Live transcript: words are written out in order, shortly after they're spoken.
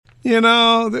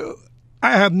I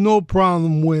have no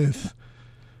problem with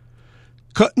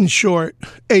cutting short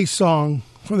a song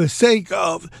for the sake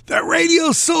of the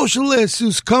radio socialists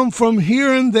who's come from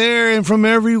here and there and from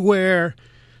everywhere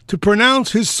to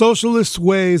pronounce his socialist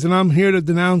ways, and I'm here to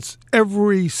denounce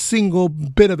every single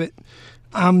bit of it.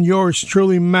 I'm yours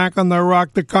truly, Mac on the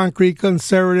Rock, the Concrete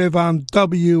Conservative on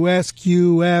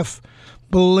WSQF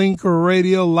Blink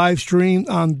Radio, live streamed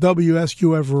on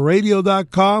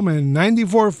WSQFradio.com and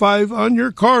 94.5 on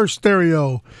your car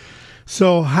stereo.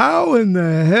 So how in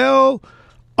the hell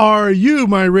are you,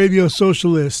 my radio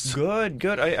socialists? Good.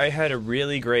 I had a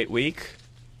really great week.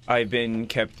 I've been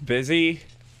kept busy.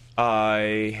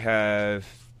 I have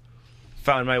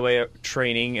found my way up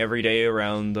training every day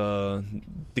around the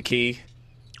key.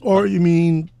 Or you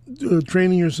mean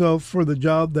training yourself for the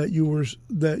job that you were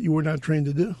not trained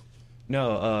to do?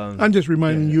 No, I'm just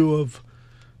reminding you of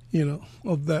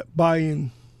that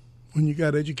buy-in when you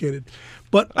got educated.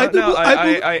 But you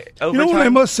know what I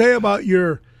must say about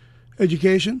your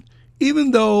education?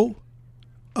 Even though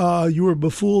you were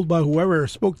befooled by whoever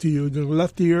spoke to you, the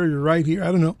left ear, your right ear,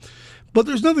 I don't know. But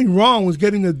there's nothing wrong with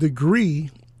getting a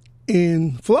degree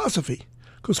in philosophy.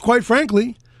 Because quite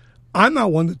frankly, I'm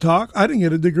not one to talk. I didn't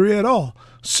get a degree at all.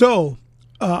 So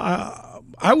I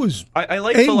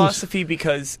like philosophy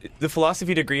because the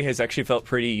philosophy degree has actually felt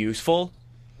pretty useful,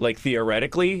 like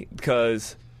theoretically,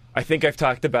 because I think I've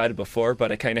talked about it before,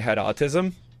 but I kind of had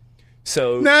autism.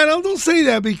 So don't say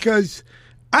that because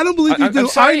I don't believe you do.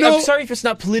 I'm sorry if it's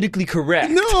not politically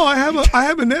correct. No, I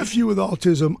have a nephew with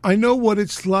autism. I know what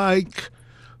it's like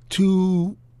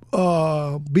to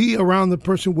be around the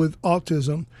person with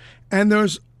autism, and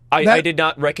I did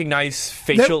not recognize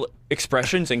facial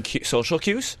expressions and social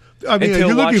cues. I mean, are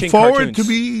you looking forward to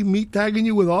me tagging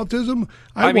you with autism?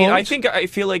 I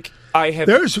feel like I have.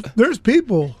 There's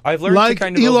people I've learned like to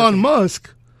kind of Elon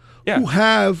Musk who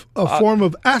have a form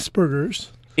of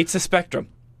Asperger's. It's a spectrum.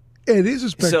 It is a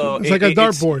spectrum. So it's like a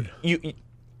dartboard. You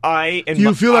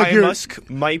feel like Musk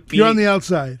might be. You're on the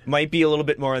outside. Might be a little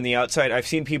bit more on the outside. I've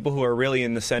seen people who are really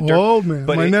in the center. Oh man,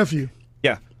 my nephew.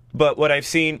 Yeah, but what I've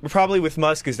seen probably with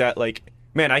Musk is that like,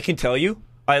 man, I can tell you.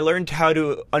 I learned how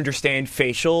to understand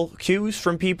facial cues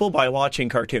from people by watching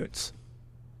cartoons.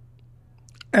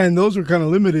 And those are kind of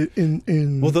limited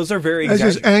in well, those are very that's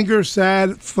just anger,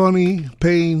 sad, funny,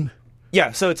 pain.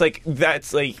 Yeah, so it's like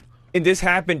that's like and this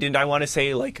happened in I want to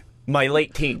say like my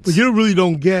late teens. But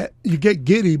you get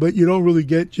giddy, but you don't really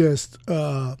get just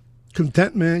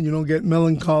contentment. You don't get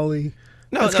melancholy.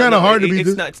 No, it's kind of hard to be.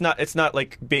 It's not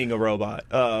like being a robot.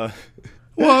 Well,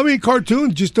 I mean,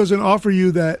 cartoon just doesn't offer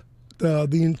you that.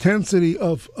 The intensity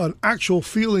of an actual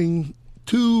feeling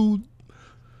to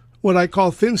what I call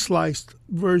thin-sliced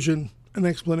version and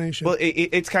explanation. Well,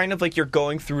 it's kind of like you're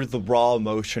going through the raw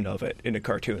emotion of it in a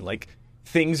cartoon. Like,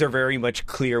 things are very much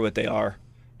clear what they are.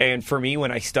 And for me,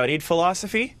 when I studied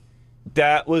philosophy,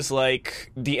 that was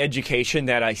like the education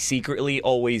that I secretly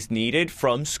always needed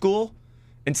from school.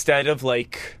 Instead of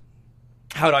like,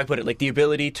 how do I put it? Like the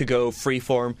ability to go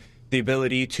freeform, the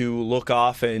ability to look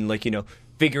off and like,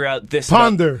 figure out this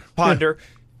ponder,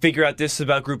 figure out this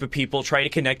about a group of people, try to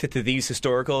connect it to these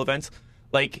historical events.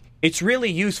 Like it's really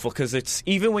useful because it's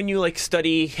even when you like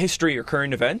study history or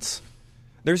current events,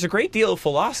 there's a great deal of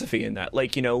philosophy in that.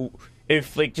 Like,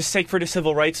 if like just take for the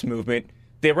civil rights movement,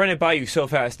 they run it by you so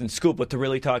fast in school, but to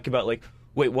really talk about like,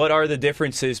 wait, what are the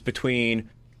differences between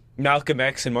Malcolm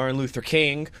X and Martin Luther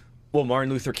King? Well,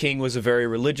 Martin Luther King was a very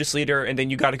religious leader, and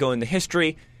then you got to go into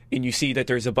history. And you see that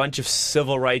there's a bunch of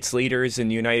civil rights leaders in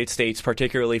the United States,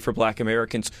 particularly for Black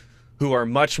Americans, who are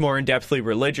much more in-depthly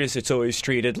religious. It's always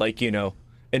treated like, an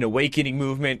awakening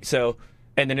movement. So,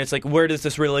 and then it's like, where does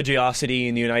this religiosity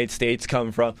in the United States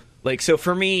come from? Like, so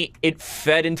for me, it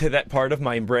fed into that part of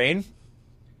my brain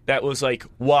that was like,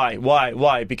 why?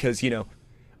 Because,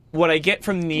 what I get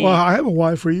from the... Well, I have a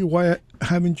why for you. Why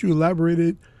haven't you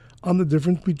elaborated on the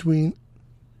difference between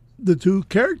the two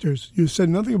characters? You said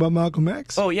nothing about Malcolm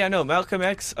X. Oh, yeah, no. Malcolm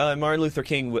X, Martin Luther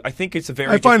King, I think it's a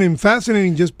very... I find him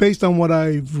fascinating just based on what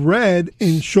I've read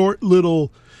in short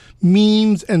little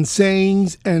memes and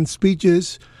sayings and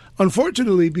speeches.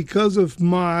 Unfortunately, because of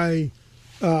my...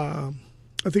 I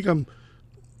think I'm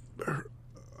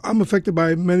affected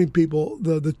by many people.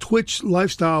 The Twitch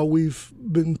lifestyle we've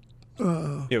been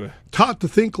taught to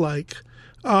think like.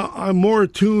 I'm more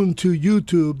attuned to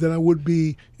YouTube than I would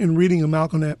be in reading a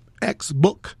Malcolm X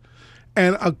book.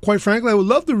 And quite frankly, I would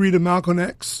love to read a Malcolm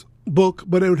X book,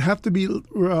 but it would have to be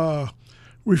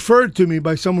referred to me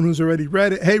by someone who's already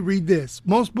read it. Hey, read this.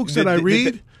 Most books that I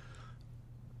read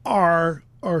are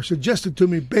suggested to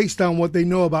me based on what they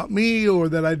know about me or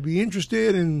that I'd be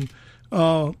interested in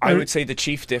I would say the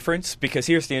chief difference, because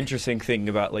here's the interesting thing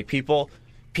about like people,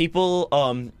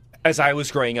 as I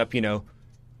was growing up,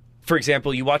 for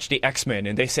example, you watch the X-Men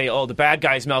and they say, oh, the bad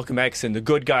guy is Malcolm X and the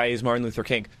good guy is Martin Luther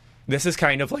King. This is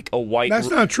kind of like a white... That's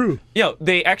not true.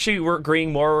 They actually were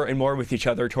agreeing more and more with each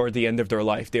other toward the end of their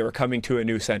life. They were coming to a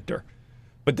new center.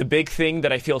 But the big thing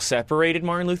that I feel separated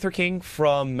Martin Luther King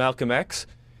from Malcolm X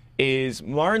is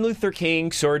Martin Luther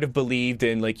King sort of believed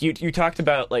in, like, you talked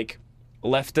about, like,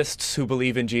 leftists who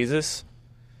believe in Jesus.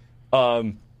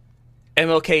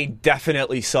 MLK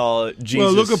definitely saw Jesus.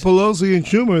 Well, look at Pelosi and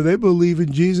Schumer. They believe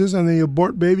in Jesus and they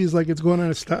abort babies like it's going out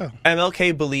of style.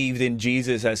 MLK believed in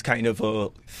Jesus as kind of a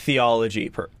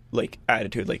theology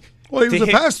attitude. Like, well, he was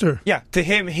a pastor. Yeah, to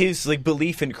him, his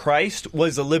belief in Christ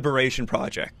was a liberation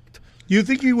project. You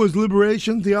think he was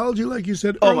liberation theology, like you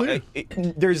said earlier?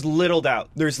 There's little doubt.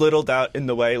 There's little doubt in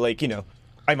the way,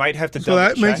 I might have to double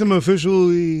check. So that makes him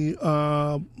officially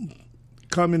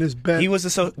communist bet. He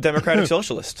was a democratic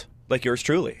socialist, like yours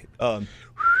truly.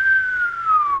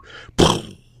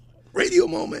 Radio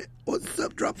moment. What's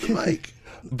up? Drop the mic.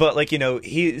 But,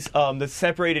 he's that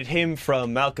separated him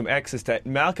from Malcolm X is that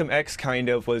Malcolm X kind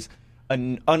of was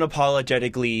an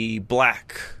unapologetically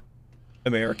black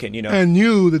American, And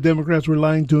knew the Democrats were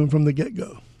lying to him from the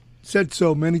get-go. Said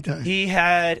so many times. He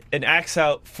had an axe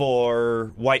out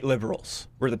for white liberals,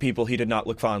 were the people he did not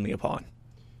look fondly upon.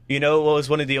 You know what was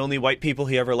one of the only white people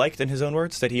he ever liked, in his own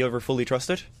words, that he ever fully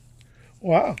trusted?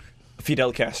 Wow.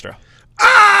 Fidel Castro.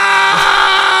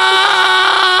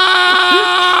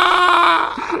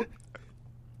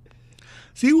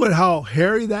 See how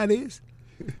hairy that is?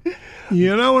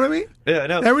 You know what I mean? Yeah,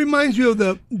 no. That reminds you of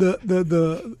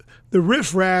the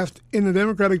riffraff in the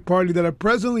Democratic Party that are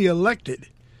presently elected,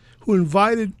 who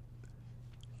invited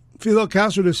Fidel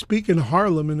Castro to speak in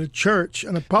Harlem in a church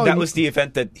and that was the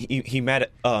event that he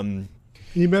met.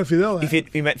 He met Fidel.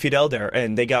 He met Fidel there,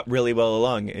 and they got really well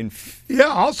along. Yeah,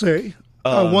 I'll say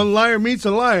one liar meets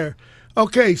a liar.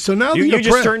 Okay, so now you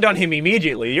just turned on him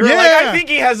immediately. You were like, I think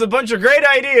he has a bunch of great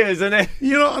ideas, and then...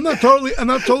 I'm not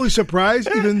totally surprised,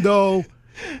 even though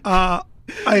I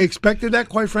expected that.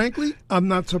 Quite frankly, I'm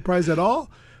not surprised at all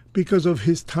because of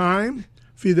his time.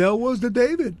 Fidel was the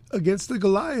David against the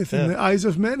Goliath in the eyes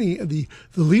of many, the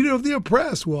leader of the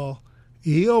oppressed. Well,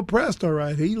 he oppressed, all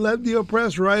right. He led the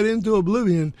oppressed right into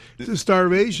oblivion, to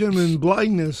starvation and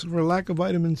blindness for lack of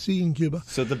vitamin C in Cuba.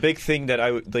 So the big thing that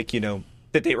I would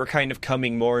that they were kind of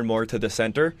coming more and more to the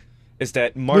center is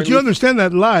that Martin. But you understand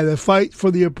that lie, that fight for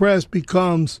the oppressed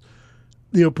becomes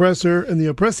the oppressor and the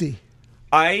oppressee.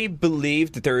 I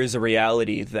believe that there is a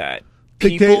reality that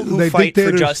people who fight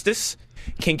for justice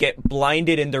can get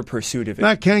blinded in their pursuit of it.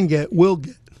 Not can get, will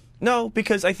get. No,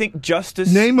 because I think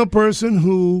justice... Name a person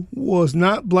who was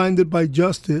not blinded by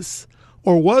justice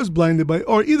or was blinded by,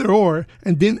 or either or,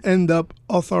 and didn't end up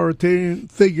authoritarian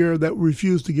figure that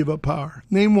refused to give up power.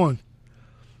 Name one.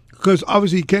 Because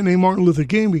obviously you can't name Martin Luther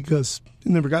King because he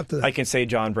never got to that. I can say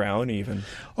John Brown even.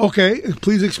 Okay,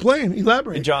 please explain,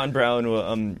 elaborate. John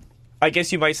Brown, I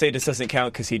guess you might say this doesn't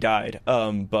count because he died,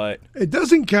 but... It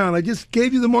doesn't count. I just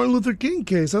gave you the Martin Luther King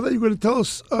case. I thought you were going to tell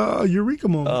us a Eureka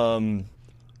moment.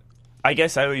 I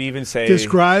guess I would even say...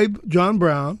 Describe John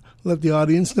Brown. Let the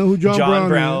audience know who John Brown is. John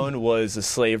Brown was a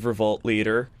slave revolt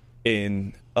leader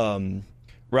in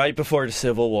right before the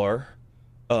Civil War.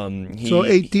 So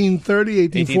 1830,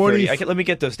 1840? Let me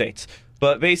get those dates.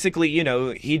 But basically,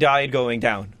 he died going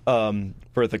down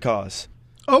for the cause.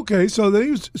 Okay, so he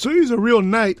was a real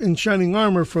knight in shining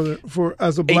armor for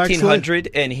as a black 1800,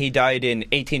 slave. And he died in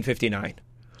 1859.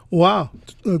 Wow,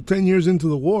 10 years into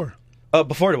the war.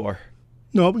 Before the war.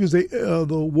 No, because the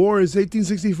war is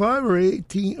 1865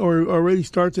 or already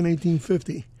starts in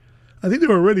 1850. I think there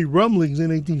were already rumblings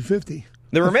in 1850.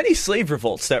 There were many slave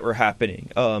revolts that were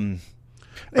happening.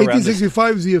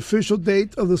 1865 is the official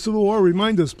date of the Civil War.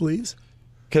 Remind us, please.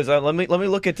 Because let me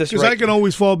look at this. Because I can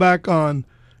always fall back on,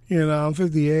 I'm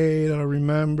 58. I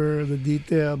remember the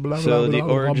detail. Blah blah. So blah, the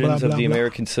blah, origins blah, blah, of the blah.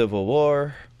 American Civil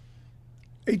War.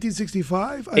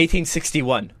 1865.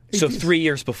 1861. So 3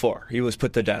 years before he was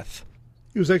put to death.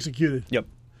 He was executed. Yep.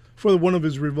 For one of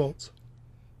his revolts.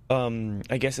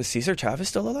 I guess, is Cesar Chavez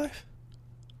still alive?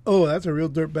 Oh, that's a real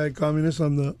dirtbag communist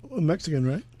on the Mexican,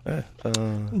 right?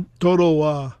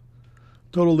 Total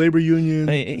labor union.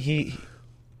 Was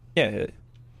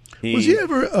he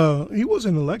ever? He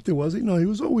wasn't elected, was he? No, he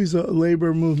was always a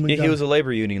labor movement guy. He was a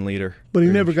labor union leader, but he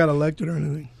never got elected or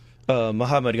anything.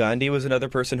 Mahatma Gandhi was another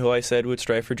person who I said would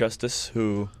strive for justice.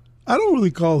 Who I don't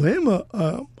really call him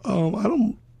I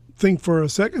don't think for a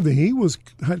second that he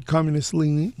had communist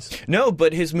leanings. No,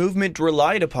 but his movement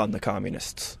relied upon the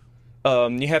communists.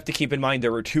 you have to keep in mind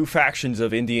there were two factions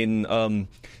of Indian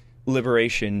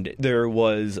liberation. There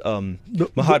was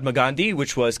Mahatma Gandhi,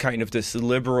 which was kind of this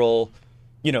liberal,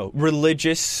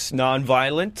 religious,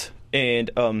 nonviolent, and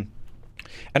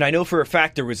I know for a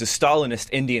fact there was a Stalinist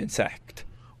Indian sect.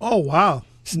 Oh, wow.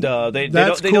 They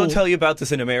don't tell you about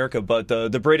this in America, but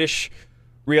the British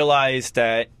realized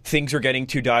that things were getting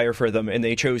too dire for them, and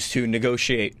they chose to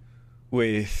negotiate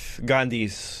with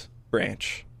Gandhi's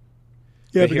branch.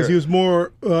 Yeah, because he was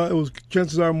more.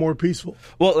 Chances are more peaceful.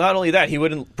 Well, not only that, he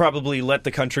wouldn't probably let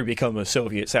the country become a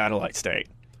Soviet satellite state.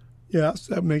 Yes,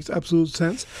 that makes absolute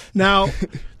sense. Now,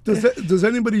 does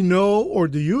anybody know, or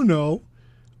do you know?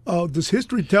 Does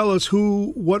history tell us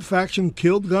what faction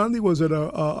killed Gandhi? Was it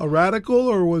a radical,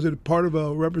 or was it part of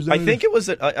a representative? I think it was.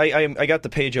 I got the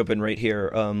page open right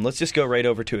here. Let's just go right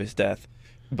over to his death.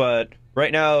 But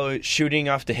right now, shooting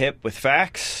off the hip with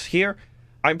facts here,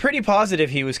 I'm pretty positive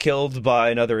he was killed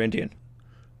by another Indian,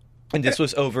 and this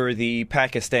was over the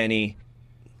Pakistani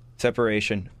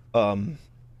separation. For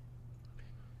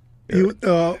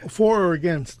or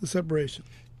against the separation?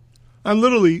 I'm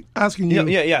literally asking you.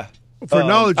 Yeah. For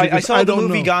knowledge, I saw the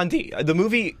movie know. Gandhi. The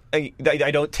movie,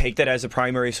 I don't take that as a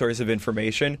primary source of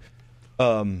information.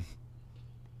 A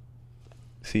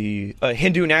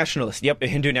Hindu nationalist. Yep, a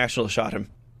Hindu nationalist shot him.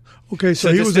 Okay,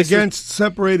 so he was against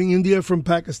separating India from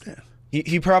Pakistan.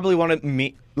 He probably wanted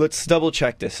me. Let's double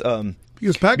check this.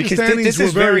 Because Pakistanis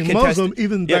were very Muslim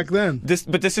even back then.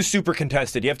 But this is super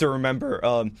contested. You have to remember.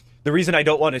 The reason I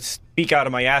don't want to speak out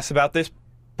of my ass about this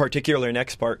particular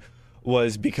next part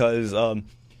was because,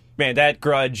 man, that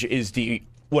grudge is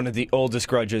one of the oldest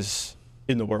grudges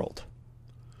in the world.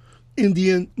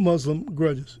 Indian Muslim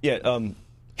grudges. Yeah,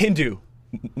 Hindu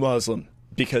Muslim,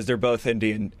 because they're both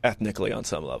Indian ethnically on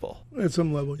some level. At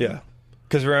some level, yeah.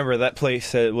 Because remember, that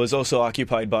place was also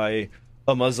occupied by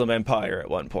a Muslim empire at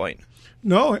one point.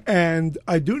 No, and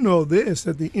I do know this,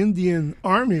 that the Indian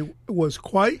army was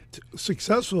quite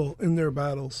successful in their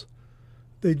battles.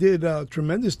 They did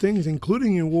tremendous things,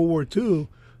 including in World War II.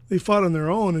 They fought on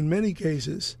their own in many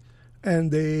cases,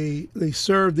 and they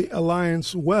served the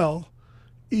alliance well,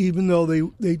 even though they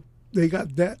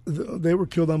were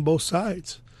killed on both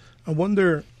sides. I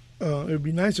wonder, it would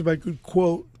be nice if I could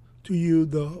quote to you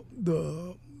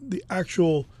the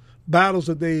actual battles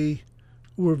that they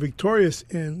were victorious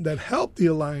in that helped the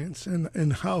alliance,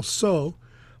 and how so.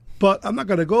 But I'm not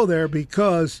going to go there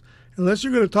because unless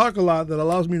you're going to talk a lot that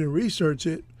allows me to research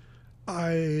it,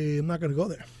 I'm not going to go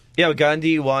there. Yeah,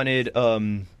 Gandhi wanted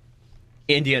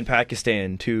India and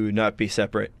Pakistan to not be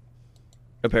separate.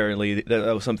 Apparently,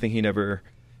 that was something he never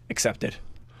accepted.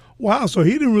 Wow, so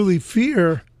he didn't really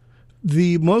fear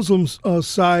the Muslims'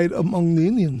 side among the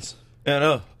Indians.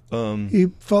 I know. He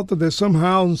felt that there's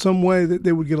somehow, in some way, that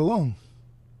they would get along.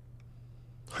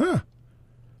 Huh.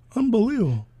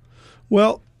 Unbelievable.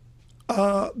 Well,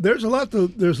 there's a lot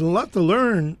to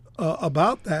learn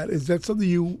about that. Is that something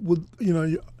you would,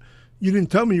 you didn't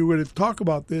tell me you were going to talk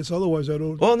about this, otherwise I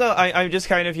don't. Well, no, I'm just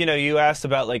kind of, you asked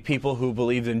about like people who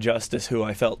believed in justice who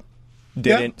I felt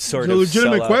didn't sort of. It's a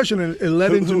legitimate question, and it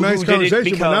led into a nice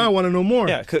conversation, but now I want to know more.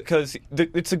 Yeah, because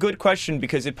it's a good question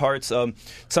because it parts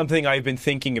something I've been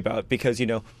thinking about because,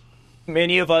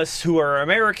 many of us who are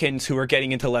Americans who are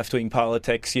getting into left-wing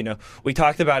politics, we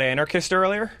talked about anarchists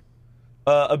earlier.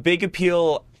 A big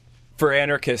appeal for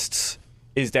anarchists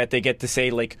is that they get to say,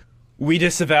 like, we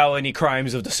disavow any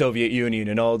crimes of the Soviet Union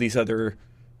and all these other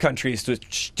countries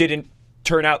which didn't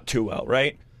turn out too well,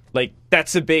 right? Like,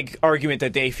 that's a big argument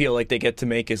that they feel like they get to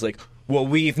make is like, well,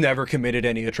 we've never committed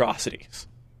any atrocities,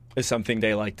 is something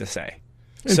they like to say.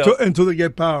 Until they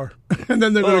get power. And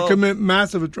then they're going to commit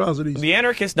massive atrocities. The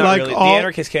anarchists, not really. The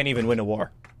anarchists can't even win a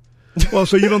war. Well,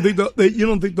 so you don't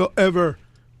think they'll ever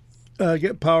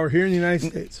get power here in the United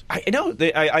States? I know.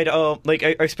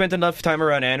 I spent enough time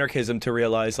around anarchism to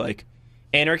realize, like,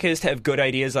 anarchists have good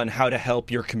ideas on how to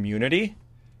help your community.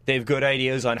 They have good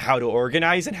ideas on how to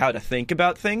organize and how to think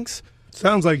about things.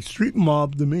 Sounds like street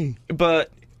mob to me. But,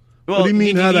 well, what do you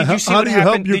mean? How do you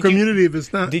help your community if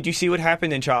it's not? Did you see what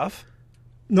happened in Chav?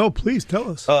 No, please tell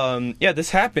us. Yeah,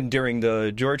 this happened during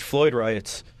the George Floyd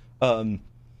riots. Chaz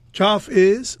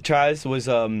was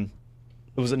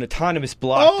it was an autonomous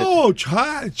block. Oh,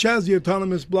 Chaz, the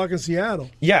autonomous block in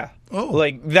Seattle. Yeah. Oh,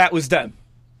 like that was them,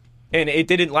 and it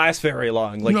didn't last very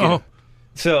long. Like, no.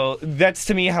 So that's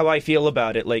to me how I feel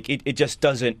about it. Like it just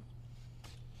doesn't.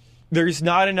 There's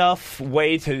not enough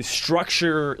way to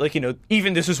structure. Like,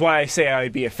 even this is why I say I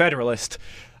would be a federalist.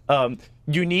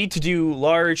 You need to do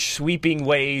large, sweeping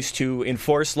ways to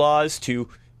enforce laws, to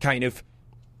kind of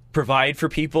provide for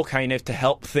people, kind of to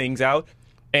help things out.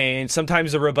 And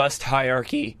sometimes a robust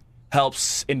hierarchy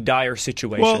helps in dire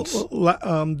situations.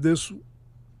 Well, this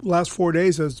last 4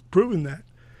 days has proven that.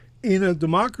 In a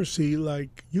democracy,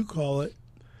 like you call it,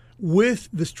 with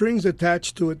the strings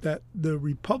attached to it that the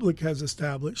Republic has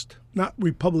established, not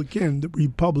Republican, the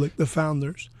Republic, the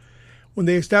founders, when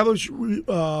they establish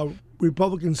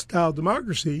Republican-style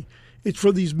democracy, it's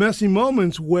for these messy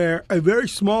moments where a very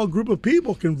small group of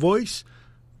people can voice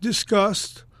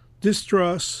disgust,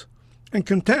 distrust, and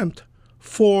contempt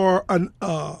for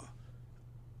a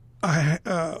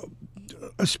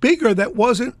speaker that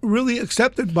wasn't really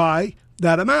accepted by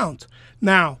that amount.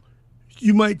 Now,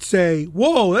 you might say,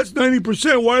 whoa, that's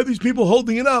 90%. Why are these people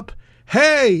holding it up?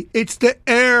 Hey, it's to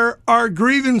air our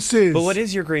grievances. But what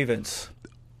is your grievance?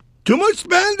 Too much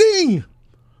spending.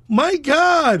 My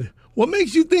God. What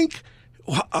makes you think,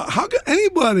 how can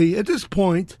anybody at this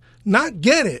point not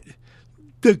get it?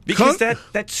 Because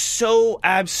that's so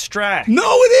abstract. No,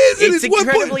 it isn't. It's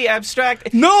incredibly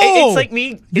abstract. No. It's like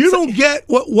me. You don't get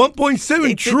what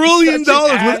 $1.7 trillion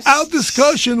without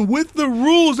discussion with the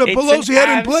rules that Pelosi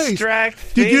had in place.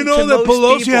 Did you know that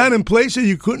Pelosi had in place that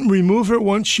you couldn't remove her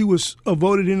once she was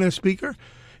voted in as speaker?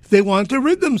 They wanted to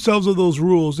rid themselves of those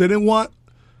rules. They didn't want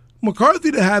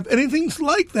McCarthy to have anything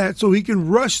like that so he can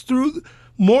rush through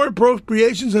more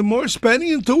appropriations and more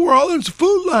spending until we're all in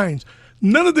food lines.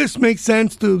 None of this makes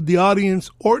sense to the audience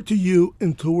or to you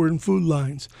until we're in food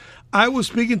lines. I was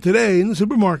speaking today in the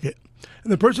supermarket,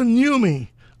 and the person knew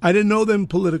me. I didn't know them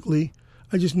politically.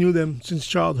 I just knew them since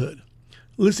childhood.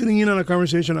 Listening in on a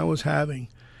conversation I was having,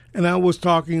 and I was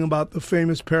talking about the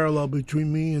famous parallel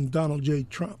between me and Donald J.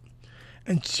 Trump.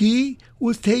 And she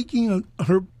was taking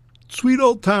her sweet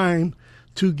old time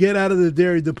to get out of the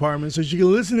dairy department so she could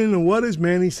listen in on what is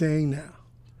Manny saying now.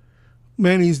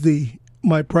 Manny's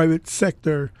my private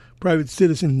sector, private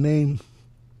citizen name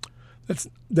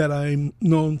that I'm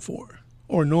known for,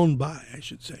 or known by, I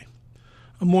should say.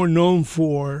 I'm more known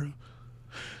for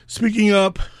speaking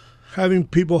up, having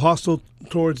people hostile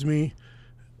towards me,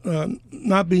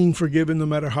 not being forgiven no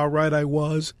matter how right I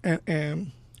was and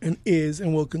am and is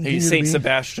and will continue to be. Saint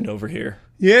Sebastian over here.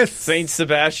 Yes. Saint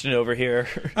Sebastian over here.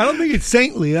 I don't think it's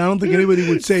saintly. I don't think anybody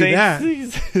would say that.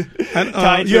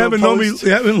 You haven't known me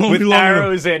with long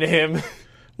arrows in him.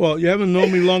 Well, you haven't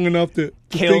known me long enough to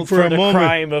killed think for a the moment.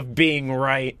 crime of being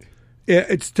right. Yeah,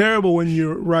 it's terrible when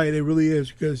you're right. It really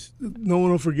is, because no one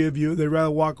will forgive you. They'd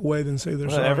rather walk away than say they're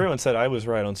sorry. Everyone said I was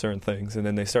right on certain things, and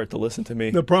then they start to listen to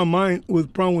me. The problem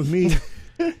with me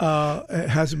it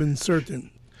hasn't been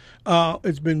certain.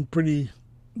 It's been pretty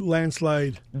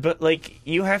landslide. But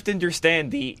you have to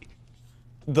understand the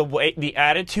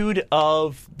attitude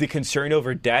of the concern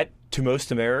over debt to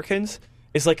most Americans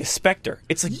is like a specter.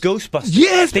 It's like Ghostbusters.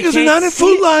 Yes, because they're not in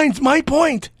food lines. My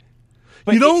point.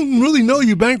 But you don't really know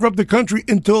you bankrupt the country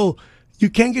until you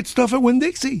can't get stuff at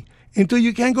Winn-Dixie, until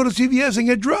you can't go to CVS and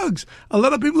get drugs. A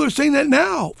lot of people are saying that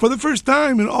now. For the first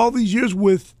time in all these years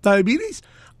with diabetes,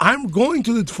 I'm going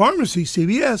to the pharmacy,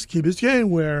 CVS, Key Biscayne,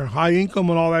 where high income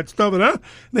and all that stuff. And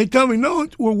they tell me, no,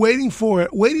 we're waiting for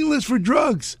it. Waiting list for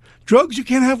drugs. Drugs, you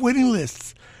can't have waiting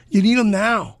lists. You need them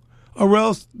now, or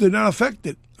else they're not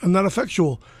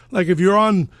effectual. Like if you're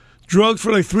on drugs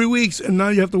for 3 weeks and now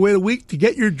you have to wait a week to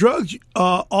get your drugs,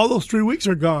 all those 3 weeks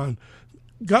are gone.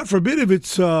 God forbid if it's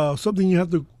something you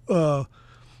have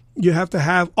to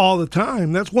have all the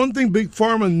time. That's one thing Big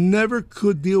Pharma never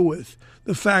could deal with,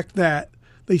 the fact that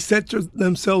they set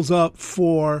themselves up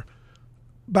for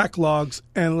backlogs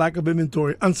and lack of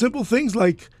inventory on simple things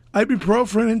like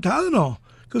ibuprofen and Tylenol,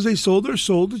 because they sold their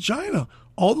soul to China.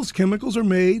 All those chemicals are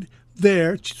made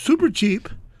there, super cheap,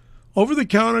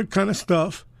 over-the-counter kind of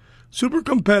stuff, super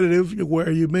competitive,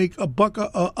 where you make a buck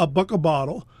a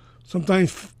bottle,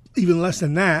 sometimes even less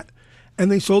than that,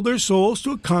 and they sold their souls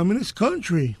to a communist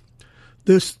country.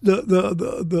 The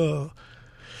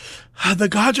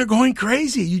gods are going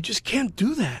crazy. You just can't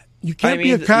do that. You can't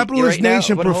be a capitalist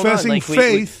nation professing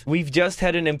faith. We've just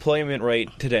had an employment rate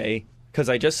today, because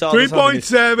I just saw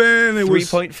 3.7.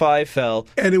 3.5 fell,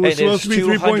 and it was supposed to be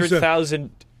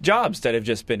 200,000 jobs that have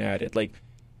just been added.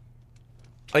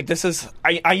 Like this is,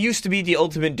 I used to be the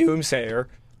ultimate doomsayer,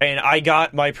 and I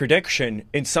got my prediction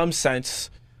in some sense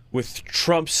with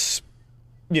Trump's,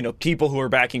 people who are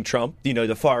backing Trump,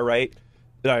 the far right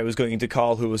that I was going to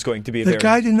call, who was going to be the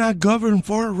guy did not govern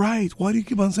far right. Why do you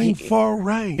keep on saying far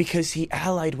right? Because he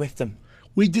allied with them.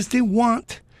 We just didn't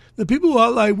want the people who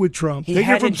allied with Trump. He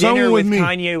had a dinner with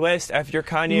Kanye West after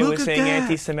Kanye was saying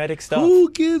anti-Semitic stuff.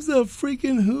 Who gives a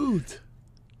freaking hoot?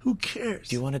 Who cares?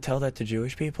 Do you want to tell that to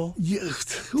Jewish people?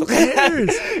 Yes. Who cares?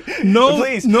 No,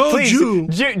 please, Jew.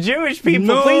 Jewish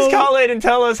people, please call in and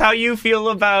tell us how you feel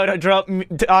about Trump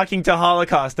talking to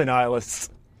Holocaust denialists.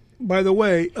 by the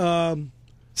way,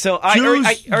 So Jews,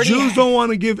 I already Jews don't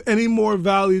want to give any more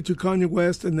value to Kanye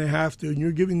West than they have to, and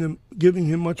you're giving him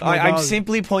much more value. I'm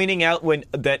simply pointing out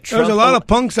that Trump, there's a lot of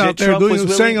punks out there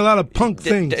saying a lot of punk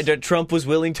things. That Trump was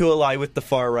willing to ally with the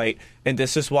far right, and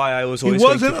this is why I was always. He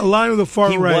wasn't allying with the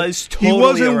far right. Was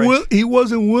totally he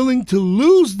wasn't willing to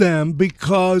lose them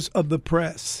because of the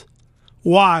press.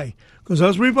 Why? Because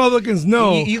us Republicans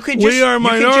know we are a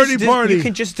minority party. You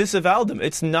can just disavow them.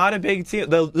 It's not a big deal.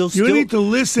 They'll still, you need to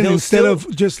listen instead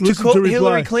of just listen to reply.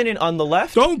 Hillary Clinton on the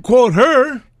left. Don't quote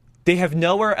her. They have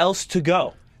nowhere else to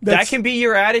go. That can be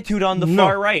your attitude on the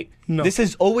far right. No. This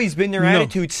has always been their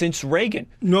attitude since Reagan.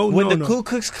 When the Ku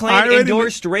Klux Klan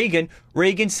endorsed Reagan,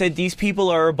 Reagan said these people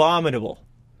are abominable.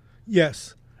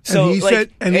 Yes. So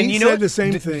and he said the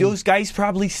same thing. Those guys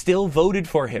probably still voted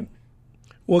for him.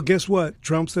 Well, guess what?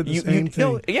 Trump said the same thing.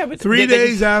 No, yeah, but 3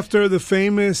 days after the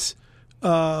famous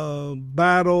battle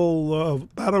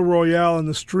royale in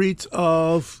the streets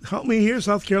of, help me here,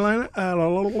 South Carolina?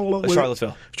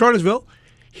 Charlottesville.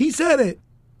 He said it.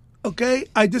 Okay?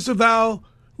 I disavow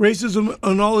racism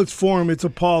in all its form. It's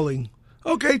appalling.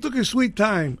 Okay, took a sweet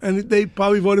time, and they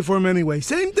probably voted for him anyway.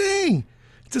 Same thing.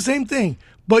 It's the same thing.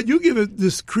 But you give it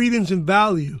this credence and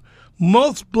value.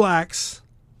 Most blacks,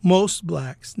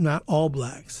 not all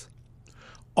blacks,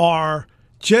 are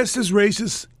just as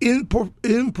racist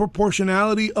in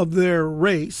proportionality of their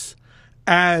race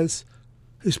as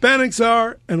Hispanics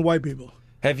are and white people.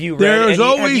 Have you read? There's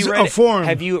always a form.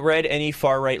 Have you read any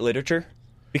far right literature?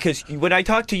 Because when I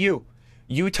talk to you,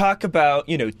 you talk about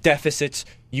deficits.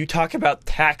 You talk about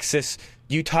taxes.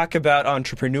 You talk about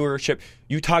entrepreneurship.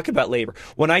 You talk about labor.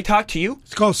 When I talk to you,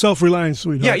 it's called self-reliance,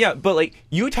 sweetheart. Yeah. But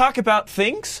you talk about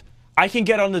things I can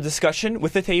get on the discussion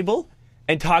with the table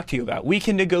and talk to you about. We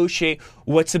can negotiate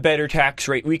what's a better tax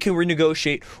rate. We can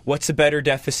renegotiate what's a better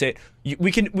deficit.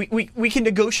 We can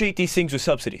negotiate these things with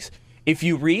subsidies. If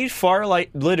you read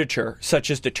far-right literature, such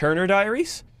as the Turner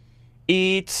Diaries,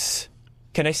 it's,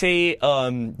 can I say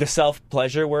the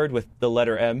self-pleasure word with the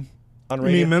letter M on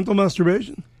radio? You mean mental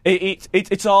masturbation?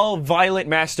 It's all violent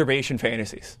masturbation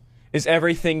fantasies, is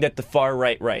everything that the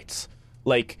far-right writes.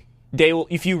 Like, they will,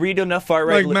 if you read enough far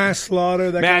right, like mass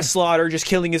slaughter, slaughter, just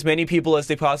killing as many people as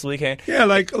they possibly can. Yeah,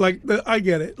 I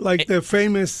get it. Like the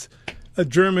famous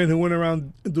German who went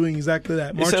around doing exactly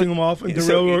that, marching them off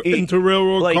into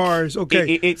railroad cars.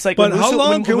 Okay, it's like, but how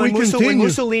long can we continue? When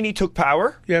Mussolini took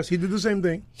power, yes, he did the same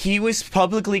thing. He was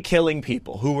publicly killing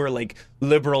people who were like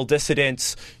liberal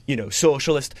dissidents,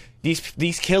 socialist.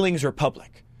 These killings were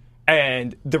public,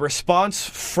 and the response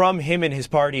from him and his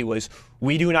party was,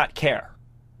 "We do not care."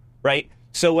 Right?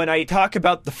 So when I talk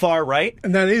about the far right...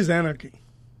 And that is anarchy.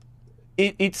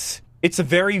 It's a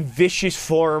very vicious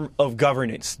form of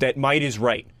governance that might is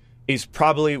right, is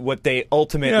probably what they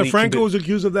ultimately... Yeah, Franco was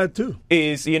accused of that too.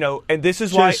 And this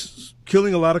is why...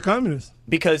 killing a lot of communists.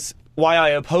 Because why I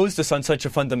oppose this on such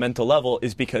a fundamental level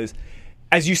is because,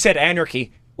 as you said,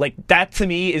 anarchy, like that to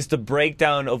me is the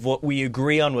breakdown of what we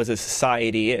agree on what a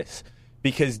society is.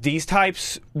 Because these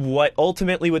types, what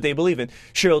they believe in.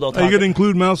 Sure, they'll talk. Are you going to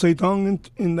include Mao Zedong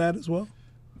in that as well?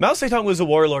 Mao Zedong was a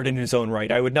warlord in his own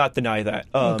right. I would not deny that.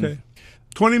 Okay.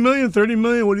 20 million, 30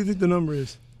 million, what do you think the number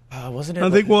is? Wasn't it? I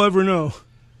don't think we'll ever know.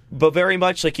 But very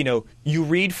much like, you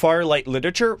read far-right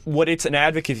literature, what it's an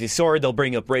advocacy sword, they'll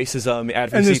bring up racism,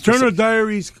 advocacy. And this Turner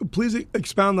Diaries, please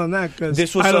expound on that,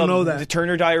 because I don't know that. The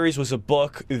Turner Diaries was a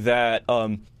book that...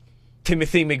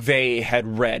 Timothy McVeigh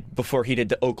had read before he did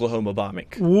the Oklahoma bombing.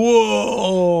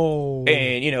 Whoa!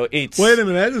 And it's wait a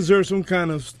minute, that deserves some kind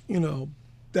of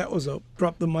that was a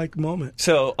drop the mic moment.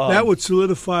 So that would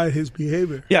solidify his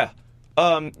behavior. Yeah,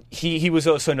 he was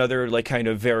also another kind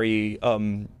of very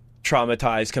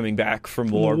traumatized coming back from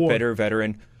war, bitter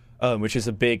veteran, which is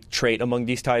a big trait among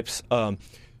these types.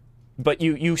 But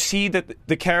you see that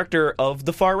the character of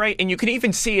the far right, and you can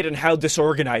even see it in how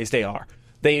disorganized they are.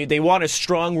 They want a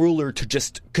strong ruler to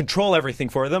just control everything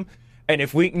for them. And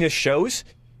if weakness shows,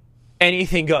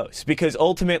 anything goes. Because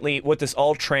ultimately, what this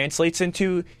all translates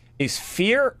into is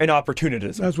fear and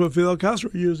opportunism. That's what Fidel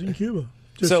Castro used in Cuba.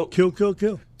 Just kill.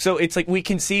 So it's like we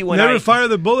can see when never fire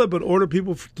the bullet, but order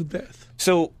people to death.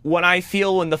 So when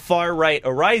the far right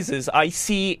arises, I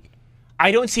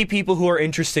don't see people who are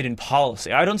interested in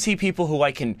policy. I don't see people who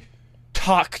I can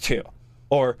talk to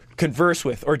or converse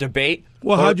with or debate.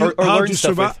 Well,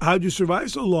 how'd you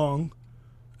survive so long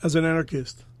as an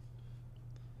anarchist,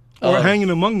 or hanging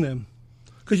among them?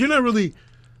 Because you don't really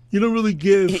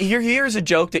give. Here's a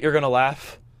joke that you're going to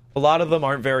laugh. A lot of them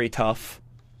aren't very tough.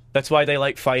 That's why they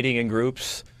like fighting in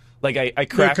groups. Like I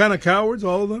crack. They're kind of cowards,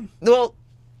 all of them. Well,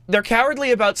 they're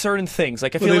cowardly about certain things.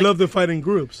 Like I But feel they like love to fight in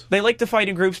groups. they like to fight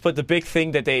in groups, but the big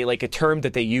thing that they like a term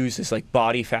that they use is like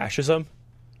body fascism.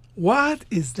 What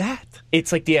is that?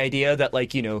 It's like the idea that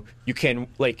like you can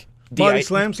like Body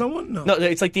slam someone? No. No,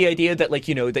 it's like the idea that like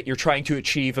that you're trying to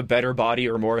achieve a better body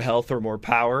or more health or more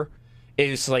power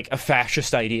is like a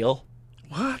fascist ideal.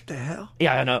 What the hell?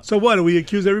 Yeah, I know. So what? Do we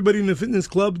accuse everybody in the fitness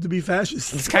club to be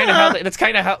fascists? It's kind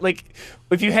of how like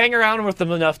if you hang around with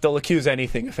them enough, they'll accuse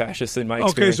anything of fascist. In my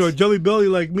experience. Okay, so a jelly belly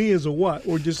like me is a what?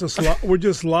 We're just we're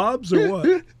just slobs or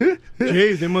what?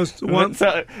 Jeez, they must want.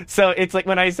 So it's like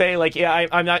when I say like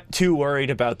I'm not too worried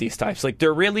about these types. Like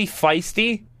they're really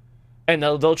feisty, and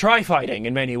they'll try fighting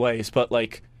in many ways, but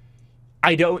like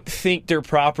I don't think they're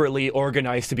properly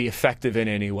organized to be effective in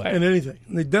any way. In anything,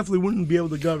 they definitely wouldn't be able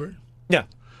to govern. Yeah,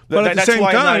 But at the that's same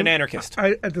why time, I'm not an anarchist.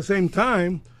 At the same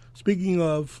time, speaking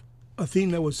of a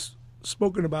theme that was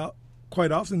spoken about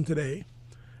quite often today,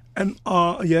 and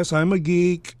yes, I'm a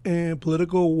geek and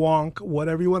political wonk,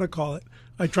 whatever you want to call it.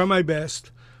 I try my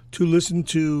best to listen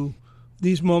to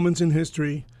these moments in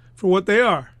history for what they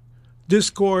are: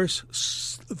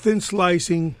 discourse, thin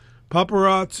slicing,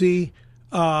 paparazzi,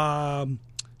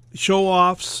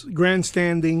 show-offs,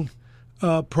 grandstanding,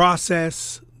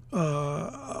 process.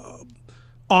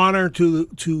 Honor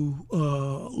to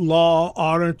law,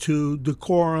 honor to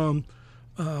decorum,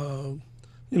 a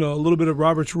little bit of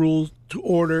Robert's Rules to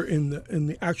order in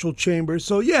the actual chamber.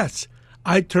 So yes,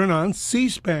 I turn on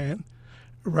C-SPAN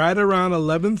right around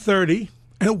 11:30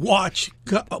 and watch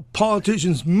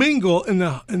politicians mingle in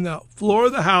the floor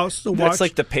of the House to watch. That's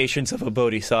like the patience of a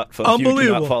bodhisattva. Unbelievable. You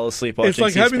do not fall asleep watching It's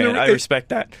like C-SPAN. I respect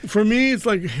that. For me, it's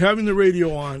like having the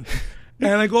radio on.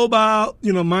 And I go about,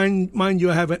 mind you,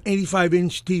 I have an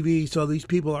 85-inch TV, so these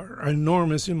people are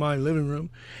enormous in my living room.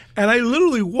 And I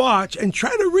literally watch and try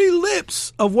to read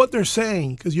lips of what they're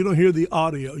saying, because you don't hear the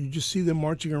audio. You just see them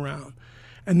marching around.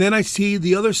 And then I see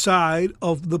the other side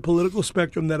of the political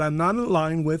spectrum that I'm not in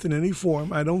line with in any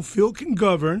form, I don't feel can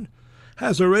govern,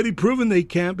 has already proven they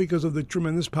can't because of the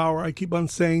tremendous power I keep on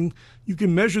saying you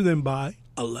can measure them by.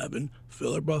 11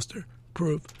 filibuster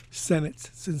proof Senates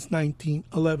since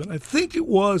 1911. I think it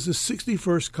was the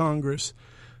 61st Congress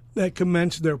that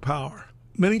commenced their power.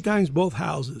 Many times both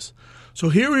houses. So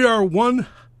here we are,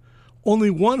 only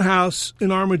one house in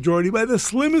our majority by the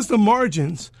slimmest of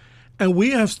margins, and we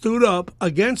have stood up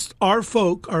against our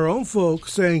own folk,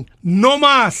 saying, no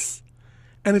mas!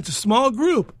 And it's a small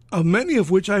group, of many of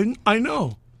which I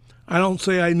know. I don't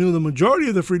say I knew the majority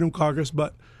of the Freedom Caucus,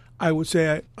 but I would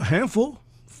say a handful,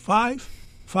 five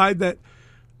that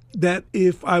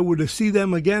if I were to see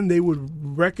them again, they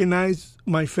would recognize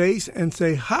my face and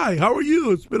say, hi, how are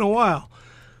you? It's been a while.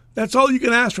 That's all you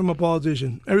can ask from a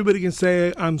politician. Everybody can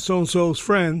say, I'm so-and-so's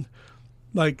friend.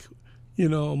 Like,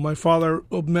 my father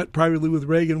met privately with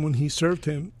Reagan when he served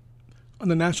him on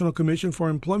the National Commission for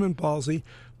Employment Policy.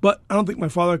 But I don't think my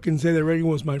father can say that Reagan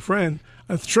was my friend.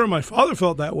 I'm sure my father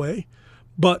felt that way.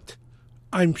 But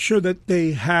I'm sure that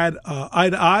they had eye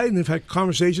to eye, and they've had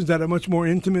conversations that are much more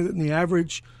intimate than the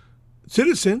average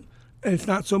citizen, and it's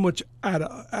not so much at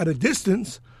a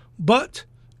distance, but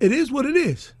it is what it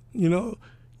is.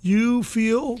 You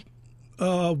feel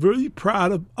really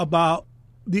proud about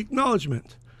the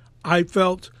acknowledgement. I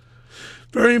felt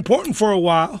very important for a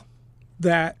while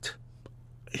that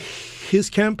his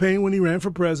campaign when he ran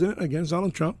for president against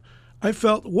Donald Trump, I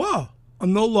felt, wow,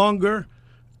 I'm no longer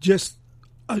just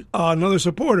another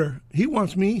supporter. He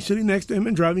wants me sitting next to him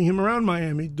and driving him around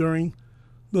Miami during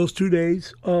those 2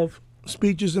 days of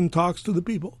speeches and talks to the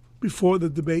people before the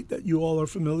debate that you all are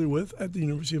familiar with at the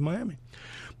University of Miami.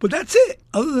 But that's it.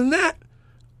 Other than that,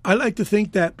 I like to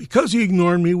think that because he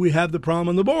ignored me, we have the problem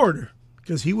on the border,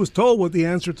 because he was told what the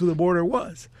answer to the border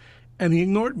was, and he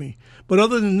ignored me. But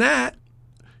other than that,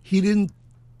 he didn't.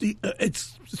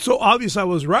 It's so obvious I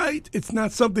was right. It's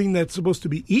not something that's supposed to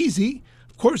be easy.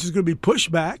 Of course, there's going to be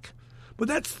pushback, but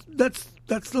that's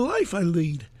the life I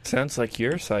lead. Sounds like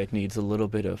your side needs a little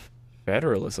bit of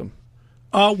federalism.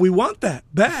 We want that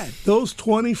bad. Those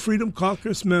 20 Freedom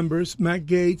Caucus members, Matt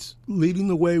Gaetz leading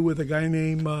the way with a guy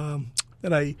named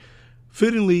that I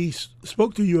fittingly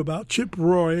spoke to you about, Chip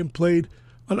Roy, and played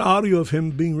an audio of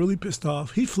him being really pissed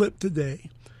off. He flipped today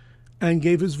and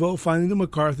gave his vote finally to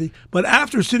McCarthy. But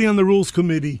after sitting on the Rules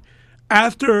Committee,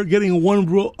 after getting a one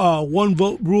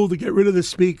vote rule to get rid of the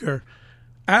Speaker,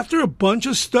 after a bunch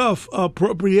of stuff,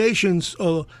 appropriations,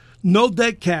 no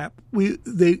debt cap.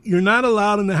 You're not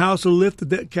allowed in the House to lift the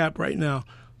debt cap right now.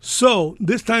 So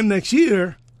this time next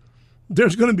year,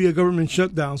 there's going to be a government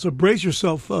shutdown. So brace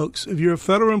yourself, folks. If you're a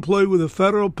federal employee with a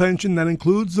federal pension that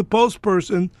includes the post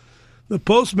person, the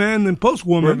postman and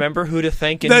postwoman, Remember who to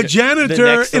thank in the the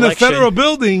janitor next in a election. federal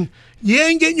building, you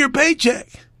ain't getting your paycheck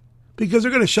because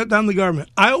they're going to shut down the government.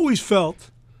 I always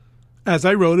felt, as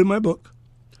I wrote in my book,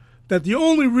 that the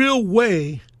only real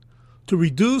way to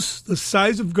reduce the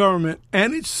size of government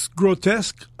and its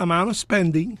grotesque amount of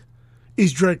spending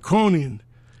is draconian.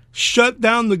 Shut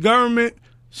down the government,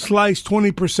 slice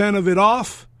 20% of it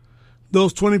off.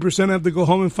 Those 20% have to go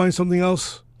home and find something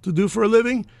else to do for a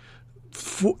living.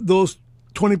 Those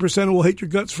 20% will hate your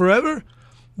guts forever.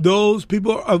 Those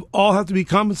people all have to be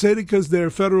compensated because they're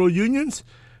federal unions.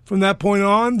 From that point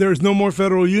on, there's no more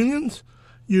federal unions.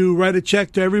 You write a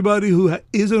check to everybody who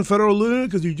is in a federal union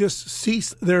because you just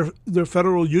ceased their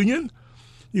federal union.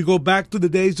 You go back to the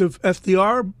days of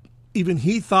FDR. Even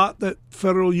he thought that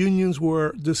federal unions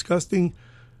were disgusting.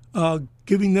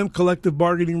 Giving them collective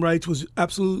bargaining rights was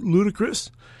absolutely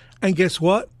ludicrous. And guess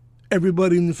what?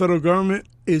 Everybody in the federal government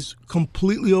is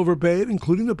completely overpaid,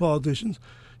 including the politicians.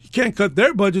 You can't cut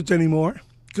their budgets anymore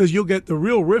because you'll get the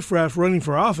real riffraff running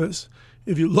for office.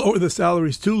 If you lower the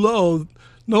salaries too low,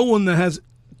 no one that has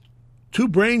two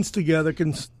brains together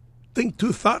can think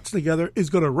two thoughts together is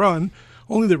going to run.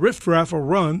 Only the riffraff will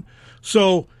run.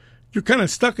 So you're kind of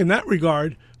stuck in that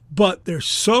regard. But there's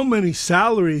so many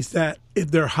salaries that if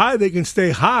they're high, they can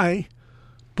stay high.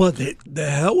 But the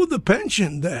hell with the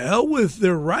pension, the hell with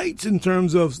their rights in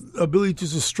terms of ability to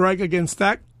strike against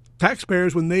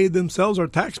taxpayers when they themselves are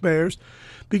taxpayers,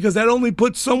 because that only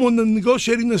puts someone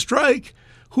negotiating the strike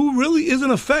who really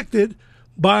isn't affected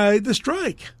by the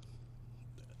strike.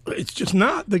 It's just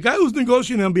not. The guy who's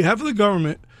negotiating on behalf of the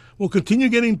government will continue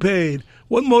getting paid.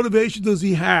 What motivation does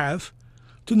he have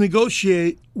to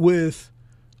negotiate with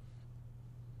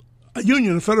a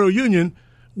union, a federal union,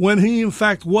 when he in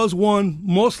fact was one,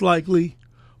 most likely,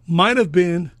 might have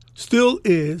been, still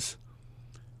is,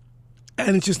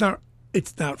 and it's just not.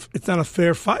 It's not a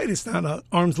fair fight. It's not an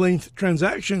arm's length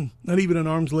transaction. Not even an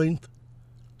arm's length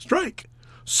strike.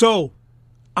 So,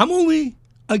 I'm only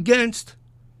against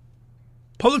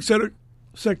public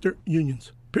sector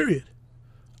unions. Period.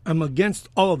 I'm against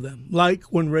all of them. Like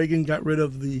when Reagan got rid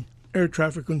of the air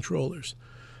traffic controllers.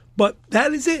 But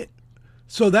that is it.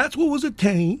 So that's what was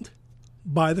attained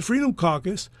by the Freedom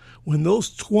Caucus when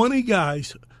those 20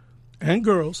 guys and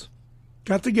girls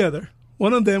got together.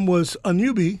 One of them was a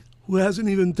newbie who hasn't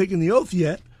even taken the oath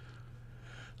yet,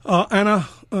 Anna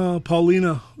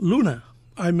Paulina Luna.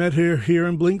 I met her here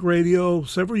in Blink Radio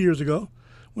several years ago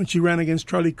when she ran against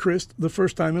Charlie Crist the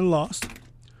first time and lost.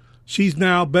 She's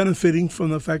now benefiting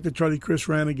from the fact that Charlie Crist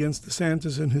ran against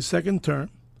DeSantis in his second term.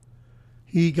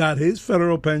 He got his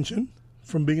federal pension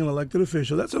from being an elected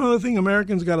official. That's another thing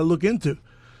Americans got to look into.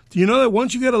 Do you know that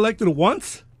once you get elected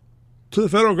once to the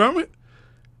federal government,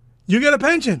 you get a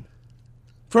pension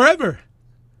forever,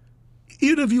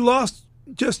 even if you lost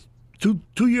just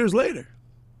two years later?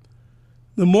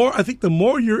 The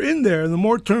more you're in there and the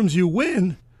more terms you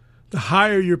win, the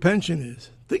higher your pension is.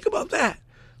 Think about that.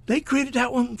 They created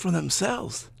that one for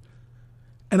themselves.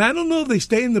 And I don't know if they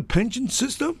stay in the pension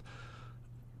system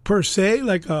per se,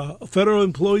 like a federal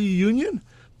employee union,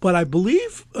 but I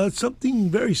believe something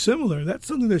very similar. That's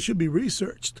something that should be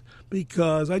researched,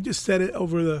 because I just said it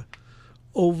over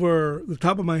the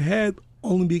top of my head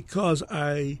only because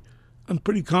I'm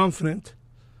pretty confident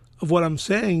of what I'm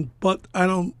saying, but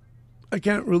I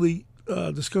can't really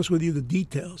discuss with you the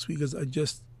details because I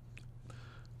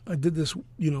did this,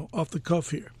 off the cuff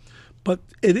here. But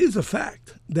it is a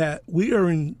fact that we are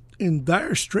in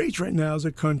dire straits right now as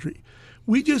a country.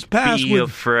 We just passed. Be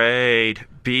afraid.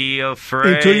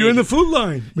 Until you're in the food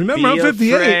line. Remember, I'm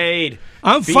 58. Afraid.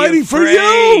 I'm fighting for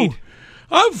you.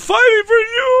 I'm fighting for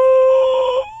you.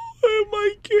 Oh,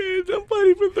 my kids. I'm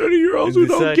fighting for 30-year-olds who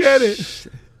don't get it.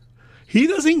 He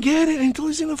doesn't get it until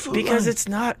he's in the food line. Because it's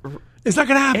not going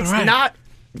to happen, right? It's not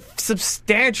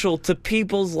substantial to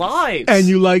people's lives. And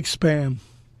you like Spam.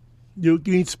 You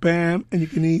can eat Spam, and you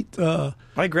can eat...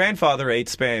 My grandfather ate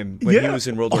Spam when he was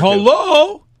in World War II.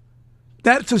 Hello?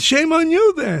 That's a shame on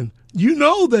you, then. You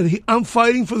know that I'm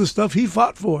fighting for the stuff he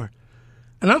fought for.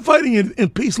 And I'm fighting in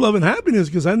peace, love, and happiness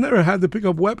because I never had to pick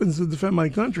up weapons to defend my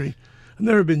country. I've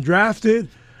never been drafted.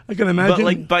 I can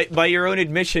imagine. But by your own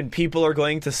admission, people are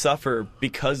going to suffer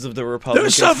because of the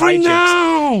Republicans' They're suffering hijinks.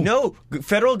 now. No,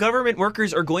 federal government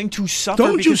workers are going to suffer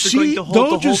Don't because they're going to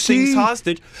hold the whole thing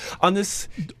hostage on this.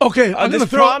 Okay, on this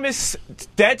promised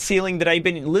debt ceiling that I've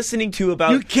been listening to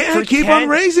about. You can't keep on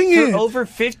raising it for over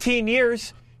 15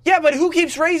 years. Yeah, but who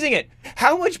keeps raising it?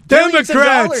 How much Democrats. billions of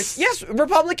dollars? Yes,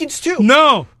 Republicans too.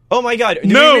 No. Oh my God! Do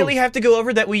No. we really have to go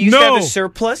over that? We used to No. have a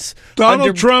surplus.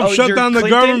 Donald Trump shut under down the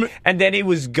Clinton, government. and then it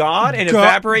was gone and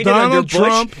evaporated under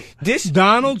Bush.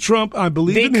 Donald Trump, I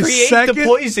believe They in his create second. the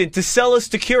poison to sell us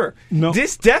to cure. No.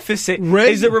 This deficit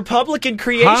Reagan. is a Republican How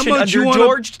creation much you under wanna-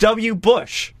 George W.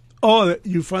 Bush. Oh,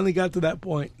 you finally got to that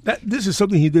point. This is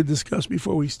something he did discuss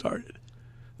before we started.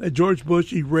 That George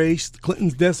Bush erased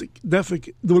Clinton's deficit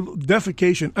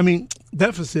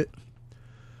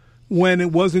when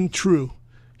it wasn't true.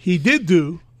 He did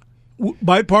do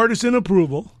bipartisan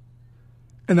approval,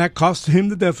 and that cost him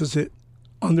the deficit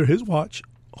under his watch,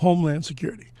 Homeland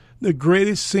Security. The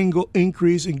greatest single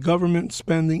increase in government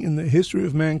spending in the history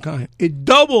of mankind. It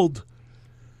doubled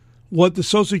what the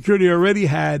Social Security already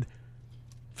had,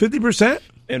 50%.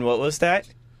 And what was that?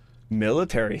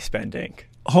 Military spending.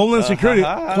 Homeland Security.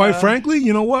 Quite frankly,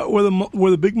 you know what? Where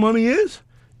the big money is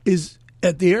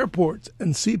at the airports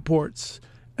and seaports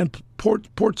and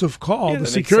ports of call. The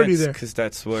security there, because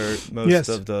that's where most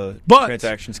of the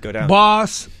transactions go down.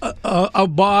 A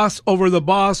boss over the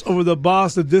boss over the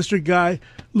boss, the district guy.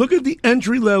 Look at the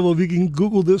entry level. If you can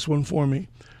Google this one for me,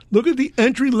 look at the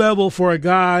entry level for a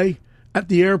guy at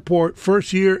the airport,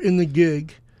 first year in the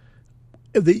gig.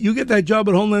 If you get that job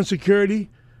at Homeland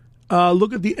Security.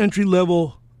 Look at the entry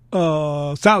level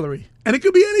salary, and it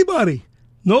could be anybody.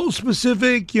 No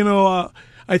specific,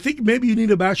 I think maybe you need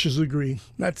a bachelor's degree.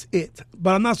 That's it,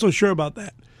 but I'm not so sure about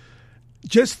that.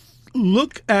 Just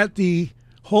look at the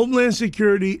Homeland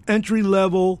Security entry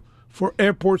level for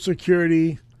airport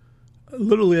security.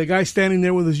 Literally, a guy standing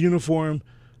there with his uniform,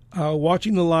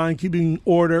 watching the line, keeping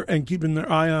order, and keeping their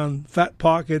eye on fat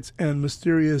pockets and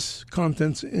mysterious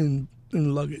contents in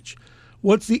luggage.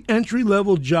 What's the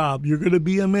entry-level job? You're going to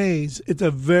be amazed. It's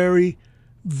a very,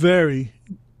 very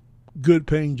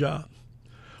good-paying job.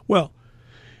 Well,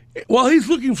 while he's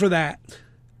looking for that,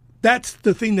 that's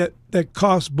the thing that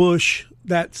cost Bush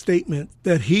that statement,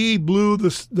 that he blew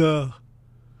the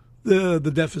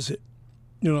deficit,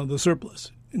 the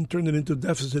surplus, and turned it into a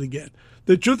deficit again.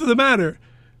 The truth of the matter,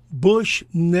 Bush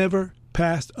never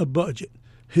passed a budget.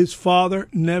 His father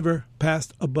never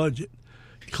passed a budget.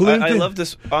 I love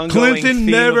this ongoing theme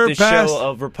of the show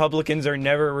of Republicans are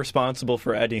never responsible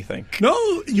for anything. No,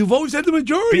 you've always had the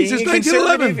majority Being since a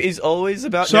conservative 1911. is always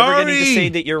about never getting to say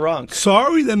that you're wrong.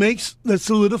 Sorry, that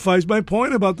solidifies my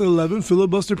point about the 11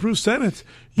 filibuster-proof Senate.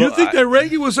 You think that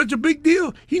Reagan was such a big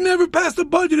deal? He never passed a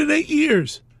budget in 8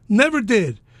 years. Never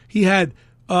did. He had,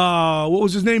 what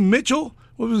was his name, Mitchell?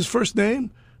 What was his first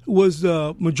name? Who was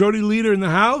the majority leader in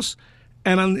the House.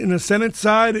 And in the Senate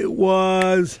side, it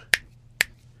was...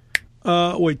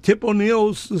 Tip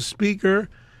O'Neill's the speaker.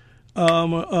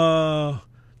 John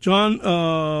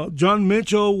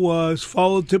Mitchell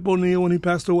followed Tip O'Neill when he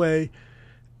passed away.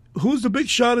 Who's the big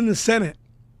shot in the Senate?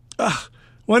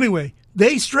 Well, anyway,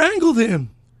 they strangled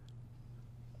him.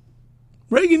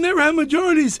 Reagan never had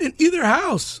majorities in either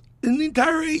house in the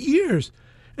entire 8 years.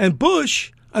 And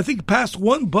Bush, I think, passed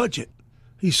one budget.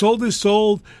 He sold his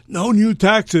soul, no new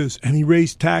taxes, and he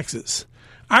raised taxes.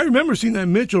 I remember seeing that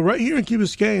Mitchell right here in Key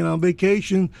Biscayne on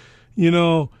vacation,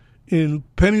 in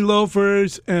penny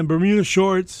loafers and Bermuda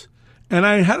shorts. And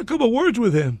I had a couple of words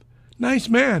with him. Nice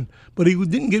man. But he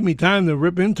didn't give me time to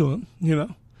rip into him,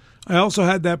 I also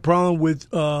had that problem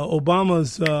with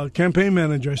Obama's campaign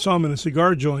manager. I saw him in a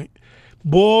cigar joint.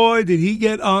 Boy, did he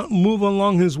move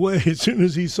along his way as soon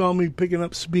as he saw me picking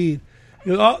up speed.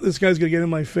 He goes, oh, this guy's going to get in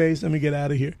my face. Let me get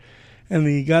out of here. And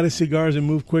he got his cigars and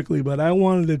moved quickly. But I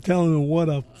wanted to tell him what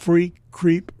a freak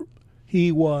creep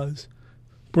he was,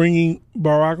 bringing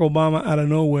Barack Obama out of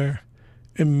nowhere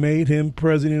and made him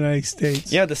president of the United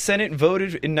States. Yeah, the Senate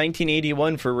voted in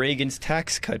 1981 for Reagan's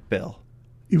tax cut bill.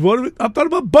 You voted? I thought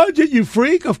about budget, you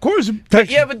freak. Of course. But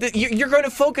you're going to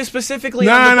focus specifically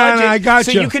on the budget, I got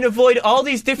so you can avoid all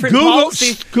these different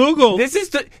policies. Google. This is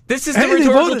the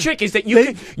rhetorical trick: is that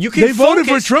you can they voted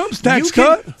for Trump's tax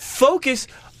cut. Focus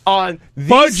on these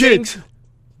budget. things.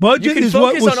 Budget you can is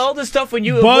focus what was on all the stuff when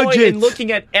you avoid and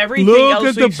looking at everything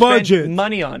else we spend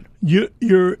money on.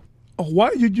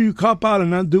 Why did you cop out and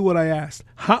not do what I asked?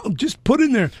 Just put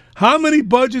in there, how many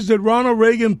budgets did Ronald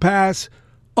Reagan pass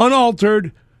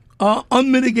unaltered,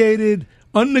 unmitigated,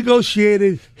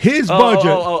 unnegotiated, his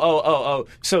budget?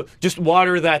 So just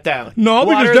water that down. No,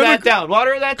 water that down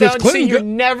so you're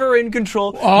never in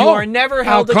control. You are never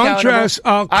held accountable.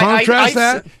 I'll contrast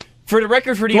that. For the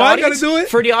record, for the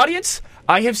audience,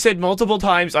 I have said multiple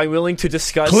times I'm willing to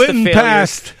discuss Clinton the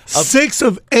failures passed 6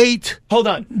 of 8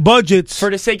 budgets. For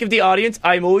the sake of the audience,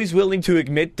 I'm always willing to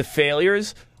admit the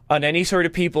failures on any sort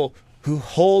of people who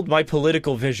hold my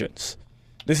political visions.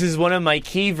 This is one of my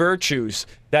key virtues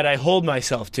that I hold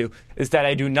myself to, is that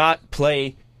I do not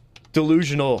play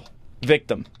delusional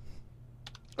victim.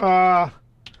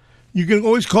 You can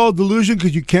always call it delusion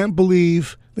because you can't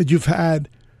believe that you've had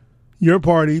your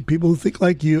party, people who think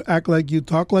like you, act like you,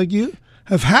 talk like you,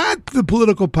 have had the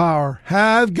political power,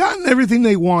 have gotten everything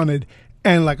they wanted.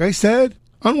 And like I said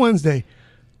on Wednesday,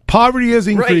 poverty has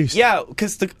increased. Right, yeah,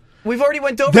 because we've already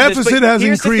went over Deficit this, but has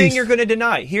here's increased. the thing you're going to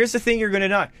deny. Here's the thing you're going to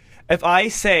deny. If I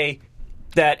say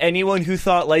that anyone who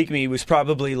thought like me was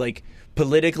probably like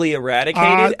politically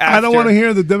eradicated I don't want to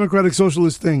hear the Democratic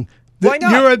Socialist thing. Why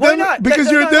not? You're a Why not? Because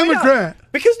you're a Democrat.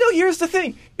 Because no, here's the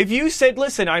thing. If you said,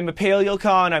 listen, I'm a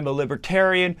paleocon, I'm a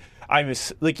libertarian,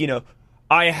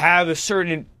 I have a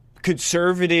certain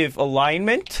conservative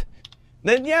alignment,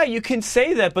 then yeah, you can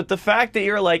say that. But the fact that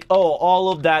you're like, oh,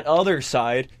 all of that other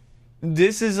side,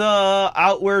 this is a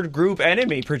outward group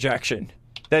enemy projection.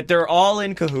 That they're all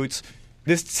in cahoots.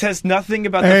 This says nothing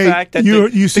about the fact that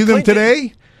you see them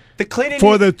today? The Clinton,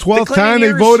 for the 12th time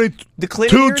they voted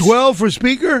 212 for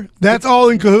Speaker? That's all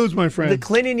in cahoots, my friend. The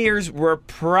Clinton years were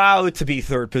proud to be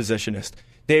third positionist.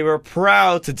 They were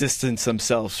proud to distance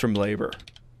themselves from labor.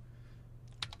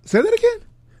 Say that again?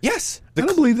 Yes. I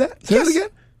don't believe that. Say that again?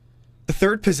 The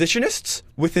third positionists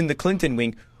within the Clinton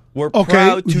wing were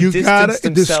proud to distance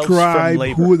themselves from labor.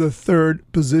 Describe who the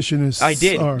third positionists I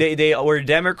did. are. They were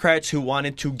Democrats who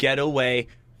wanted to get away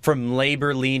from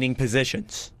labor-leaning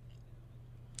positions.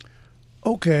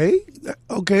 Okay.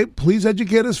 Please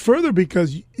educate us further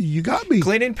because you got me.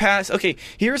 Clinton passed. Okay,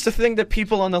 here's the thing that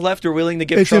people on the left are willing to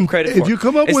give Trump credit for. If you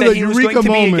come up is with that a he was eureka going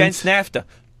to moment, be against NAFTA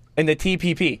and the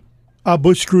TPP.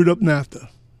 Bush screwed up NAFTA.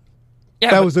 Yeah,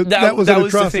 that was an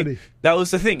atrocity. That was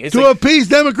the thing. It's to appease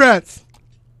Democrats.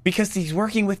 Because he's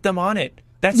working with them on it.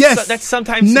 That's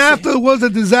sometimes NAFTA was a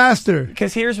disaster.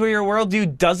 Because here's where your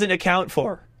worldview doesn't account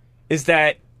for, is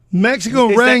that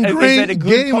Mexico ran great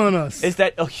game on us. Is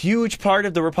that a huge part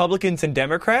of the Republicans and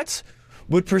Democrats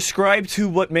would prescribe to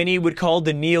what many would call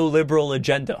the neoliberal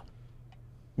agenda,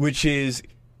 which is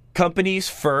companies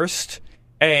first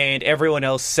and everyone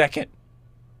else second.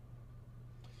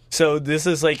 So this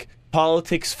is like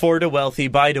politics for the wealthy,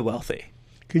 by the wealthy.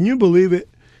 Can you believe it?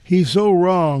 He's so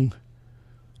wrong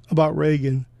about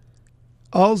Reagan.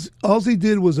 All he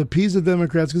did was appease the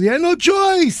Democrats because he had no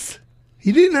choice.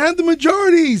 He didn't have the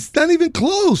majorities. Not even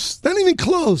close.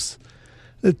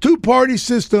 The two-party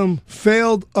system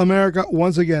failed America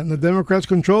once again. The Democrats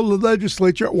controlled the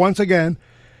legislature once again.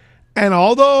 And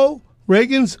although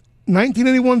Reagan's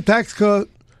 1981 tax cut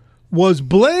was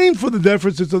blamed for the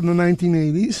deficits of the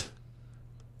 1980s,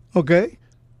 okay?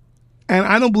 And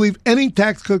I don't believe any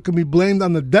tax cut can be blamed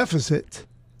on the deficit,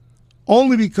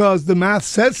 only because the math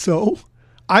said so.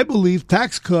 I believe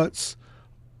tax cuts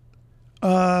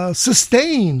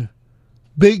sustain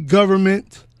big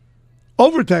government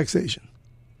overtaxation.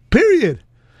 Period.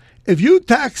 If you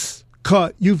tax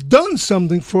cut, you've done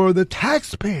something for the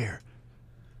taxpayer.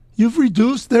 You've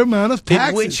reduced their amount of taxes.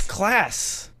 In which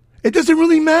class? It doesn't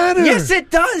really matter. Yes,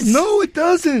 it does. No, it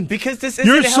doesn't. Because this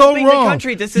isn't helping the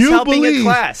country. This is helping a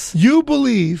class. You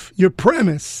believe your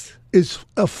premise is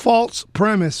a false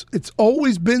premise. It's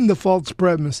always been the false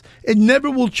premise. It never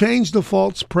will change the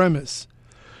false premise.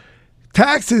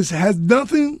 Taxes has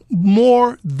nothing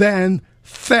more than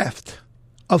theft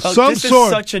of some this sort.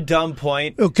 This is such a dumb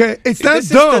point. Okay, it's not this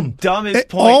dumb. Is the dumbest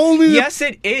point. Yes,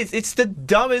 it is. It's the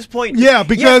dumbest point. Yeah,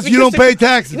 because you don't pay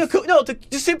taxes. No,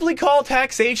 to simply call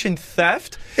taxation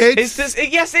theft.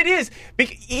 Yes, it is.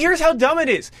 Here's how dumb it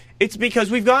is. It's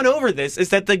because we've gone over this. Is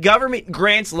that the government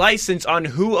grants license on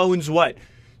who owns what.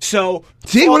 So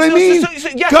see what I mean?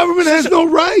 Government has no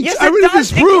rights. Yes, I really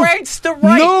disprove. It grants the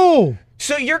right. No.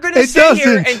 So you're going to sit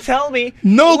here and tell me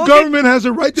no government has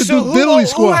a right to do diddly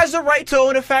squat. Who has a right to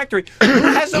own a factory? Who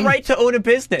has a right to own a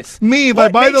business? Me, if I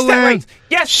buy the land. Right?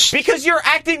 Yes, because you're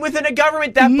acting within a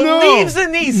government that believes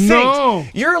in these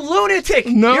things. You're a lunatic.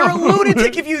 No. You're a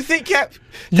lunatic if you think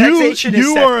taxation is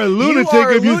You are a lunatic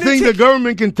if you think the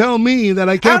government can tell me that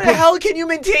I can't. How the hell can you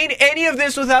maintain any of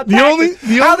this without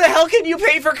taxes? How the hell can you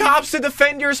pay for cops to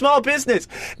defend your small business?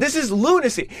 This is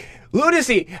lunacy.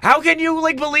 Lunacy. How can you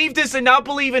believe this and not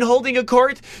believe in holding a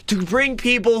court to bring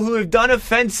people who have done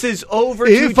offenses over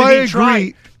to be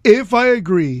tried? If I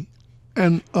agree,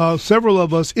 and several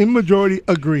of us in majority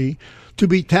agree, to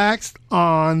be taxed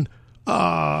on,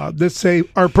 let's say,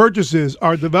 our purchases,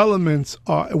 our developments,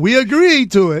 we agree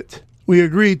to it.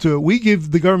 We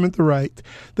give the government the right.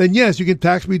 Then yes, you can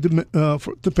tax me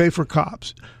to pay for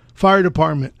cops, fire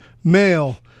department,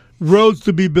 mail, roads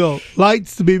to be built,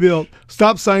 lights to be built,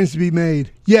 stop signs to be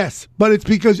made. Yes, but it's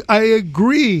because I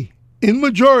agree in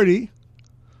majority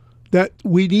that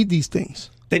we need these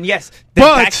things. then yes. Then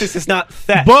taxes is not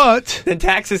theft. Then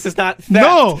taxes is not theft.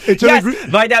 No, it's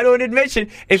by that own admission.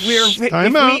 If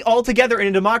we all together in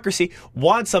a democracy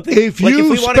want something, if we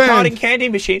want a cotton candy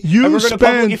machine, and we're going to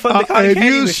publicly fund the cotton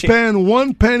candy machine. If you spend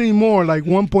 1 penny more, like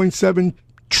 $1.7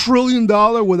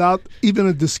 trillion without even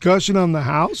a discussion on the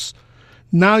House,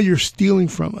 now you're stealing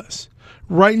from us.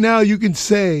 Right now you can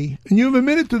say, and you've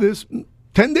admitted to this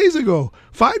 10 days ago,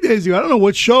 5 days ago, I don't know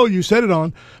what show you said it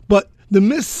on, but the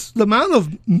amount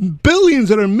of billions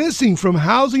that are missing from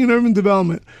housing and urban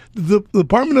development, the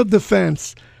Department of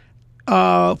Defense,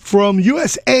 from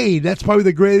USAID, that's probably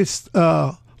the greatest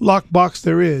lockbox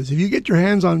there is. If you get your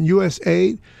hands on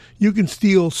USAID, you can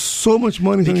steal so much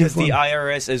money. Because the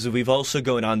IRS, as we've also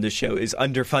gone on this show, is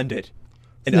underfunded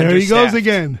and there understaffed. He goes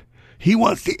again. He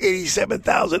wants the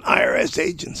 87,000 IRS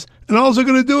agents. And all they're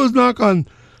going to do is knock on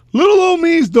little old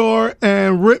me's door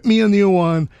and rip me a new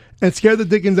one and scare the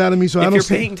dickens out of me. So if I don't you're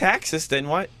paying taxes, then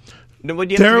what? Then what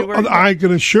do you have to do worried about? I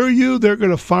can assure you they're going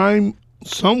to find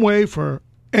some way for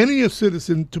any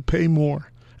citizen to pay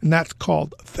more. And that's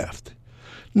called theft.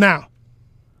 Now.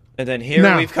 And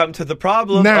then we've come to the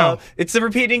problem of it's the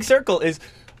repeating circle is,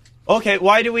 okay,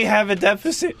 why do we have a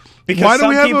deficit? Because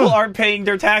some people aren't paying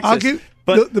their taxes.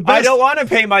 But I don't want to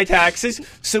pay my taxes,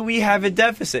 so we have a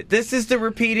deficit. This is the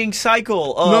repeating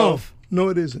cycle of... No,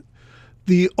 it isn't.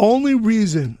 The only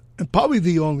reason, and probably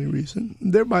the only reason,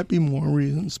 there might be more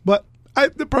reasons, but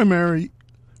the primary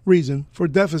reason for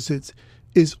deficits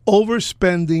is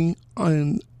overspending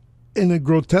in a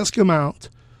grotesque amount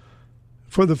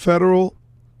for the federal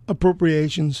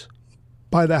appropriations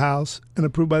by the House and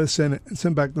approved by the Senate and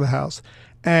sent back to the House.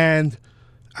 And,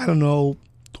 I don't know,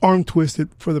 arm twisted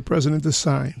for the president to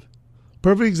sign.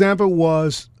 Perfect example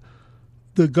was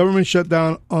the government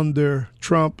shutdown under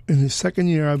Trump in his second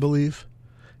year, I believe.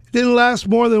 It didn't last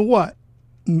more than what?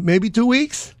 Maybe 2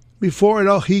 weeks before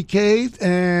he caved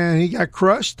and he got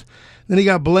crushed. Then he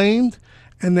got blamed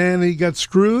and then he got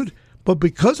screwed. But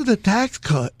because of the tax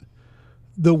cut,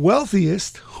 the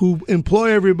wealthiest who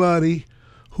employ everybody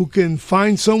who can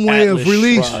find some way of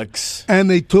release, shrugs. And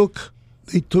the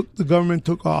government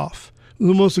took off.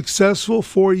 The most successful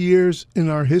 4 years in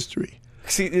our history.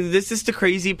 See, this is the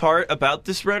crazy part about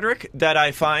this rhetoric that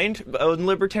I find in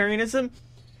libertarianism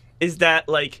is that,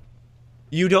 like,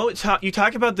 you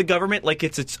talk about the government like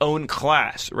it's its own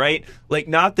class, right? Like,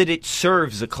 not that it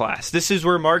serves a class. This is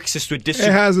where Marxists would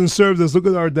disagree. It hasn't served us. Look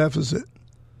at our deficit.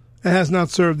 It has not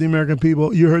served the American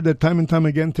people. You heard that time and time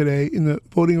again today in the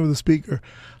voting of the speaker.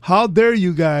 How dare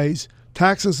you guys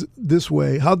tax us this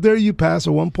way? How dare you pass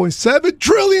a $1.7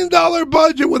 trillion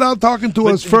budget without talking to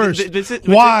us first?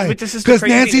 Why? Because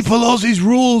Nancy Pelosi's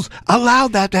rules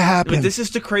allowed that to happen. But this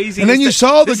is the craziness. And then you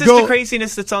saw the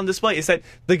craziness that's on display is that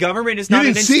the government is not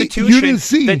an institution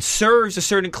that serves a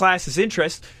certain class's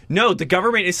interest. No, the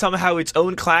government is somehow its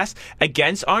own class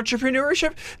against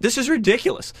entrepreneurship. This is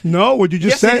ridiculous. No, what you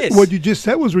just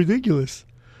said was ridiculous.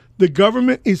 The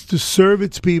government is to serve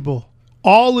its people,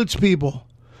 all its people.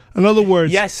 In other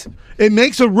words, yes, it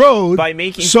makes a road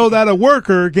so that a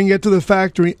worker can get to the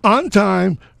factory on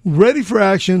time, ready for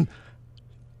action.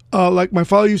 Like my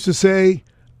father used to say,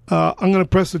 I'm going to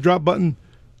press the drop button.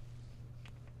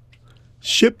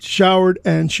 Shipped, showered,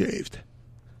 and shaved.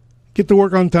 Get to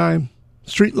work on time.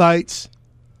 Street lights.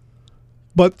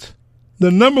 But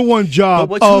the number one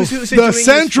job of the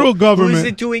central government. Who is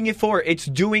it doing it for? It's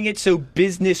doing it so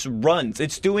business runs.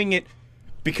 It's doing it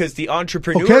because the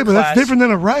entrepreneur class... Okay, but that's different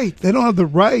than a right. They don't have the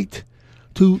right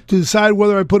to decide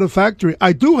whether I put a factory.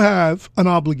 I do have an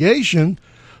obligation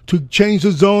to change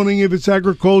the zoning if it's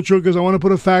agricultural because I want to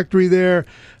put a factory there,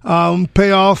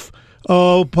 pay off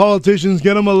politicians,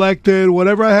 get them elected,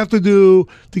 whatever I have to do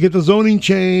to get the zoning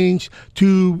changed,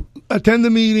 to attend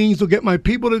the meetings, to get my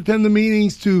people to attend the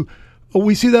meetings.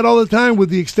 We see that all the time with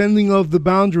the extending of the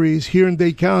boundaries here in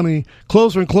Dade County,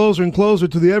 closer and closer and closer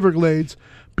to the Everglades,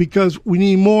 because we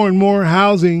need more and more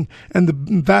housing, and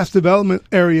the vast development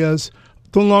areas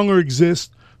no longer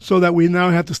exist, so that we now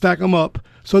have to stack them up.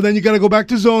 So then you got to go back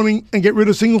to zoning and get rid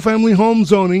of single-family home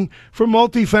zoning for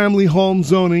multifamily home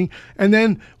zoning. And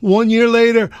then 1 year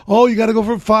later, you got to go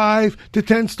from 5 to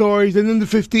 10 stories and then to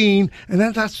 15. And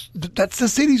then that's the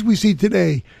cities we see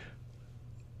today.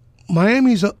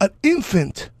 Miami's an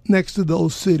infant next to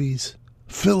those cities.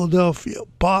 Philadelphia,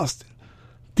 Boston,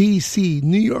 D.C.,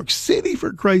 New York City,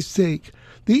 for Christ's sake.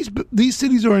 These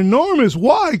cities are enormous.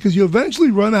 Why? Because you eventually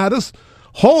run out of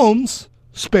homes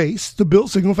space to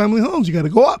build single-family homes. You got to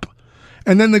go up.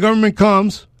 And then the government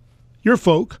comes, your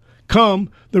folk come,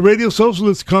 the radio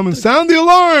socialists come and sound the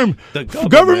alarm.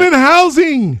 Government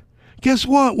housing. Guess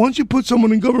what? Once you put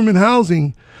someone in government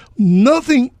housing,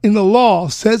 Nothing in the law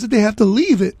says that they have to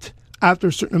leave it after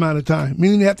a certain amount of time,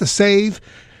 meaning they have to save.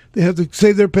 They have to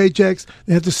save their paychecks.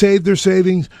 They have to save their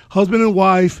savings, husband and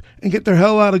wife, and get their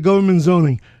hell out of government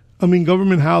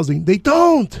government housing. They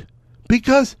don't,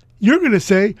 because you're going to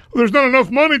say, well, there's not enough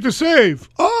money to save.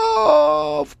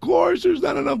 Oh, of course there's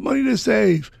not enough money to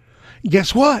save.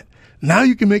 Guess what? Now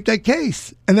you can make that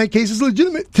case, and that case is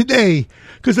legitimate today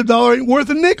because the dollar ain't worth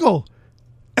a nickel.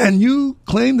 And you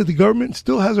claim that the government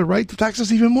still has a right to tax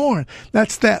us even more.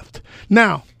 That's theft.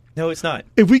 Now, no, it's not.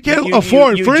 If we can't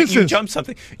afford, for instance,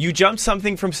 you jump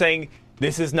something from saying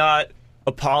this is not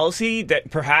a policy that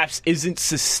perhaps isn't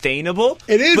sustainable.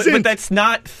 It isn't. But that's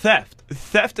not theft.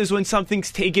 Theft is when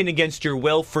something's taken against your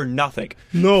will for nothing.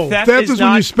 No, theft is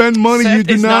when you spend money you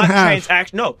do not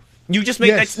have. No, you just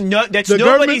make that's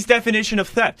nobody's definition of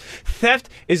theft. Theft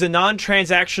is a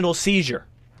non-transactional seizure.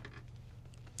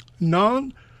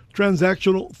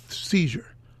 Non-transactional seizure.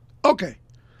 Okay,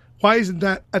 why isn't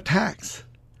that a tax?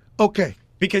 Okay.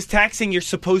 Because taxing, you're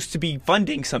supposed to be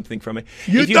funding something from it.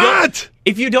 You're not!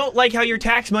 If you don't like how your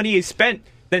tax money is spent,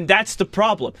 then that's the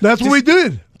problem. That's what we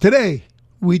did today.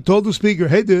 We told the speaker,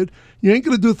 hey, dude, you ain't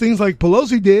going to do things like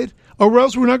Pelosi did, or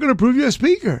else we're not going to approve you as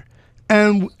speaker.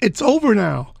 And it's over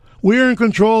now. We're in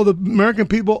control. The American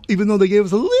people, even though they gave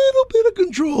us a little bit of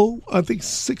control, I think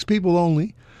 6 people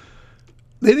only,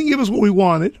 they didn't give us what we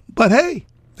wanted. But, hey,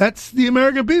 that's the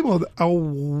American people.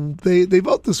 They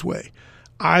vote this way.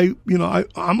 I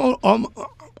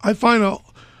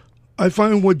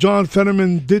find what John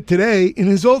Fetterman did today in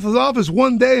his oath of office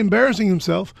one day, embarrassing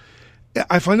himself.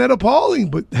 I find that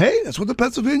appalling. But hey, that's what the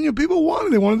Pennsylvania people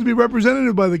wanted. They wanted to be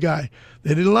represented by the guy.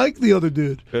 They didn't like the other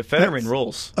dude. But Fetterman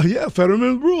rules. Yeah,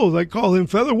 Fetterman rules. I call him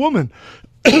Feather Woman.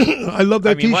 I love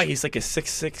that. I mean, why? He's like a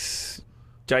 6'6",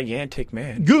 gigantic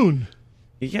man. Goon.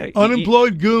 Yeah,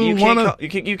 unemployed goon.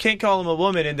 You can't call him a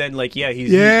woman and then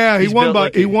he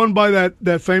won by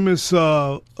that famous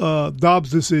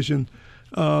Dobbs decision.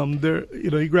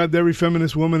 He grabbed every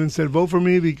feminist woman and said, "Vote for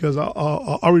me because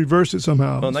I'll reverse it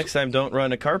somehow." Well, next time, don't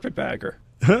run a carpetbagger.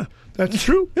 That's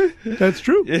true. That's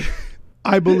true.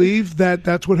 I believe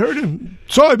that's what hurt him.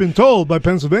 So I've been told by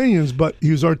Pennsylvanians, but he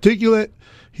was articulate.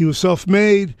 He was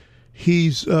self-made.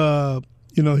 He's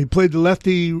he played the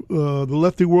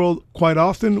lefty world quite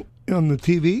often on the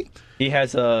TV. He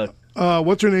has a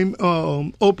what's her name?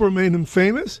 Oprah made him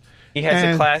famous. He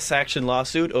has a class action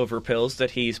lawsuit over pills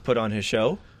that he's put on his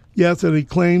show. Yes, and he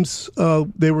claims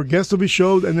they were guests of his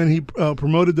show, and then he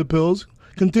promoted the pills.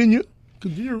 Continue.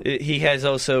 He has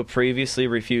also previously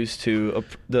refused to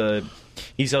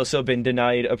He's also been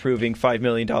denied approving $5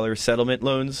 million settlement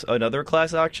loans and other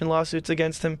class action lawsuits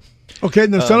against him. Okay,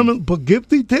 the settlement, but give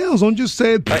details. Don't just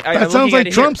say it. That sounds like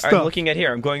Trump stuff. I'm looking at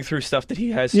here. I'm going through stuff that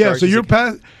he has. Yeah,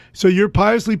 so you're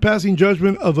piously passing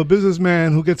judgment of a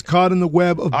businessman who gets caught in the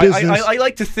web of business. I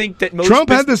like to think that most Trump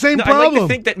had the same problem. I like to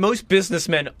think that most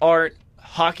businessmen aren't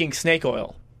hawking snake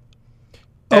oil.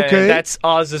 Okay, that's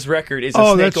Oz's record. Is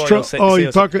a snake oil Trump. Sales.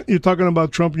 You're talking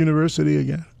about Trump University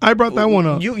again. I brought that one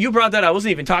up. You brought that. I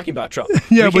wasn't even talking about Trump.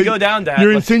 Yeah, we can go down that.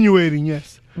 You're insinuating,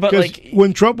 yes. But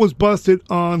when Trump was busted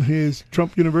on his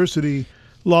Trump University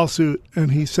lawsuit,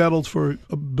 and he settled for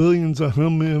billions of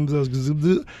millions,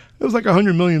 it was like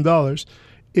 $100 million.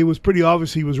 It was pretty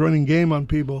obvious he was running game on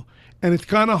people, and it's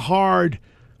kind of hard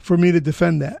for me to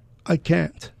defend that. I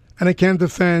can't, and I can't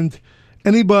defend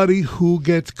anybody who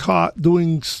gets caught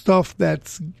doing stuff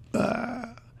that's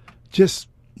just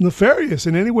nefarious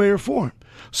in any way or form.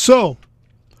 So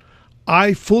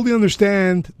I fully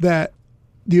understand that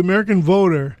the American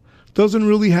voter doesn't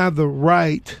really have the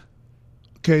right.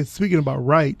 Okay, speaking about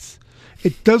rights,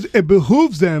 it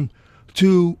behooves them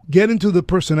to get into the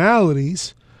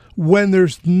personalities when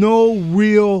there's no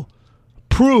real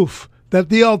proof that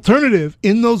the alternative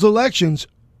in those elections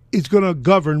is going to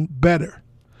govern better.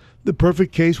 The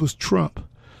perfect case was Trump.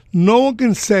 No one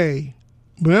can say,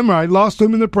 remember, I lost to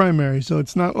him in the primary, so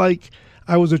it's not like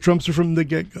I was a Trumpster from the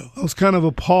get-go. I was kind of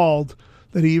appalled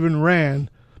that he even ran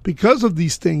because of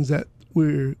these things that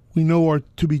we know are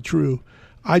to be true.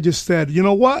 I just said, you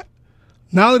know what?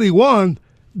 Now that he won,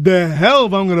 the hell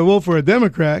if I'm going to vote for a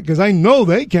Democrat because I know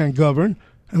they can't govern,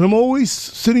 and I'm always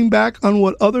sitting back on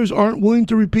what others aren't willing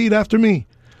to repeat after me.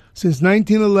 Since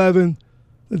 1911,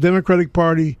 the Democratic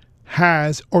Party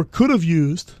has or could have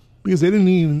used, because they didn't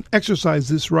even exercise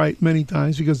this right many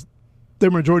times because their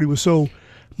majority was so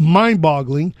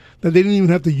mind-boggling that they didn't even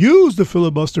have to use the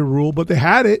filibuster rule, but they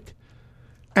had it.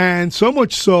 And so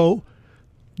much so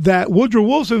that Woodrow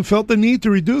Wilson felt the need to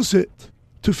reduce it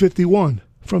to 51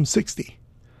 from 60.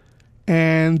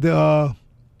 And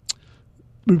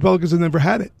Republicans have never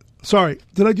had it. Sorry,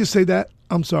 did I just say that?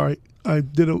 I'm sorry. I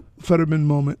did a Fetterman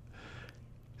moment.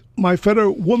 My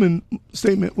Fetterwoman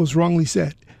statement was wrongly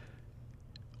said.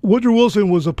 Woodrow Wilson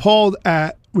was appalled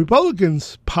at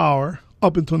Republicans' power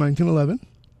up until 1911,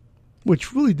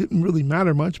 which really didn't really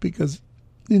matter much because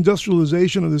the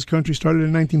industrialization of this country started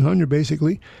in 1900,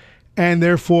 basically, and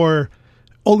therefore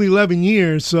only 11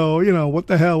 years. So, what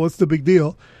the hell? What's the big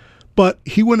deal? But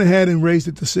he went ahead and raised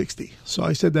it to 60. So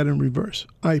I said that in reverse.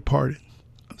 I pardon.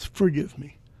 Forgive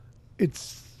me.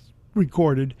 It's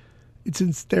recorded. It's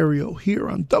in stereo here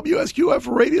on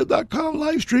WSQFradio.com,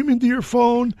 live streaming to your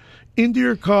phone, into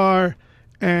your car,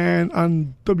 and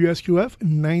on WSQF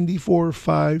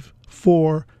 94.5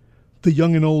 for the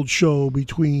young and old show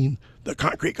between the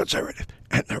Concrete Conservative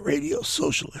and the Radio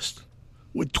Socialist,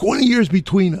 with 20 years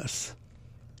between us.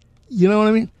 You know what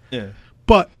I mean? Yeah.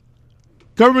 But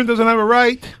government doesn't have a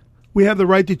right. We have the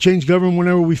right to change government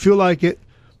whenever we feel like it.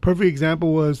 Perfect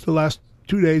example was the last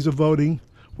 2 days of voting.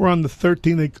 We're on the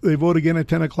 13th. They vote again at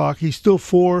 10 o'clock. He's still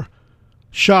 4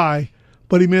 shy,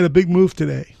 but he made a big move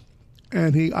today.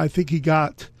 And I think he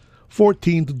got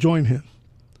 14 to join him.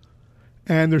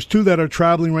 And there's 2 that are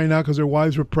traveling right now because their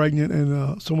wives were pregnant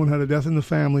and someone had a death in the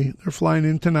family. They're flying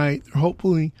in tonight. They're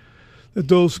hopefully that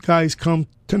those guys come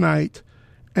tonight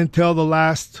and tell the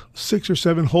last 6 or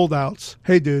 7 holdouts,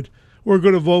 hey, dude, we're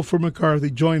going to vote for McCarthy.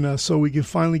 Join us so we can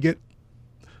finally get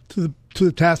to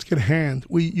the task at hand.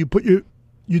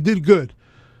 You did good.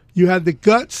 You had the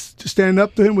guts to stand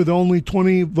up to him with only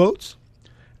 20 votes,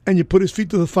 and you put his feet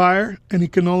to the fire, and he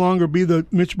can no longer be the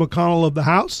Mitch McConnell of the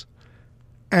House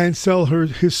and sell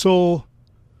his soul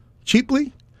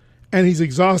cheaply, and he's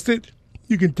exhausted.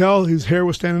 You can tell his hair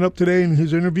was standing up today in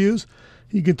his interviews.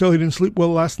 You can tell he didn't sleep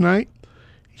well last night.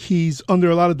 He's under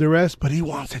a lot of duress, but he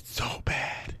wants it so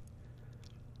bad.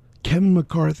 Kevin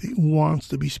McCarthy wants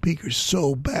to be Speaker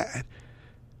so bad.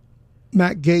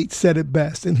 Matt Gaetz said it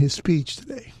best in his speech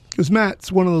today. Because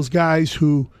Matt's one of those guys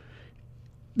who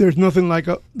there's nothing like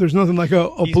a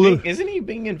political. Isn't he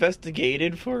being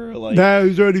investigated for like? That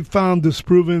he's already found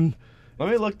disproven. Let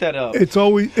me look that up. It's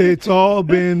all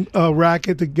been a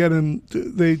racket to get him.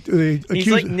 He's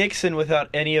like Nixon without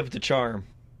any of the charm.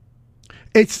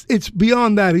 It's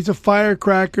beyond that. He's a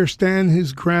firecracker, stand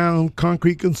his ground,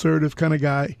 concrete conservative kind of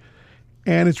guy.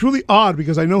 And it's really odd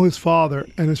because I know his father,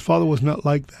 and his father was not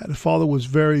like that. His father was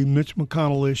very Mitch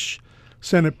McConnell-ish,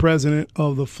 Senate president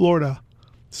of the Florida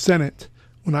Senate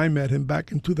when I met him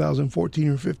back in 2014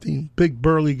 or 15. Big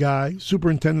burly guy,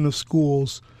 superintendent of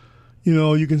schools.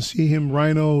 You can see him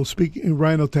rhino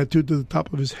tattooed to the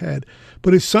top of his head.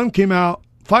 But his son came out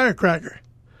firecracker.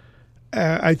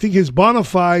 I think his bona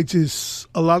fides is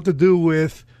a lot to do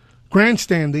with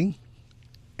grandstanding,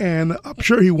 and I'm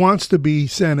sure he wants to be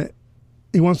Senate.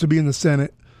 He wants to be in the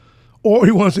Senate, or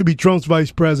he wants to be Trump's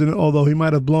vice president, although he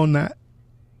might have blown that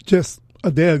just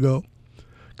a day ago.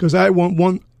 Because I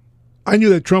knew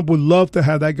that Trump would love to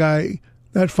have that guy,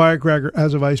 that firecracker,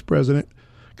 as a vice president.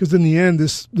 Because in the end,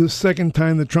 this second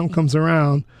time that Trump comes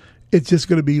around, it's just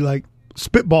going to be like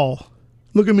spitball.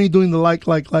 Look at me doing the like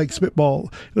spitball.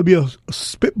 It'll be a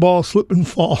spitball slip and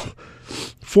fall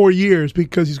 4 years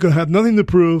because he's going to have nothing to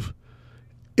prove.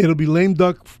 It'll be lame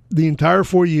duck the entire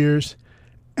 4 years.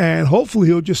 And hopefully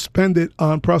he'll just spend it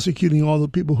on prosecuting all the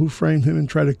people who framed him and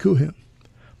try to coup him.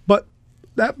 But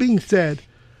that being said,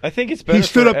 I think it's better he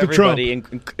stood for up to everybody,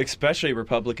 Trump. Especially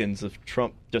Republicans, if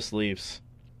Trump just leaves.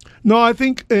 No, I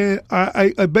think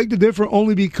I beg to differ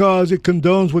only because it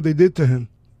condones what they did to him.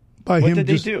 What did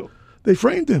they do? They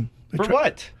framed him. For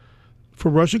what? For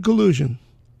Russian collusion.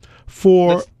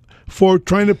 For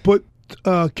trying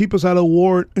to keep us out of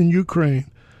war in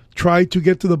Ukraine. Try to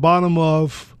get to the bottom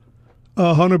of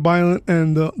Hunter Biden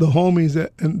and the homies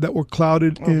that were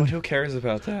clouded. But who cares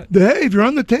about that? Hey, if you're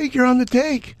on the take, you're on the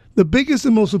take. The biggest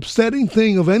and most upsetting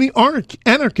thing of any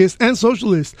anarchist and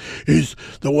socialist is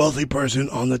the wealthy person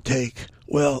on the take.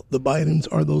 Well, the Bidens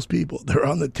are those people. They're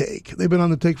on the take. They've been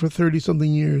on the take for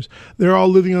 30-something years. They're all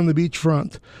living on the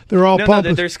beachfront. They're all No,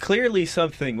 there's clearly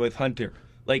something with Hunter.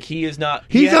 Like, he is not...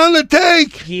 He's on the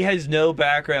take! He has no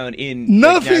background in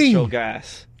natural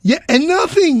gas. Yeah, and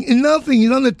nothing.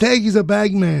 He's on the take. He's a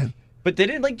bag man. But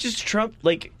didn't, just Trump,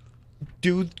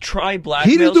 try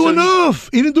blackmail? He didn't do enough.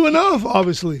 He didn't do enough,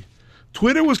 obviously.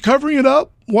 Twitter was covering it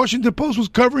up. Washington Post was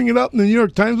covering it up. And the New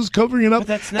York Times was covering it up.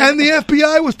 And the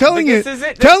FBI was telling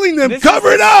telling them,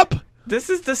 cover it up. This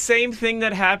is the same thing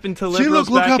that happened to liberals.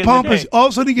 See, look how pompous. All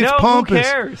of a sudden he gets pompous.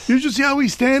 Who cares? You just see how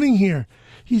he's standing here.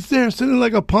 He's there sitting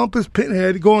like a pompous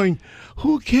pinhead going,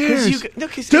 who cares?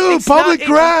 Dude, public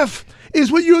graph.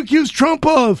 is what you accused Trump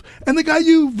of. And the guy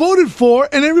you voted for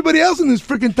and everybody else in this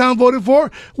freaking town voted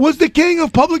for was the king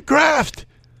of public graft.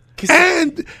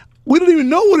 And we don't even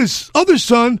know what his other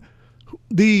son,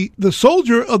 the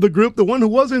soldier of the group, the one who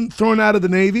wasn't thrown out of the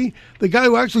Navy, the guy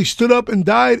who actually stood up and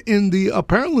died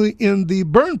apparently in the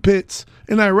burn pits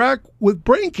in Iraq with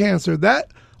brain cancer.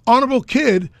 That honorable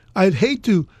kid, I'd hate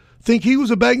to think he was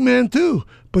a bagman too,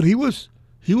 but he was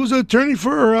an attorney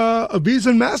for a Visa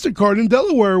and MasterCard in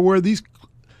Delaware, where these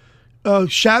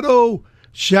shadow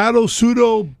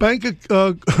pseudo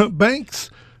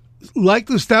banks like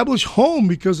to establish home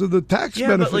because of the tax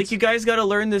benefits. But like, you guys got to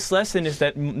learn this lesson: is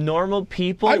that normal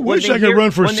people. I wish I could run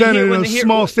for Senate in a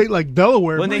small state like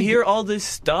Delaware. When they hear all this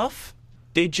stuff,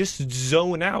 they just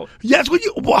zone out. Yes,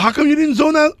 how come you didn't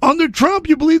zone out under Trump?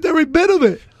 You believed every bit of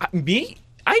it. Me?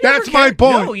 That's my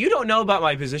point. No, you don't know about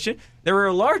my position. There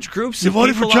were large groups. You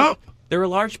voted for Trump. There were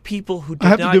large people who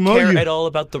did not care at all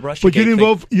about the Russia. But you didn't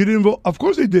vote. You didn't vote. Of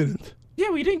course, they didn't. Yeah,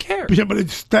 we didn't care. Yeah, but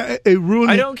it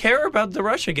ruined. I don't care about the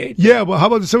Russiagate. Yeah, but how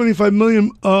about the 75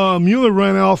 million Mueller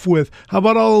ran off with? How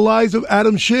about all the lies of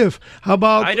Adam Schiff? How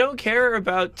about? I don't care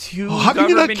about two how can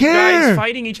you not government care? guys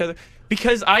fighting each other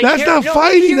because I. That's care. not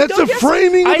fighting. That's the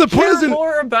framing of the president. I care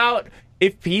more about.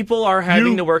 If people are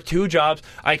having to work 2 jobs,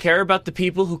 I care about the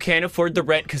people who can't afford the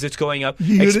rent because it's going up,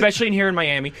 especially here in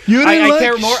Miami. I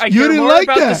care more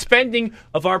about the spending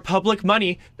of our public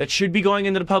money that should be going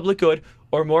into the public good,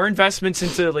 or more investments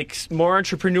into like more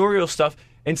entrepreneurial stuff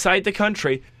inside the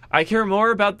country. I care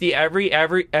more about the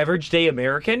average day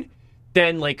American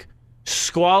than like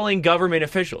squalling government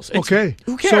officials. Okay.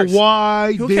 Who cares? So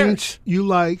why didn't you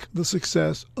like the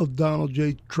success of Donald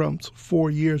J. Trump's 4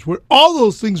 years, where all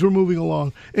those things were moving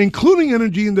along, including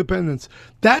energy independence?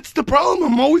 That's the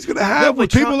problem I'm always going to have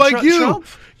with people like you.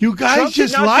 You guys Trump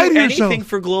just did not lie to do yourself. Anything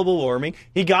for global warming.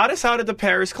 He got us out of the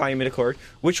Paris Climate Accord,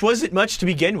 which wasn't much to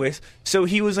begin with. So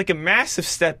he was like a massive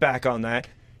step back on that.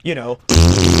 You know,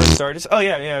 oh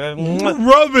yeah.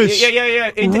 Rubbish. Yeah.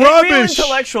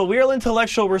 Rubbish. Real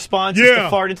intellectual responses to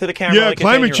fart into the camera. Yeah, like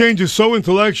climate change is so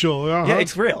intellectual. Yeah,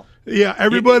 it's real. Yeah,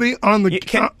 everybody on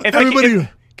the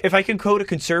if I can quote a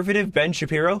conservative, Ben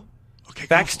Shapiro. Okay,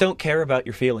 facts don't care about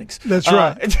your feelings. That's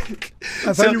right.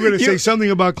 I thought you were going to say something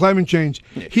about climate change.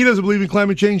 He doesn't believe in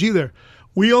climate change either.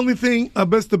 We only think the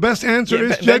best answer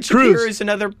is Ted Cruz. Shapiro is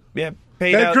another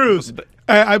Ted Cruz.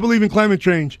 I believe in climate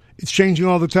change. It's changing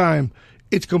all the time.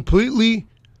 It's completely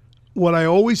what I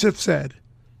always have said.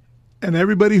 And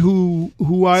everybody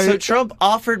So Trump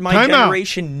offered my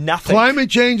generation nothing. Climate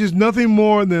change is nothing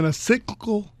more than a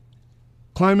cyclical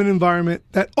climate environment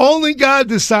that only God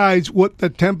decides what the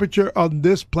temperature on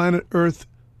this planet Earth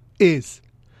is.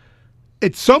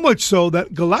 It's so much so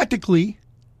that galactically,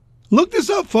 look this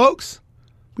up, folks,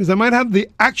 because I might have the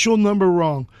actual number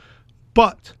wrong.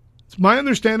 But it's my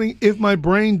understanding, if my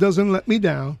brain doesn't let me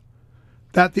down,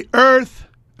 that the Earth,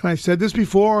 and I've said this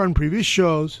before on previous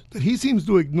shows, that he seems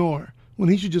to ignore when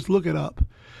he should just look it up,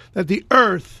 that the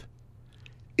Earth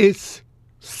is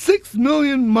 6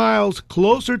 million miles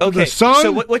closer to the sun.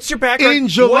 So what's your background? In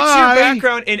July, what's your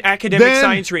background in academic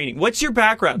science reading? What's your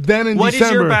background? Then in What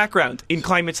December. is your background in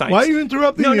climate science? Why are you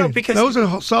interrupting me? No, because that was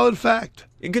a solid fact.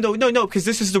 No, because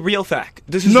this is the real fact.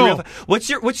 This is the real fact.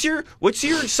 What's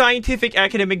your scientific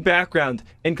academic background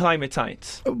in climate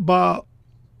science? About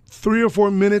 3 or 4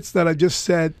 minutes that I just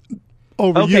said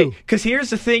over you. Okay, because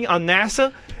here's the thing on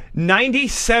NASA.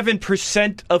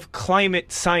 97% of climate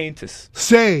scientists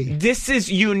say this is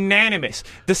unanimous.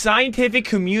 The scientific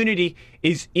community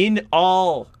is in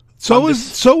all. So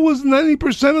was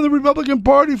 90% of the Republican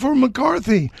Party for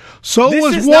McCarthy. So this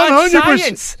was 100%. Not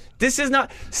science. This is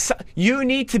not. You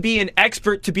need to be an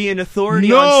expert to be an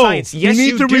authority on science. Yes,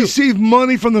 you need to receive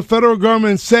money from the federal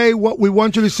government and say what we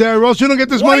want you to say, or else you don't get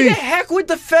this money. Why the heck would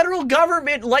the federal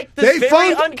government like this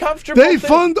uncomfortable thing? They thing?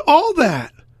 fund all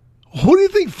that. Who do you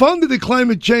think funded the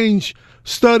climate change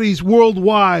studies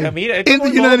worldwide in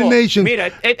the United Nations?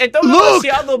 Look,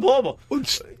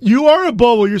 you are a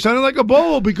bobo. You're sounding like a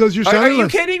bobo because you're sounding. Are you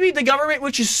kidding me? The government,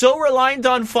 which is so reliant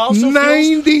on fossil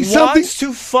fuels, wants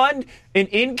to fund an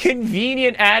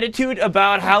inconvenient attitude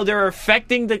about how they're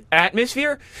affecting the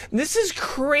atmosphere? This is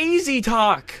crazy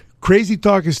talk. Crazy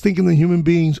talk is thinking that human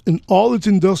beings, in all its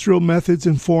industrial methods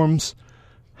and forms,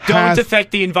 don't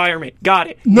affect the environment. Got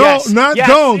it. No, yes.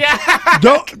 Don't. Yeah.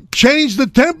 Don't change the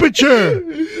temperature.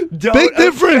 Big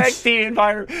difference. Affect the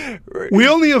environment. We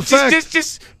only affect.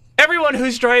 Just everyone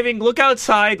who's driving, look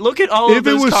outside. Look at all of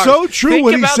those cars. If it was so true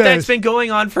what he says. Think about that's been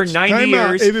going on for 90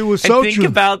 years. If it was so true. Think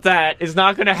about that. It's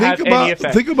not going to have any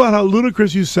effect. Think about how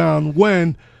ludicrous you sound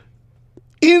when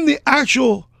in the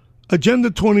actual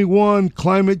Agenda 21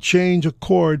 climate change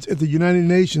accords at the United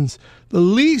Nations, the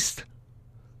least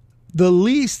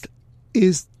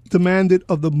is demanded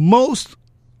of the most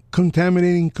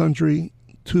contaminating country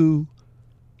to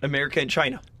America and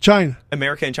China. China.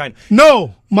 America and China.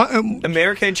 No.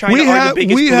 America and China are the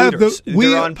biggest polluters.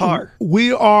 They're on par.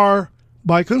 We are,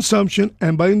 by consumption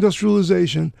and by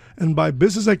industrialization and by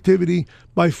business activity,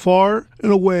 by far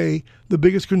and away the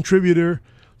biggest contributor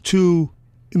to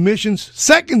emissions,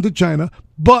 second to China,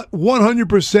 but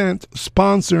 100%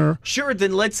 sponsor. Sure,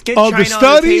 then let's get of China the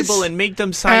studies, on the table and make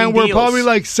them sign and we're deals. probably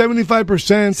like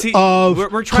 75% of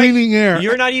we're cleaning air.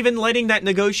 You're not even letting that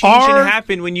negotiation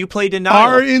happen when you play denial.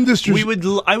 Our industry.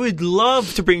 I would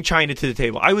love to bring China to the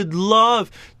table. I would love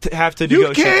to have to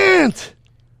negotiate. You can't.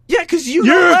 Yeah, because you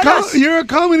don't let us. You're a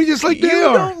communist just like they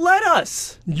are. You don't let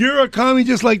us. You're a communist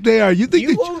just like they are. You think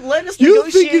you won't let us you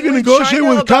think you can negotiate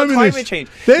with communists? Climate change.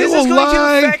 They will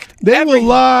lie. They will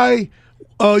lie.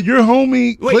 Your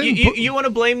homie. Wait, you want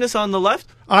to blame this on the left?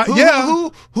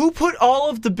 Who put all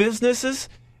of the businesses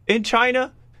in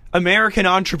China? American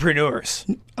entrepreneurs.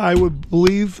 I would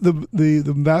believe the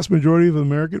vast majority of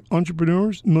American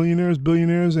entrepreneurs, millionaires,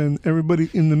 billionaires, and everybody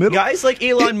in the middle. Guys like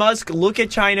Elon Musk look at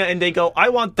China and they go, I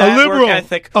want that work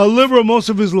ethic. A liberal most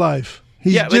of his life.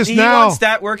 He wants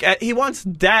that work. He wants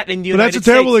that in the United States. But that's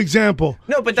a terrible example.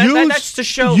 No, but that's to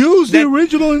show. The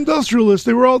original industrialists.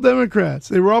 They were all Democrats.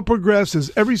 They were all progressives.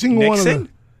 Every single one of them.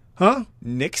 Huh?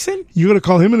 Nixon? You going to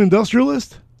call him an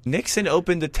industrialist? Nixon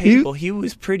opened the table. He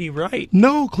was pretty right.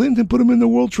 No, Clinton put him in the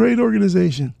World Trade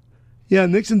Organization. Yeah,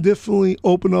 Nixon definitely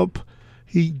opened up.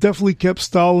 He definitely kept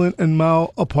Stalin and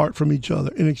Mao apart from each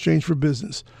other in exchange for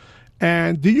business.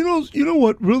 And do you know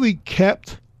what really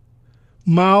kept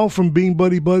Mao from being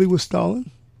buddy-buddy with Stalin?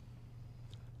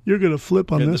 You're going to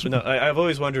flip on this one. No, I've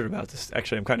always wondered about this.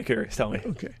 Actually, I'm kind of curious. Tell me.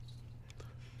 Okay.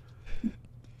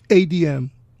 ADM,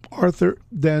 Arthur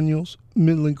Daniels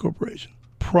Midland Corporation,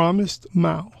 promised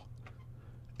Mao,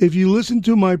 if you listen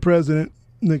to my president,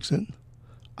 Nixon,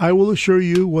 I will assure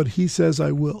you what he says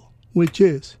I will, which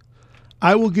is,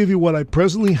 I will give you what I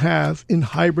presently have in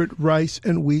hybrid rice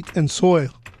and wheat and soil,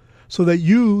 so that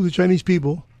you, the Chinese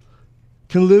people,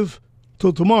 can live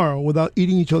till tomorrow without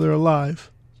eating each other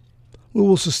alive. We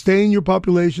will sustain your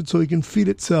population so it can feed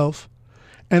itself.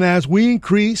 And as we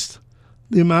increase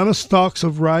the amount of stocks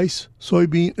of rice,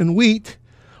 soybean, and wheat,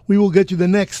 we will get you the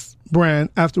next brand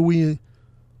after we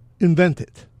invent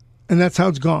it. And that's how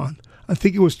it's gone. I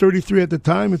think it was 33 at the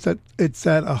time. It's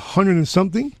at 100 and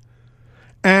something.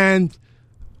 And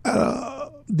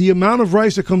the amount of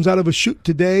rice that comes out of a chute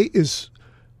today is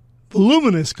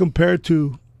voluminous compared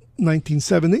to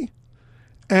 1970.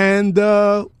 And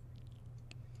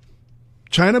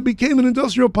China became an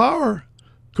industrial power,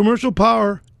 commercial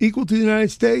power equal to the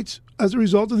United States as a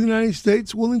result of the United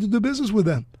States willing to do business with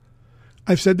them.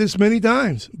 I've said this many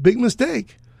times. Big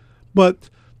mistake.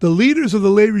 But the leaders of the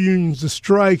labor unions, the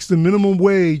strikes, the minimum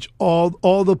wage, all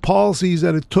the policies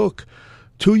that it took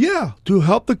to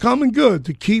help the common good,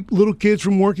 to keep little kids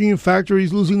from working in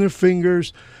factories, losing their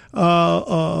fingers,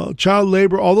 child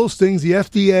labor, all those things, the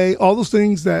FDA, all those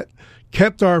things that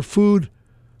kept our food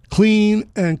clean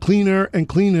and cleaner and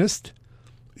cleanest,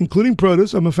 including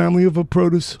produce. I'm a family of a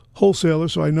produce wholesaler,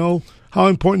 so I know how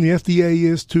important the FDA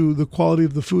is to the quality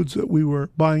of the foods that we were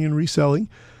buying and reselling.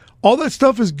 All that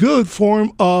stuff is good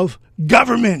form of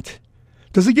government.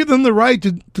 Doesn't give them the right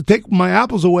to take my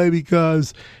apples away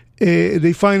because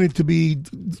they find it to be,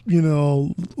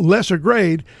 lesser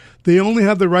grade. They only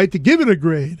have the right to give it a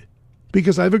grade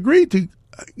because I've agreed to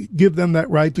give them that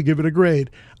right to give it a grade.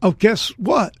 Oh, guess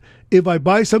what? If I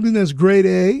buy something that's grade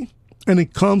A and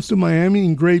it comes to Miami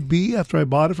in grade B after I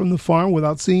bought it from the farm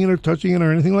without seeing it or touching it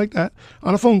or anything like that,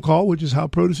 on a phone call, which is how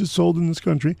produce is sold in this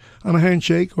country, on a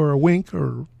handshake or a wink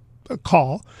or a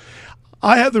call,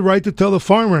 I have the right to tell the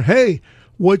farmer, hey,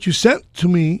 what you sent to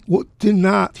me did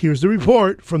not. Here's the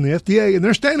report from the FDA. And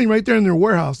they're standing right there in their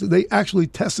warehouse. They actually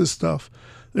test this stuff.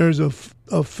 There's a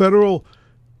federal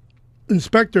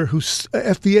inspector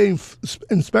FDA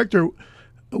inspector.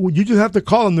 You just have to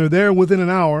call them. They're there within an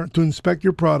hour to inspect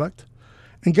your product.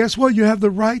 And guess what? You have the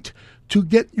right to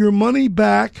get your money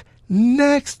back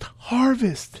next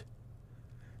harvest.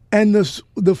 And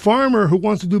the farmer who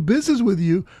wants to do business with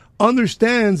you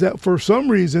understands that for some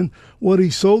reason, what he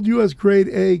sold you as grade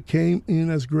A came in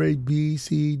as grade B,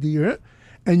 C, D,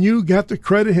 and you have to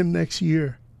credit him next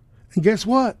year. And guess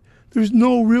what? There's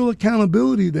no real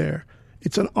accountability there.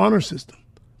 It's an honor system,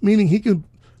 meaning he can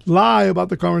lie about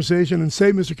the conversation and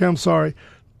say, Mr. K, I'm sorry.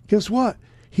 Guess what?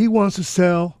 He wants to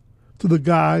sell to the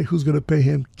guy who's going to pay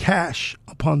him cash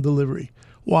upon delivery.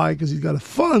 Why? Because he's got to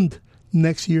fund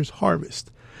next year's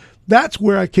harvest. That's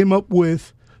where I came up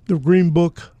with the Green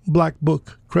Book, Black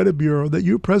Book Credit Bureau that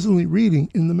you're presently reading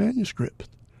in the manuscript.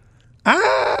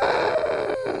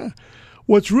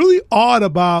 What's really odd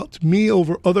about me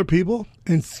over other people,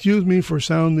 and excuse me for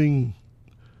sounding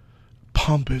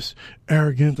pompous,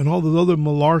 arrogant, and all this other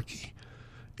malarkey,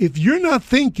 if you're not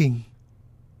thinking,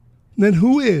 then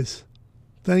who is?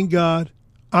 Thank God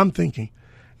I'm thinking.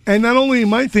 And not only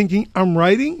am I thinking, I'm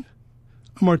writing,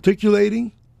 I'm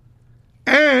articulating,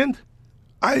 and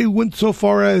I went so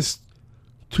far as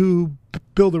to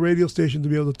build a radio station to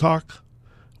be able to talk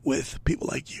with people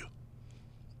like you.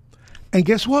 And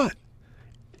guess what?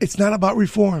 It's not about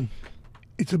reform.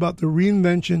 It's about the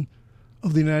reinvention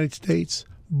of the United States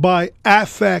by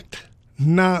affect,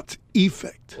 not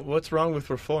effect. What's wrong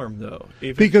with reform, though?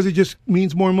 Because it just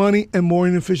means more money and more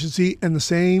inefficiency and the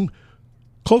same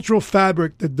cultural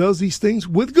fabric that does these things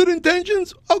with good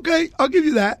intentions. Okay, I'll give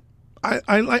you that.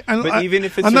 But even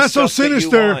if it's I'm for not so stuff that you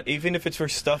sinister. want, even if it's for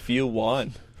stuff you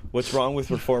want, what's wrong with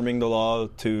reforming the law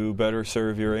to better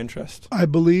serve your interest? I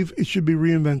believe it should be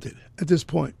reinvented at this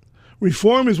point.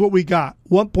 Reform is what we got.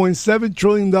 $1.7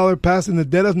 trillion passed in the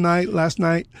dead of night last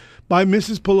night by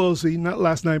Mrs. Pelosi, not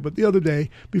last night, but the other day,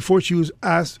 before she was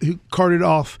carted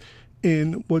off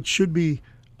in what should be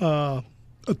a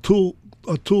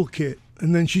toolkit.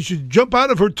 And then she should jump out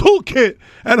of her toolkit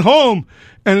at home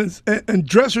and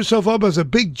dress herself up as a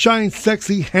big, giant,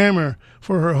 sexy hammer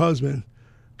for her husband.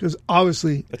 Because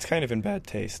obviously... That's kind of in bad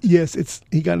taste. Yes,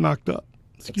 he got knocked up.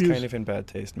 It's kind of in bad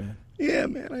taste, man. Yeah,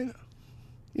 man, I know.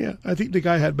 Yeah, I think the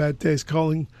guy had bad taste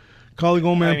calling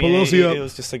old man Pelosi up. It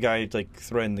was just a guy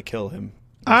threatened to kill him.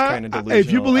 Kind of delusional.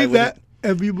 If you believe that,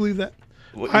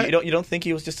 you don't think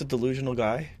he was just a delusional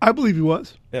guy? I believe he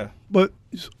was. Yeah, but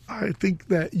I think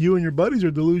that you and your buddies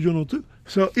are delusional too.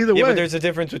 So either way, but there's a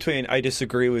difference between I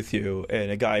disagree with you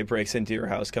and a guy breaks into your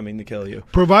house coming to kill you.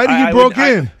 Providing he broke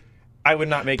in. I would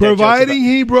not make. Providing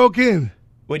he broke in.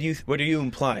 What are you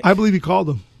implying? I believe he called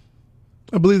him.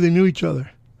 I believe they knew each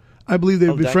other. I believe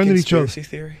they befriended each other. Conspiracy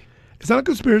theory? It's not a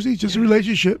conspiracy. It's just a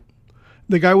relationship.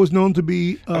 The guy was known to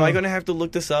be... Am I going to have to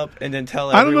look this up and then tell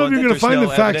I don't know if everyone you're that gonna there's find no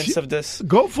the evidence facts. of this?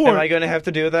 Go for it. Am I going to have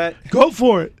to do that? Go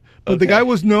for it. But the Okay. guy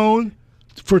was known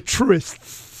for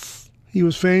trysts. He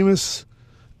was famous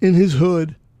in his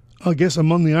hood, I guess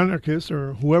among the anarchists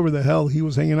or whoever the hell he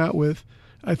was hanging out with.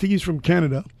 I think he's from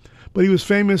Canada. But he was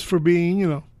famous for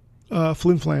being,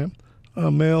 flim-flam,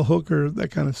 a male hooker,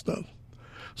 that kind of stuff.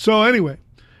 So anyway...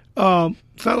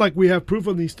 it's not like we have proof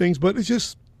on these things, but it's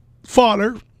just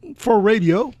fodder for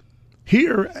radio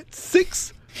here at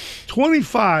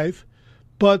 6:25.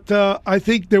 But I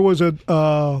think there was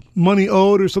a money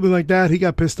owed or something like that. He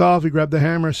got pissed off. He grabbed the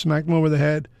hammer, smacked him over the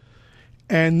head.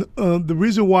 And the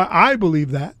reason why I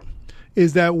believe that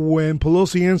is that when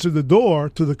Pelosi answered the door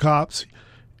to the cops,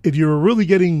 if you were really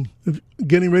getting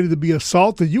ready to be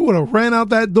assaulted, you would have ran out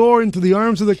that door into the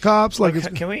arms of the cops.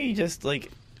 Can we just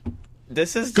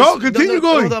This is continue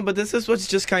going. Hold on, but this is what's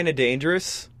just kind of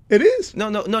dangerous. It is. No.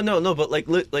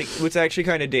 But what's actually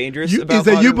kind of dangerous is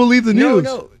that you believe the news.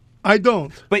 No, I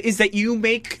don't. But is that you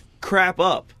make crap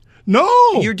up? No,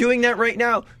 you're doing that right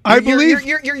now. I believe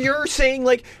you're saying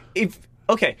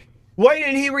why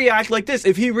didn't he react like this?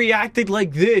 If he reacted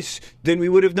like this, then we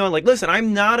would have known. Listen,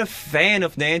 I'm not a fan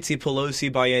of Nancy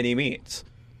Pelosi by any means,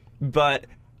 but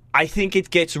I think it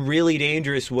gets really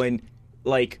dangerous when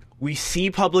we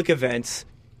see public events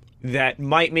that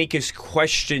might make us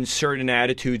question certain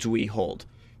attitudes we hold.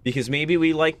 Because maybe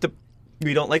we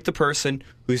don't like the person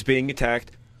who's being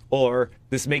attacked, or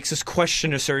this makes us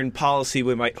question a certain policy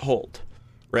we might hold.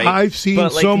 Right? I've seen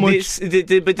so much.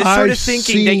 But this sort of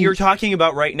thinking that you're talking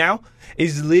about right now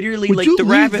is literally the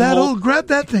rabbit hole. Grab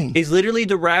that thing. Is literally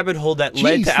the rabbit hole that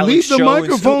led to Alex leave the Jones.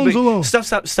 microphones alone.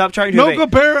 Stop trying to. Don't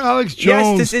compare Alex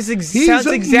Jones. Yes, this sounds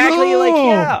exactly like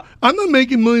yeah. I'm not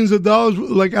making millions of dollars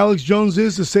like Alex Jones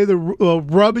is to say the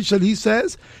rubbish that he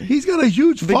says. He's got a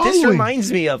huge following. But this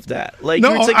reminds me of that. No,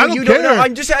 I don't care.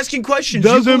 I'm just asking questions.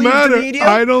 Doesn't matter. The media?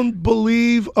 I don't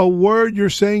believe a word you're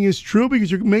saying is true because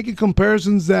you're making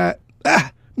comparisons that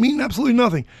mean absolutely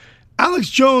nothing. Alex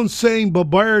Jones saying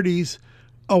barbarities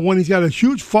when he's got a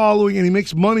huge following and he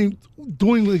makes money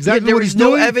doing exactly what he's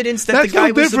doing. There was no evidence that the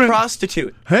guy was a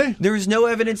prostitute. Hey? There was no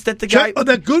evidence that the guy... That's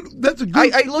a good...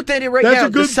 I looked at it right now. That's a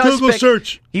good Google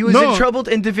search. He was a troubled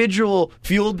individual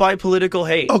fueled by political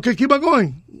hate. Okay, keep on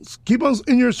going. Keep on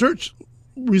in your search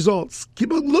results.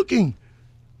 Keep on looking.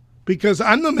 Because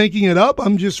I'm not making it up.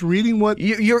 I'm just reading what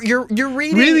you're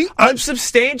reading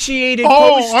unsubstantiated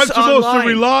posts I'm supposed online. to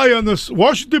rely on the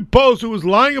Washington Post, who was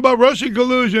lying about Russian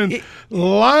collusion,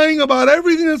 lying about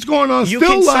everything that's going on. You still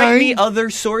can lying. cite me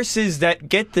other sources that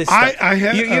get this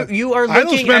stuff. You are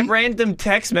looking at random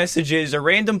text messages or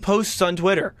random posts on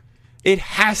Twitter. It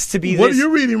has to be What this. are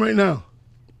you reading right now?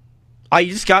 I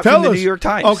just got Tell from the us. New York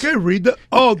Times. Okay, read the...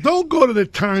 Oh, don't go to the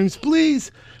Times,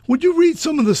 please. Would you read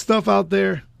some of the stuff out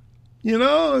there? You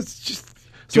know, it's just...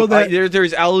 So that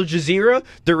there's Al Jazeera,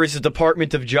 there is the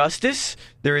Department of Justice,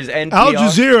 there is NPR. Al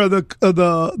Jazeera,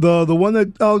 the one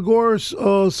that Al Gore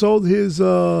sold his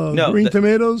green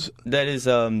tomatoes. That is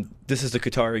this is the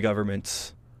Qatari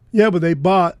government's. Yeah, but they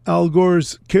bought Al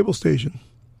Gore's cable station,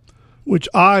 which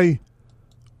I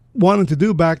wanted to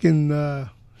do back in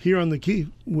here on the Key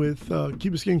with Key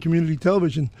Biscayne Community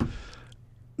Television.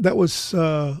 That was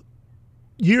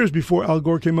years before Al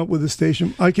Gore came up with the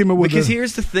station. I came up with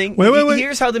here's the thing. Wait.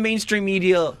 Here's how the mainstream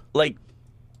media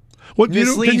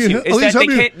misleads you. Is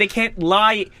that they can't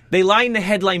lie. They lie in the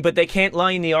headline, but they can't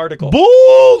lie in the article.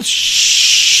 Bullshit.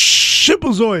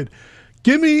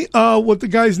 Give me what the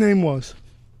guy's name was.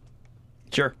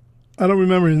 Sure. I don't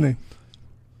remember his name.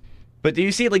 But do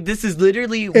you see, this is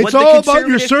literally it's all about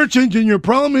your search engine. Your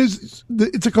problem is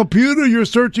it's a computer you're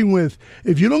searching with.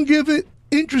 If you don't give it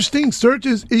interesting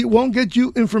searches, it won't get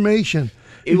you information.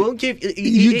 It won't give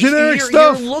you generic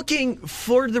stuff. You're looking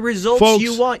for the results Folks,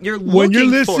 you want. When you're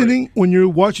listening, when you're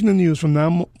watching the news from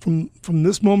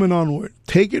this moment onward,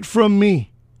 take it from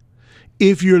me.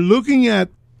 If you're looking at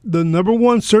the number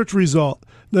 1 search result,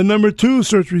 the number 2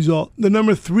 search result, the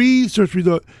number 3 search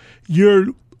result, you're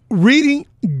reading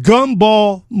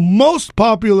Gumball most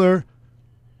popular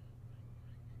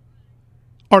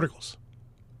articles.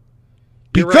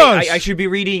 Because right. I should be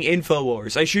reading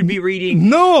InfoWars. I should be reading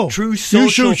True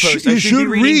Social posts. I should be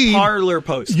reading Parler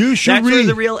posts. That's where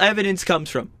the real evidence comes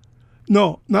from.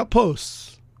 No, not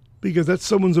posts. Because that's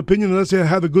someone's opinion unless they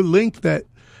have a good link that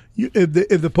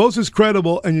if the post is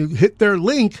credible and you hit their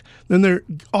link, then they're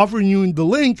offering you the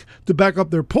link to back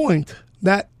up their point.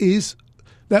 That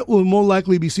will more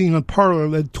likely be seen on Parler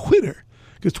than Twitter.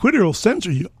 Because Twitter will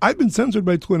censor you. I've been censored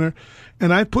by Twitter,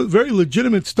 and I put very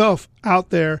legitimate stuff out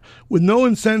there with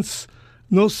no sense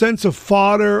of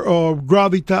fodder or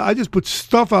gravitas. I just put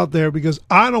stuff out there because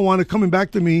I don't want it coming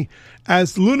back to me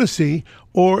as lunacy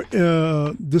or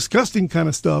disgusting kind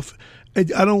of stuff. I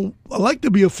like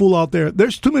to be a fool out there.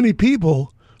 There's too many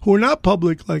people who are not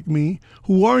public like me,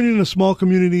 who aren't in a small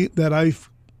community that I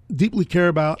deeply care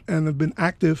about and have been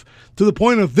active to the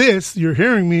point of this. You're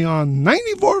hearing me on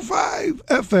 94.5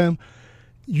 FM.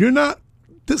 You're not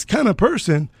this kind of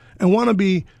person and want to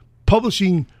be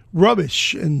publishing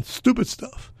rubbish and stupid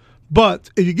stuff. But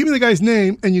if you give me the guy's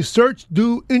name and you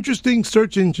do interesting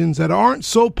search engines that aren't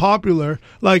so popular,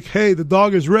 like, hey, the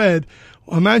dog is red,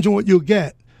 imagine what you'll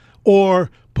get. Or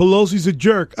Pelosi's a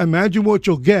jerk, imagine what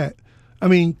you'll get. I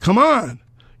mean, come on.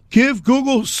 Give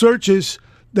Google searches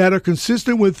that are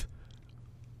consistent with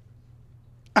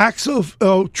acts of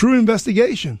true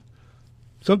investigation.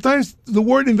 Sometimes the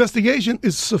word investigation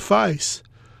is suffice.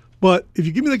 But if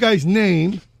you give me the guy's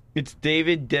name... It's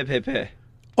David Depepe.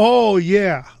 Oh,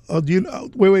 yeah. Do you know?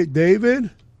 Wait, David?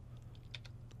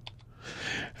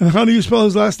 And how do you spell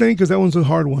his last name? Because that one's a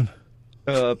hard one.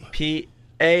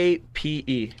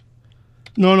 P-A-P-E.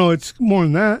 No, it's more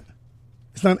than that.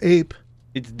 It's not ape.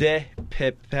 It's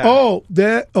Depepe.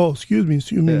 Oh, excuse me.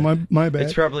 My bad.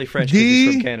 It's probably French because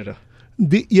he's from Canada.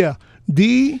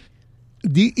 D-E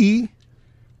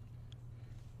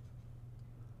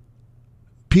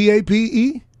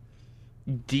P-A-P-E?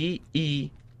 D-E-P-A-P-E.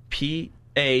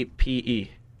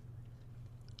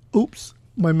 Oops,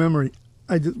 my memory.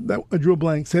 I drew a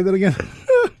blank. Say that again.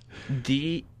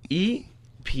 D-E-P-A-P-E.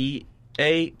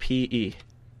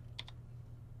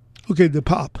 Okay,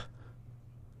 DePop.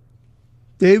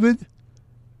 David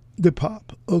DePop.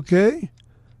 Okay.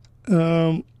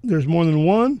 There's more than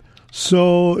one.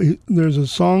 So there's a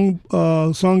song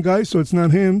guy, so it's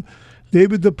not him.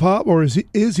 David DePop, or is he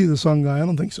the song guy? I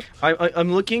don't think so.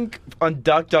 I'm looking on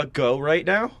DuckDuckGo right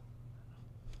now,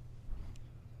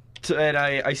 and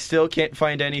I still can't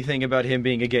find anything about him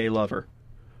being a gay lover.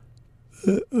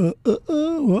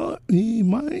 Well, he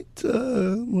might.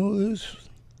 There's.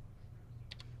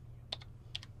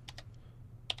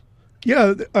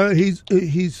 Yeah,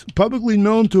 he's publicly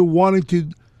known to wanting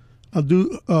to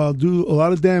do a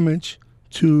lot of damage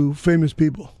to famous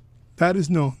people. That is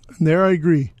known, and there I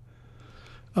agree.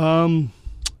 Yeah,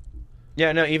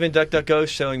 no, even DuckDuckGo is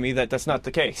showing me that that's not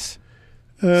the case.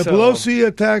 Pelosi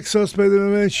attacks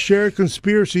suspect share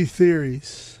conspiracy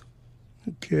theories.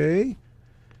 Okay.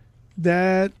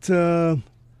 That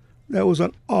was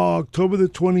on October the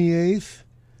 28th.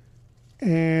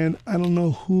 And I don't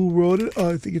know who wrote it.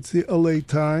 I think it's the LA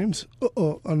Times.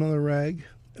 Another rag.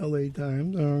 LA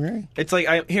Times. All right. It's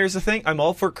like, here's the thing. I'm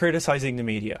all for criticizing the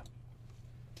media.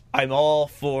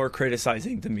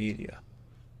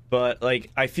 But, like,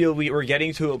 I feel we're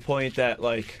getting to a point that,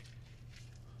 like,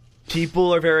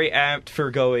 people are very apt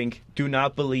for going, do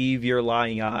not believe your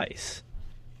lying eyes.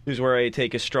 Is where I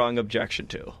take a strong objection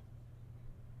to.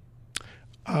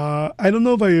 I don't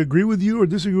know if I agree with you or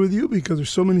disagree with you because there's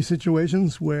so many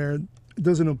situations where it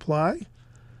doesn't apply.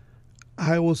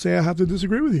 I will say I have to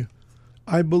disagree with you.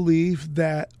 I believe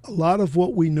that a lot of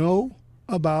what we know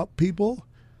about people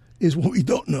is what we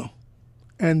don't know.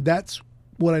 And that's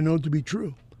what I know to be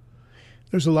true.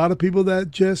 There's a lot of people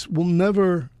that just will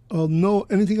never know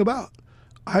anything about.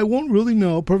 I won't really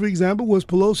know. Perfect example was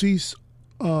Biden's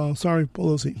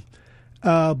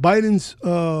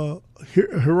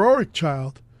heroic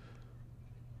child,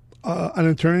 an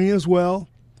attorney as well,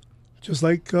 just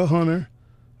like Hunter,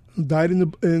 died in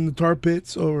the tar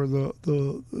pits or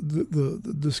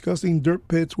the disgusting dirt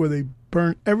pits where they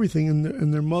burn everything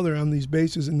in their mother on these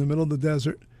bases in the middle of the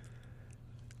desert.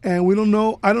 And I don't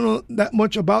know that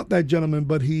much about that gentleman,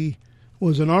 but he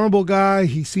was an honorable guy.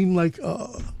 He seemed like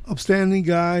an upstanding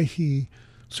guy. He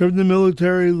served in the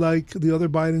military like the other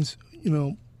Bidens. You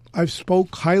know, I've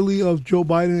spoke highly of Joe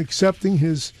Biden accepting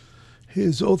his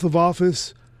oath of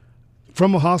office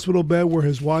from a hospital bed where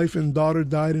his wife and daughter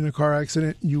died in a car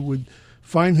accident. You would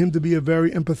find him to be a very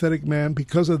empathetic man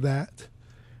because of that.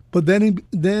 But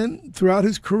then throughout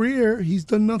his career, he's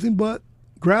done nothing but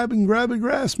grab,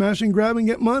 smash and grab and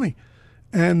get money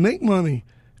and make money.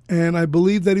 And I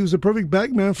believe that he was a perfect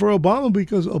bagman for Obama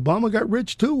because Obama got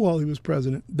rich too while he was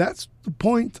president. That's the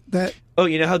point that... Oh,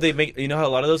 you know how a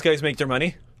lot of those guys make their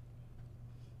money?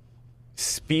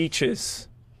 Speeches.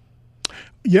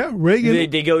 Yeah,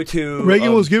 Reagan. They go to...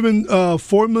 Reagan was given a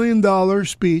 $4 million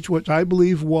speech, which I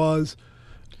believe was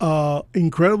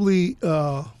incredibly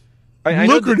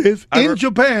lucrative in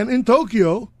Japan, in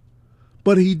Tokyo.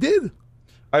 But he did.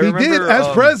 He did, as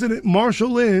president,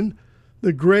 marshal in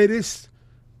the greatest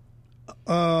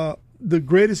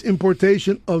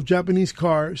importation of Japanese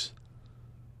cars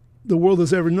the world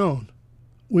has ever known.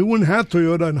 We wouldn't have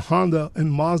Toyota and Honda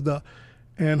and Mazda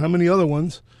and how many other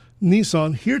ones,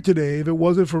 Nissan, here today if it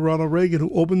wasn't for Ronald Reagan who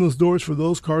opened those doors for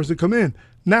those cars to come in.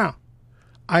 Now,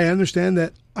 I understand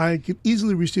that I could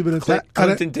easily receive an attack.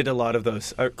 Clinton did a lot of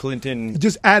those. Clinton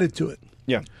just added to it.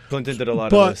 Yeah, Clinton did a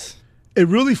lot of this. It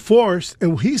really forced,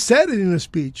 and he said it in a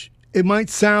speech, it might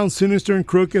sound sinister and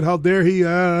crooked, how dare he,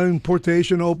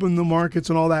 importation, open the markets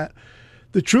and all that.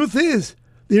 The truth is,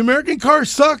 the American cars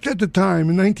sucked at the time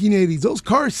in the 1980s. Those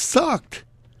cars sucked.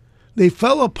 They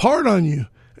fell apart on you.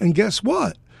 And guess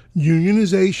what?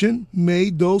 Unionization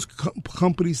made those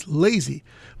companies lazy.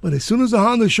 But as soon as the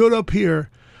Honda showed up here,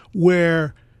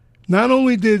 where not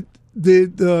only did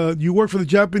you work for the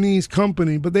Japanese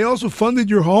company, but they also funded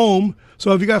your home.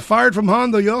 So if you got fired from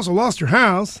Honda, you also lost your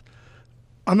house.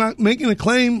 I'm not making a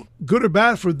claim, good or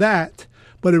bad, for that,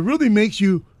 but it really makes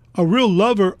you a real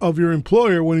lover of your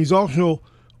employer when he's also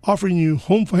offering you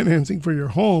home financing for your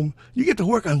home. You get to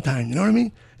work on time, you know what I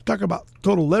mean? Talk about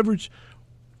total leverage.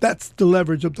 That's the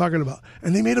leverage I'm talking about.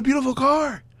 And they made a beautiful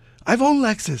car. I've owned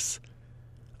Lexus.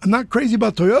 I'm not crazy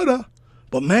about Toyota,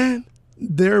 but man,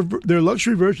 their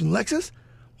luxury version, Lexus,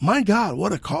 my God,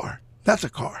 what a car. That's a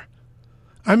car.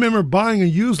 I remember buying a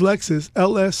used Lexus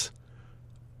LS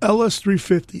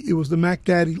 350. It was the Mac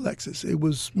Daddy Lexus. It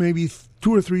was maybe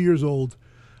 2 or 3 years old.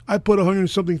 I put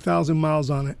 100-something thousand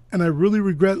miles on it, and I really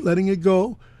regret letting it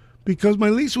go because my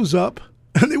lease was up,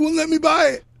 and they wouldn't let me buy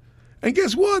it. And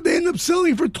guess what? They ended up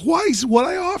selling for twice what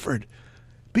I offered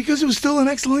because it was still an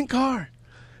excellent car.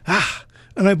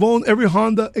 And I've owned every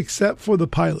Honda except for the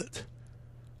Pilot.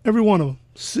 Every one of them.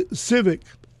 Civic,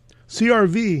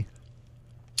 CR-V,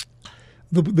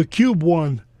 the Cube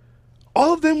one.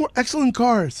 All of them were excellent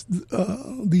cars.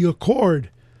 The Accord,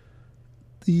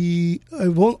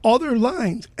 I've owned all their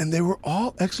lines, and they were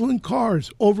all excellent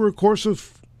cars over a course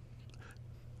of,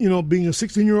 being a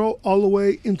 16-year-old all the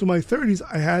way into my 30s.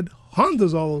 I had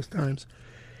Hondas all those times.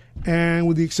 And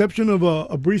with the exception of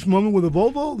a brief moment with a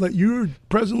Volvo that you're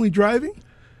presently driving,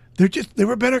 they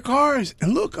were better cars.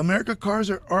 And look, America cars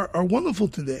are wonderful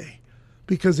today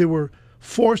because they were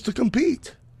forced to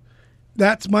compete.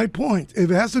 That's my point.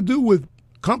 If it has to do with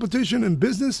competition and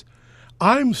business,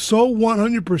 I'm so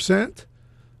 100%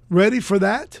 ready for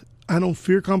that. I don't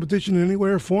fear competition in any way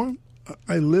or form.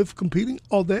 I live competing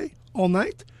all day, all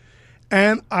night.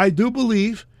 And I do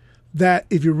believe that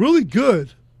if you're really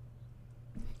good,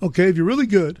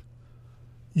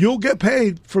 you'll get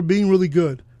paid for being really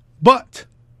good. But,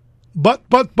 what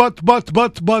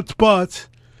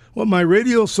my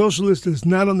radio socialist does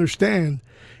not understand,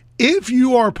 if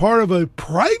you are part of a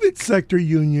private sector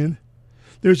union,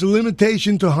 there's a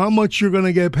limitation to how much you're going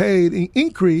to get paid in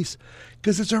increase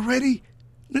because it's already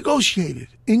negotiated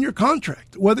in your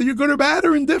contract, whether you're good or bad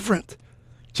or indifferent.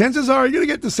 Chances are you're going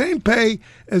to get the same pay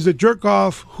as a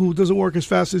jerk-off who doesn't work as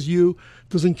fast as you,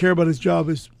 doesn't care about his job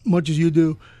as much as you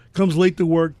do, comes late to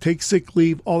work, takes sick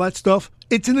leave, all that stuff.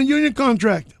 It's in the union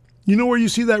contract. You know where you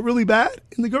see that really bad?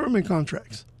 In the government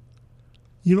contracts.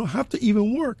 You don't have to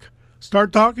even work.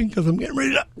 Start talking because I'm getting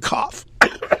ready to cough.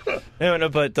 No,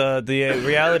 but the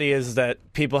reality is that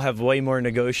people have way more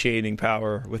negotiating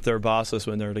power with their bosses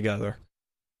when they're together.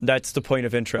 That's the point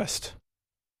of interest.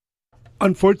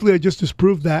 Unfortunately, I just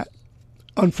disproved that.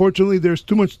 Unfortunately, there's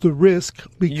too much to risk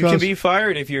because... You can be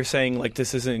fired if you're saying, like,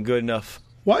 this isn't good enough.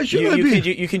 Why should I be?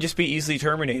 You can just be easily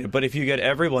terminated, but if you get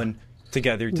everyone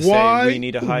together to say we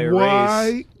need a higher raise...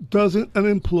 Why doesn't an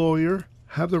employer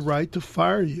have the right to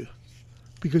fire you?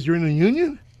 Because you're in a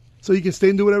union? So you can stay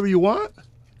and do whatever you want?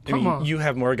 Come on. You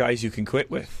have more guys you can quit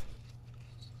with.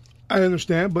 I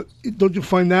understand, but don't you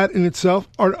find that in itself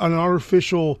an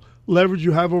artificial leverage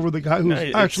you have over the guy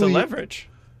who's actually... It's a leverage.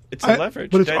 It's a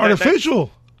leverage. But it's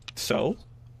artificial. So?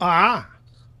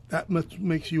 That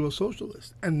makes you a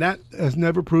socialist. And that has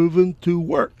never proven to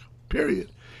work, period.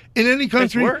 In any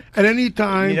country, at any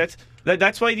time... I mean,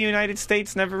 that's why the United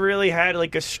States never really had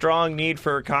like a strong need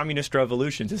for a communist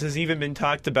revolution. This has even been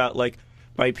talked about like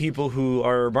by people who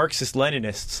are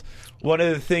Marxist-Leninists. One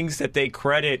of the things that they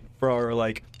credit for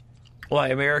like why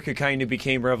America kind of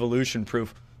became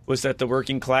revolution-proof was that the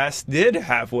working class did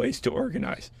have ways to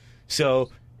organize. So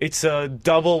it's a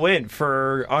double win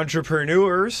for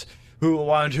entrepreneurs who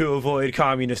want to avoid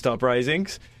communist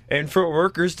uprisings and for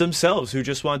workers themselves who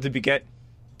just want to get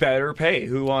better pay,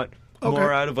 who want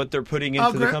more out of what they're putting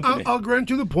into the company. I'll grant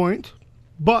you the point,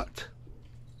 but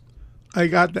I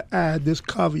got to add this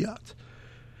caveat.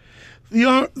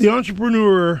 The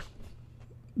entrepreneur,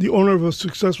 the owner of a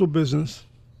successful business,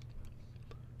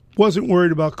 wasn't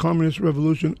worried about communist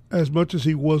revolution as much as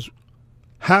he was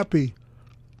happy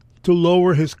to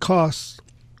lower his costs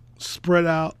spread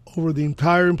out over the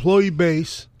entire employee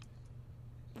base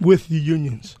with the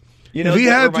unions. You know what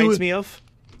that reminds me of?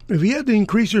 If he had to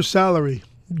increase your salary,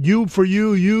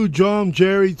 you, John,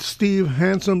 Jerry, Steve,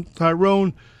 Handsome,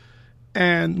 Tyrone,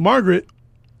 and Margaret,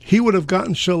 he would have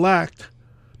gotten shellacked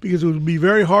because it would be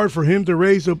very hard for him to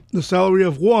raise the salary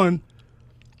of one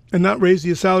and not raise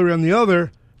the salary on the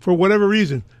other for whatever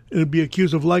reason. It would be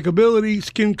accused of likability,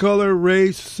 skin color,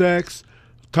 race, sex,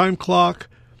 time clock,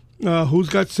 who's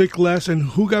got sick less, and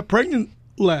who got pregnant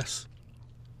less,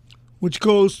 which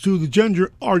goes to the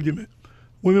gender argument.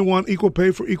 Women want equal pay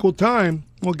for equal time.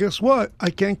 Well, guess what? I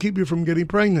can't keep you from getting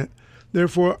pregnant.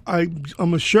 Therefore,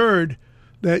 I'm assured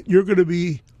that you're going to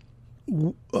be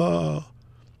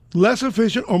less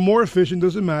efficient or more efficient,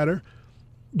 doesn't matter.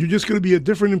 You're just going to be a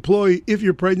different employee if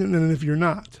you're pregnant than if you're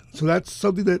not. So that's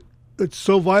something that's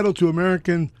so vital to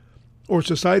American or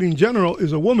society in general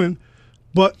is a woman,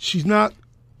 but she's not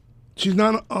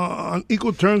on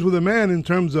equal terms with a man in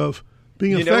terms of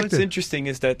being effective. You know what's interesting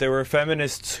is that there were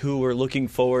feminists who were looking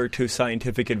forward to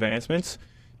scientific advancements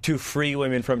to free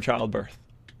women from childbirth.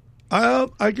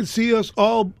 I could see us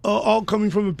all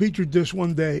coming from a petri dish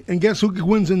one day, and guess who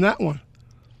wins in that one?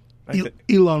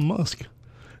 Elon Musk.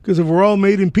 Because if we're all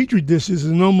made in petri dishes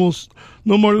and almost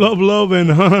no more love,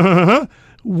 and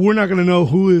we're not going to know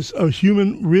who is a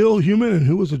real human, and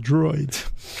who is a droid.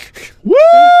 Woo!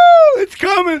 It's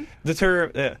coming. The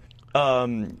term.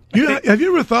 Have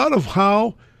you ever thought of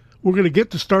how we're going to get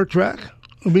to Star Trek?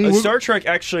 I mean, Star Trek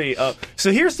actually.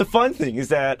 So here's the fun thing: is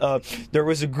that there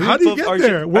was a group. How do you get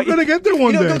there? We're going to get there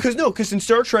one day. Because in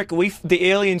Star Trek, the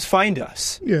aliens find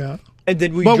us. Yeah. And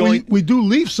then we join. We do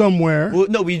leave somewhere. Well,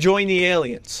 no, we join the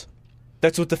aliens.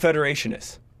 That's what the Federation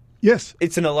is. Yes.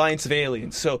 It's an alliance of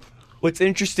aliens. So what's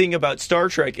interesting about Star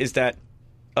Trek is that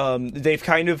they've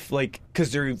kind of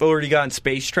because they've already gotten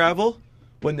space travel.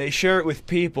 When they share it with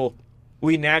people,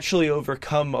 we naturally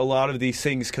overcome a lot of these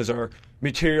things because our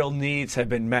material needs have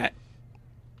been met.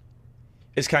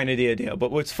 Is kind of the idea. But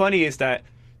what's funny is that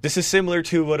this is similar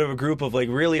to what a group of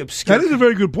really obscure. That is a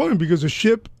very good point because the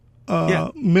ship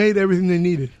made everything they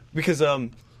needed. Because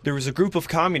there was a group of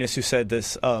communists who said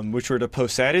this, which were the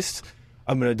post-sadists.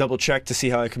 I'm going to double check to see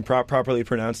how I can properly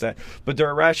pronounce that. But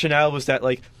their rationale was that,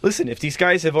 listen, if these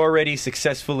guys have already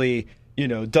successfully,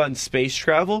 done space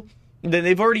travel, then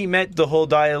they've already met the whole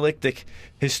dialectic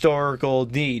historical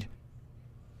need.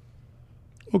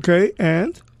 Okay,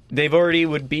 and? They've already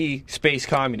would be space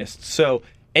communists. So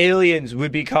aliens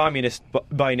would be communist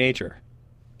by nature.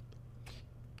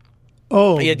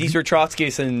 Oh, Yeah, these were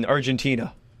Trotskyists in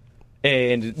Argentina.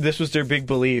 And this was their big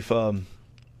belief,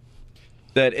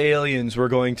 that aliens were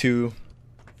going to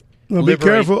now be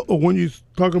liberate- careful when you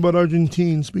talk about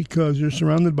Argentines because you're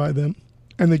surrounded by them,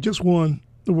 and they just won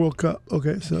the World Cup.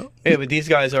 Okay, so Yeah, but these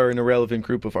guys are an irrelevant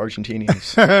group of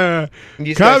Argentinians.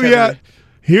 These guys caveat. have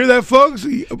Hear that, folks?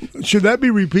 Should that be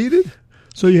repeated?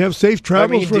 So you have safe I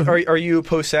travels mean, for. are you a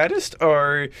Posadist or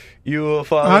are you a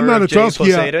follower I'm not of a Jay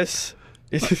Trotskyite.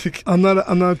 Posadist? I'm not a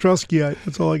Trotskyite.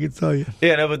 That's all I can tell you.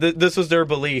 Yeah, no, but this was their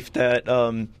belief that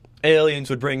aliens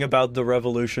would bring about the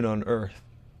revolution on Earth.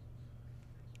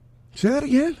 Say that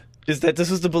again. Is that this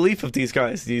was the belief of these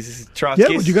guys, these Trotskyists?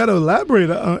 Yeah, but you got to elaborate.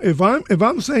 If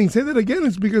I'm saying say that again,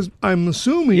 it's because I'm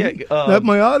assuming that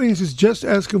my audience is just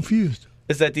as confused.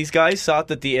 Is that these guys thought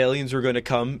that the aliens were going to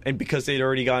come, and because they'd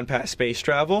already gone past space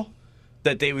travel,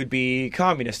 that they would be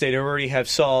communists. They'd already have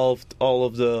solved all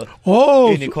of the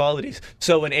inequalities.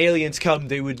 So when aliens come,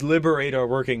 they would liberate our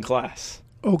working class.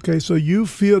 Okay, so you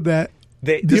feel that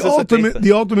This the is what they ultimate thought.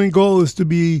 the ultimate goal is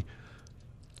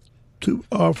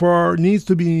for our needs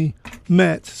to be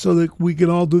met, so that we can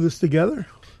all do this together.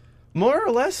 More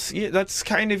or less, yeah, that's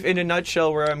kind of in a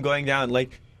nutshell where I'm going down.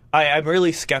 Like, I'm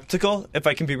really skeptical, if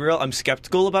I can be real. I'm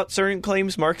skeptical about certain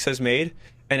claims Marx has made,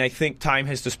 and I think time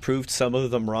has disproved some of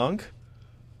them wrong.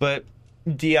 But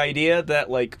the idea that,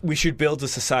 like, we should build a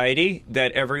society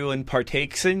that everyone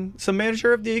partakes in some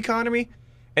measure of the economy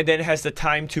and then has the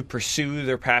time to pursue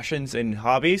their passions and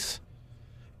hobbies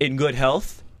in good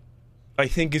health, I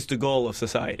think is the goal of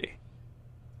society.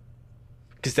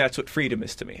 Because that's what freedom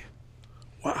is to me.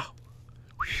 Wow.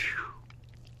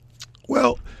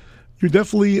 Well, you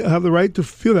definitely have the right to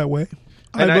feel that way.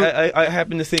 And I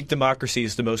happen to think democracy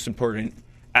is the most important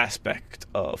aspect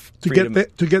of to freedom.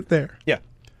 get there. Yeah.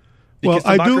 Well,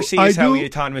 Because democracy is how we do-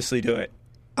 autonomously do it.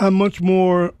 I'm much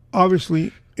more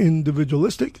obviously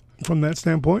individualistic from that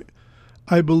standpoint.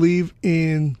 I believe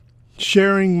in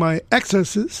sharing my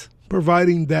excesses,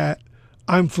 providing that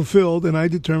I'm fulfilled and I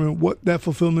determine what that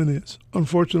fulfillment is.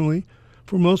 Unfortunately,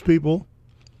 for most people,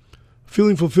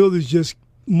 feeling fulfilled is just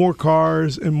more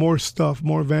cars and more stuff,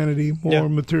 more vanity, more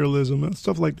materialism and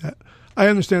stuff like that. I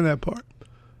understand that part.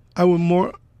 I would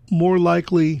more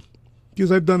likely,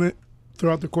 because I've done it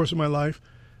throughout the course of my life,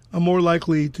 I'm more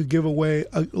likely to give away.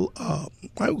 I'm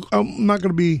not going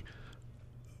to be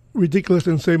ridiculous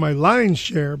and say my lion's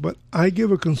share, but I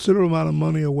give a considerable amount of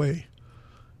money away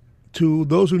to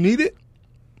those who need it,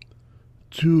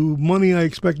 to money I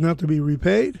expect not to be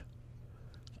repaid,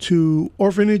 to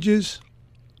orphanages,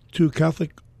 to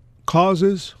Catholic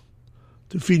causes,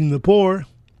 to feeding the poor.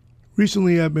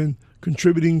 Recently, I've been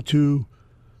contributing to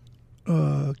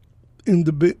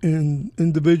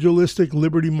individualistic,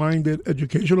 liberty-minded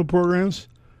educational programs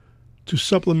to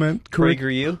supplement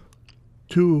PragerU?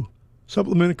 to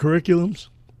supplement curriculums,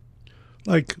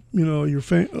 like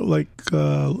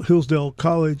Hillsdale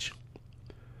College.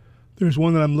 There's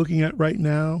one that I'm looking at right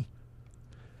now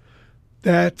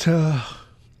that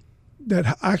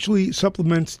actually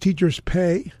supplements teachers'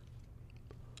 pay,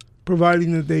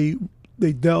 providing that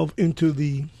they delve into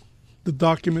the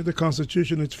document, the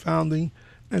Constitution, its founding,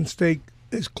 and stay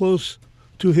as close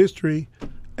to history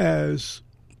as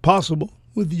possible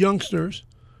with youngsters.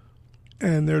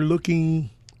 And they're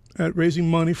looking at raising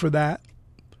money for that.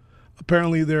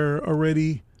 Apparently, they're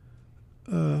already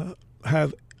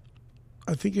have,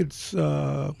 I think it's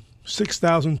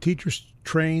 6,000 teachers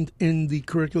trained in the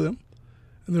curriculum,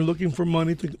 and they're looking for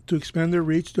money to expand their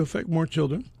reach to affect more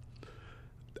children.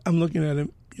 I'm looking at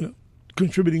it,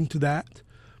 contributing to that.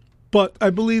 But I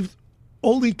believe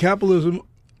only capitalism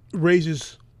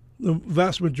raises the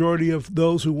vast majority of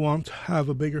those who want to have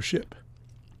a bigger ship.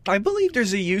 I believe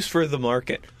there's a use for the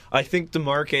market. I think the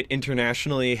market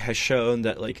internationally has shown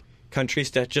that, like, countries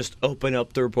that just open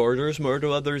up their borders more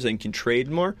to others and can trade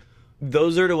more,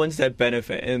 those are the ones that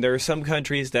benefit. And there are some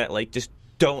countries that, like, just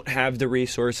don't have the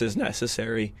resources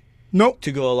necessary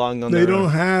to go along on their own. They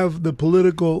don't have the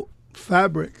political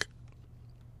fabric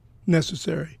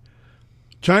necessary.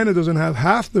 China doesn't have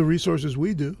half the resources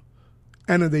we do.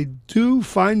 And if they do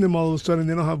find them, all of a sudden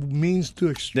they don't have means to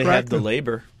extract They have the them.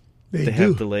 labor. They do.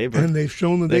 have the labor. And they've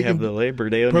shown that They they have can, the labor.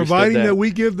 They understood providing that. that we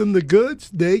give them the goods,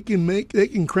 they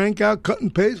can crank out cut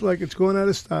and paste like it's going out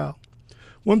of style.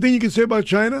 One thing you can say about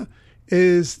China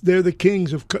is they're the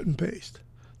kings of cut and paste.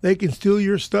 They can steal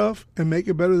your stuff and make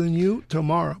it better than you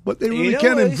tomorrow, but they really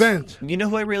can't invent. You know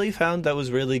who I really found that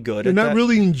was really good They're at not that?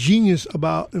 really ingenious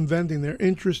about inventing. They're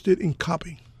interested in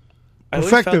copying. I always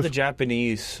Effective. found the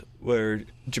Japanese, where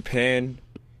Japan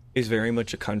is very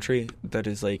much a country that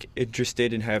is like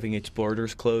interested in having its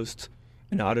borders closed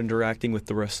and not interacting with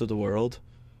the rest of the world.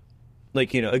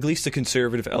 Like, at least the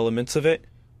conservative elements of it.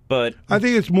 But I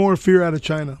think it's more fear out of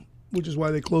China, which is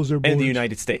why they close their borders. and the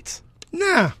United States.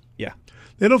 Nah. Yeah.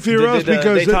 They don't fear us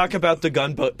because they talk about the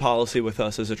gun policy with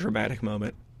us as a dramatic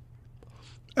moment.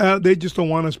 They just don't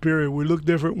want us, period. We look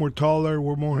different, we're taller,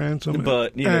 we're more handsome.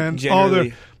 But, and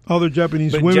generally, all their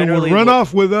Japanese women would run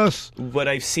off with us. What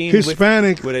I've seen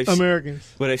Hispanic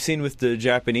Americans. What I've seen with the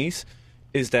Japanese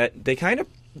is that they kind of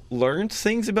learn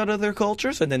things about other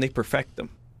cultures and then they perfect them.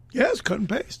 Yeah, it's cut and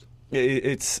paste.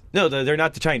 They're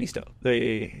not the Chinese though.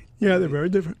 They're very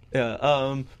different.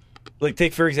 Yeah. Like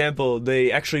take for example,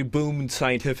 they actually boomed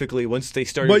scientifically once they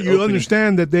started. But you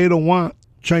understand that they don't want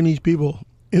Chinese people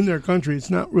in their country. It's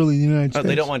not really the United States.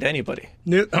 They don't want anybody.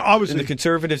 Obviously, and the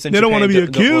conservatives in they don't Japan want to be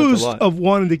accused want of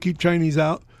wanting to keep Chinese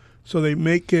out, so they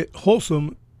make it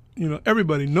wholesome.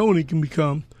 Everybody, no one can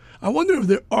become. I wonder if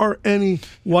there are any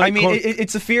white.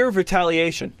 It's a fear of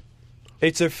retaliation.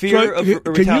 It's a fear of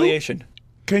retaliation.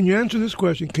 Can you answer this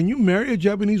question? Can you marry a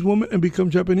Japanese woman and become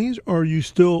Japanese, or you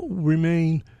still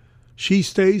remain? She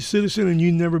stays citizen and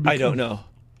you never become? I don't know.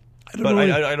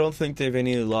 I don't think they have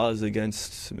any laws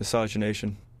against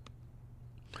miscegenation.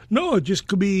 No, it just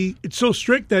could be. It's so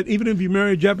strict that even if you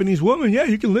marry a Japanese woman,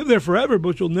 you can live there forever,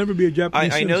 but you'll never be a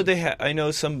Japanese citizen. I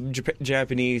know some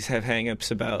Japanese have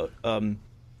hang-ups about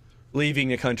leaving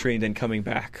the country and then coming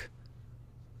back.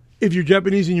 If you're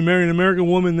Japanese and you marry an American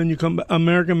woman, then you come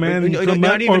American man and you come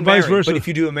back, or vice versa. But if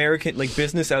you do American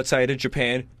business outside of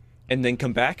Japan and then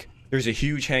come back, there's a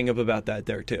huge hang-up about that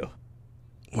there too.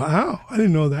 Wow, I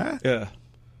didn't know that. Yeah.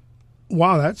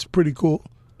 Wow, that's pretty cool.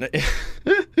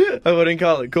 I wouldn't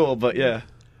call it cool, but yeah.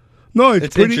 No,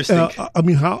 it's pretty interesting.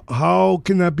 How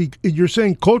can that be? You're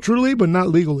saying culturally, but not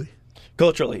legally.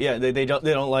 Culturally, yeah. They don't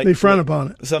like. They frown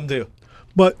upon it. Some do,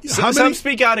 but some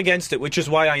speak out against it, which is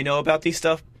why I know about these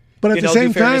stuff. But at the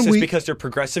same time, it's because they're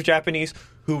progressive Japanese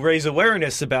who raise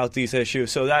awareness about these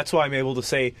issues. So that's why I'm able to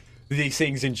say these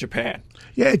things in Japan.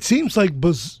 Yeah, it seems like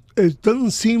it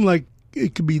doesn't seem like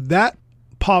it could be that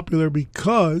popular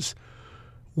because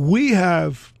we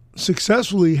have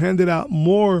successfully handed out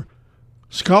more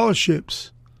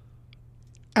scholarships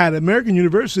at American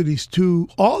universities to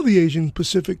all the Asian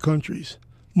Pacific countries,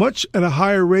 much at a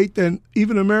higher rate than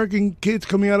even American kids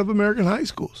coming out of American high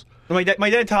schools. My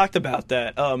dad talked about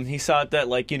that. He thought that,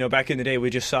 back in the day, we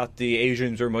just thought the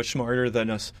Asians were much smarter than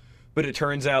us. But it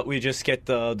turns out we just get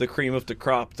the cream of the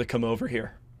crop to come over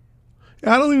here.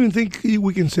 I don't even think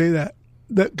we can say that.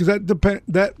 Because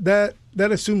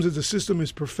that assumes that the system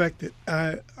is perfected.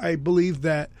 I believe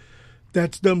that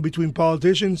that's done between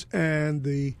politicians and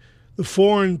the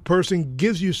foreign person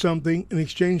gives you something in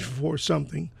exchange for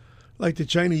something. Like the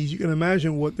Chinese, you can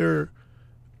imagine what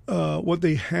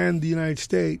they hand the United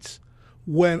States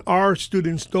when our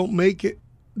students don't make it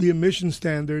the admission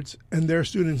standards and their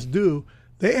students do.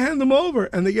 They hand them over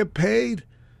and they get paid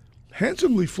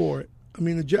handsomely for it. I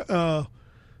mean,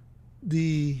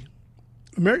 the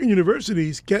American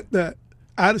universities get that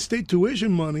out-of-state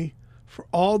tuition money for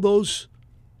all those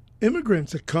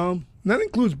immigrants that come. And that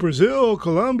includes Brazil,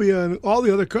 Colombia, and all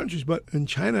the other countries. But in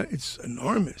China, it's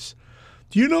enormous.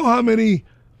 Do you know how many?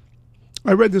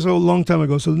 I read this a long time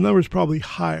ago, so the number is probably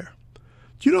higher.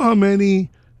 Do you know how many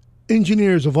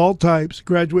engineers of all types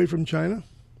graduate from China?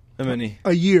 How many?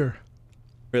 A year.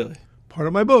 Really? Part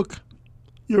of my book.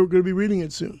 You're going to be reading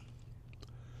it soon.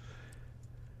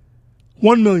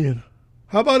 1 million.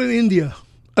 How about in India?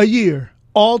 A year.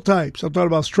 All types. I'm talking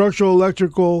about structural,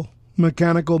 electrical,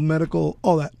 mechanical, medical,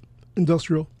 all that.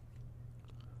 Industrial.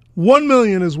 1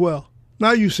 million as well.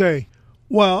 Now you say,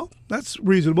 well, that's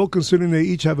reasonable considering they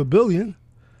each have $1 billion.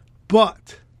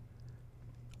 But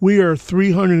we are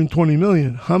 320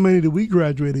 million. How many do we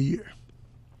graduate a year?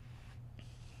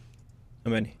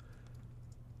 How many?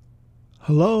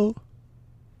 Hello?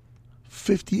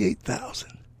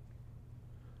 58,000.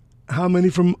 How many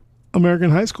from American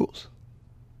high schools?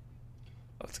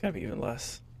 Oh, it's got to be even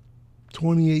less.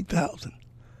 28,000.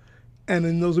 And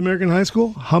in those American high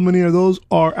school, how many of those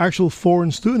are actual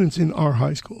foreign students in our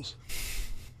high schools?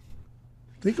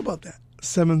 Think about that.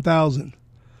 7,000.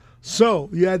 So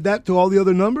you add that to all the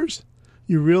other numbers,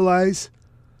 you realize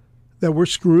that we're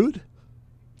screwed.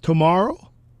 Tomorrow,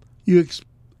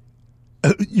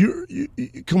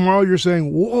 tomorrow you're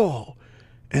saying, whoa,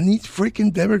 and these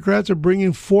freaking Democrats are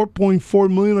bringing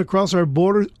 4.4 million across our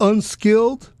border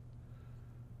unskilled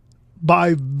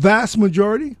by vast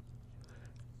majority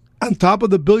on top of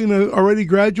the billion already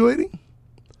graduating.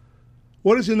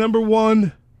 What is the number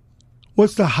one?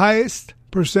 What's the highest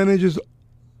percentages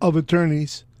of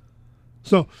attorneys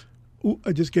So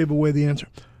I just gave away the answer.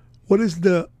 What is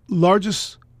the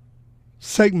largest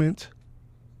segment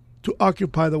to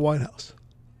occupy the White House?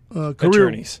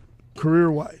 Attorneys.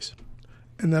 Career-wise.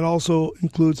 And that also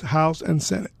includes House and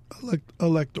Senate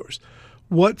electors.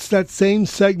 What's that same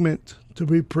segment to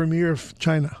be premier of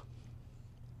China?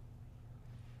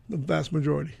 The vast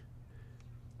majority.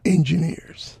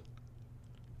 Engineers.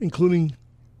 Including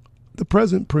the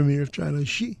present premier of China,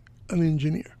 Xi, an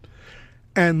engineer.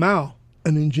 And Mao,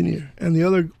 an engineer. And the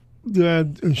other,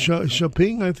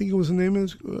 Xiaoping, I think it was the name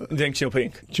is. Deng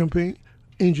Xiaoping. Xiaoping,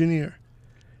 engineer.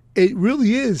 It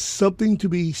really is something to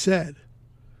be said.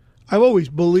 I've always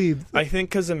believed. I think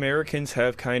because Americans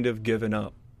have kind of given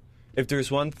up. If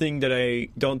there's one thing that I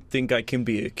don't think I can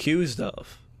be accused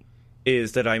of,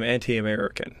 is that I'm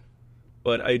anti-American.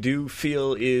 What I do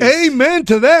feel is... Amen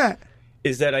to that!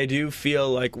 Is that I do feel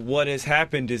like what has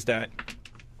happened is that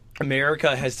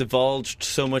America has divulged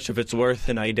so much of its worth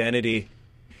and identity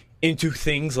into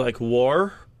things like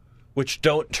war, which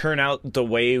don't turn out the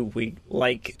way we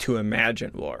like to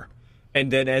imagine war. And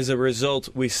then as a result,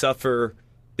 we suffer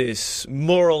this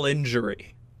moral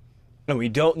injury, and we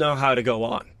don't know how to go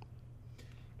on.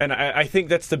 And I think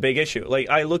that's the big issue. Like,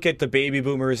 I look at the baby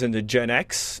boomers and the Gen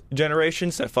X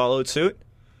generations that followed suit.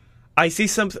 I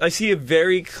see a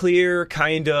very clear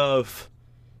kind of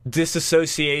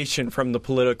disassociation from the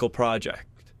political project.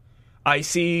 I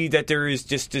see that there is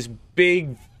just this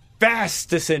big,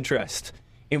 vast disinterest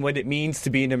in what it means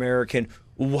to be an American.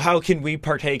 How can we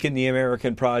partake in the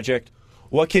American project?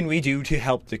 What can we do to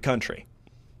help the country?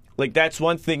 Like, that's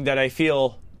one thing that I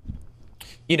feel,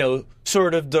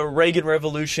 sort of the Reagan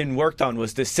Revolution worked on,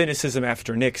 was the cynicism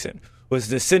after Nixon, was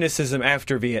the cynicism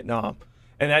after Vietnam.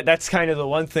 And that's kind of the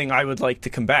one thing I would like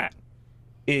to combat.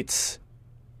 I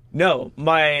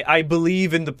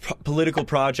believe in the political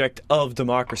project of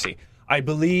democracy. I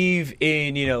believe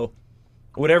in,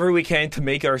 whatever we can to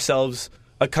make ourselves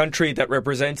a country that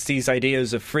represents these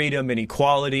ideas of freedom and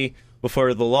equality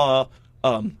before the law.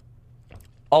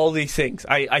 All these things.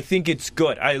 I think it's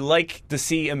good. I like to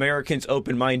see Americans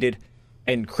open-minded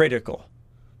and critical.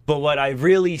 But what I've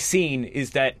really seen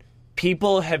is that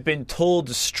people have been told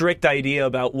a strict idea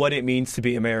about what it means to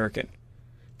be American.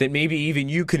 That maybe even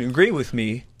you can agree with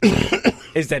me,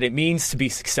 is that it means to be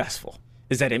successful,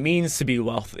 is that it means to be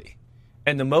wealthy.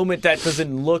 And the moment that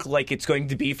doesn't look like it's going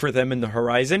to be for them in the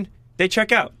horizon, they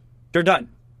check out. They're done.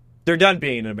 They're done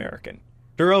being an American.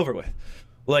 They're over with.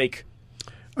 Like...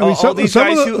 all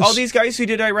these guys who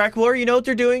did Iraq War, you know what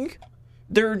they're doing?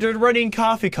 They're running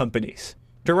coffee companies.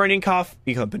 They're running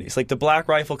coffee companies, like the Black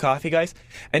Rifle Coffee guys,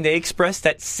 and they express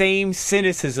that same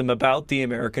cynicism about the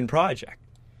American project.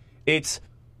 It's,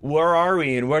 where are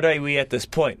we and where are we at this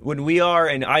point? When we are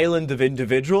an island of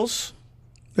individuals,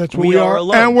 that's where we are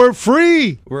alone. And we're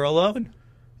free. We're alone.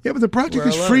 Yeah, but the project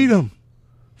is freedom.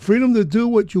 Freedom to do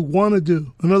what you want to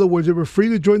do. In other words, they were free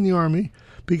to join the army,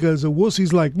 because of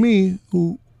wussies like me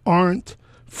who aren't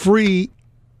free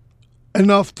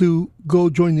enough to go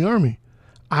join the army.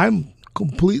 I'm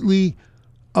completely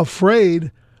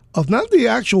afraid of not the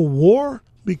actual war,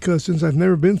 because since I've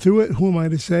never been through it, who am I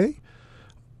to say?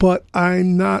 But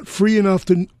I'm not free enough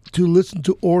to listen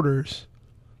to orders,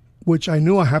 which I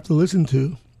know I have to listen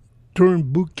to during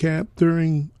boot camp,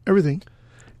 during everything.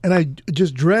 And I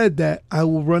just dread that I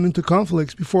will run into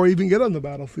conflicts before I even get on the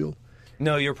battlefield.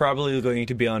 No, you're probably going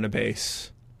to be on a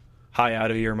base high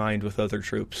out of your mind with other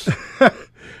troops.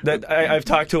 I've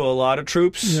talked to a lot of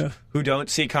troops who don't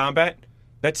see combat.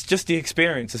 That's just the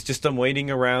experience. It's just them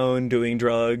waiting around, doing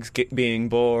drugs, being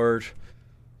bored.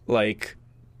 Like,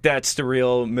 that's the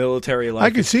real military life.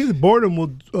 I can see the boredom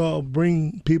will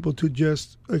bring people to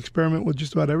just experiment with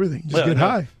just about everything. Just get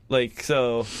high. Like,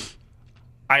 so...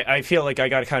 I feel like I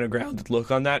got a kind of grounded look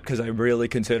on that because I really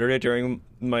considered it during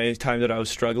my time that I was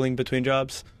struggling between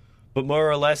jobs. But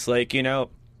more or less, like,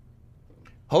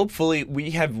 hopefully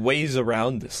we have ways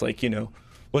around this. Like,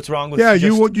 what's wrong with... Yeah,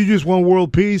 you just want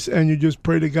world peace, and you just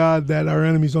pray to God that our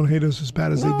enemies don't hate us as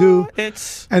bad as they do.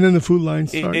 And then the food line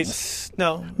starts.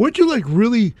 No. Weren't you,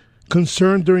 really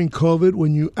concerned during COVID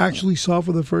when you actually saw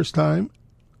for the first time,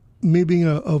 me being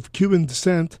of Cuban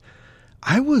descent...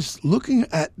 I was looking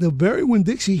at the very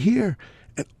Winn-Dixie here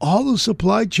and all the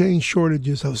supply chain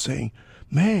shortages. I was saying,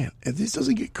 man, if this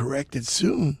doesn't get corrected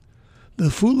soon,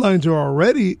 the food lines are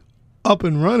already up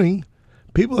and running.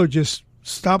 People are just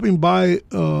stopping by,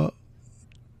 Hard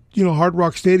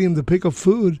Rock Stadium to pick up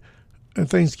food. And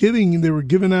Thanksgiving, they were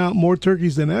giving out more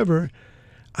turkeys than ever.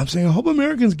 I'm saying, I hope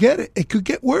Americans get it. It could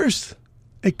get worse.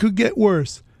 It could get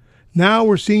worse. Now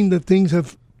we're seeing that things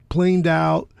have planed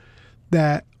out,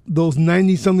 that those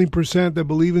 90-something% that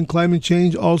believe in climate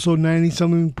change, also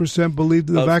 90-something% believe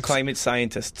that the vaccine. Climate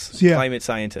scientists. Yeah. Climate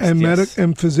scientists. And yes.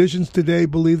 and physicians today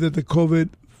believe that the COVID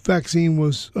vaccine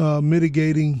was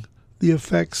mitigating the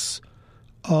effects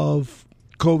of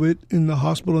COVID in the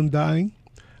hospital and dying.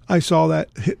 I saw that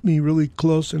hit me really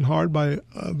close and hard by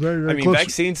very, very close.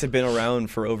 Vaccines have been around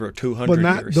for over 200 but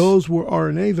not years. Those were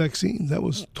RNA vaccines. That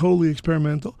was totally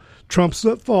experimental. Trump's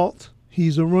at fault.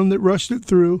 He's the one that rushed it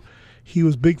through. He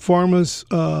was Big Pharma's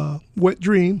wet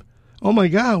dream. Oh my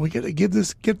God, we got to get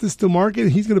this to market.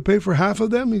 He's going to pay for half of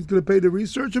them. He's going to pay to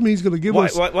research them. He's going to give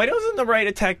us. Why doesn't the right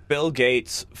attack Bill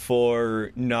Gates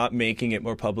for not making it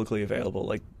more publicly available?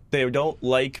 Like, they don't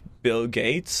like Bill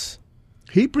Gates.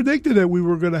 He predicted that we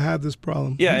were going to have this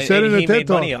problem. Yeah, he said and in he a TED made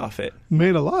Talk. money off it.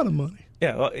 Made a lot of money.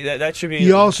 Yeah, well, that should be.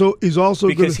 He's also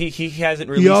because he hasn't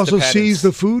released. He also the patents. sees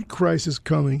the food crisis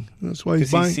coming. That's why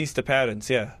he's buying. He sees the patents.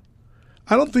 Yeah.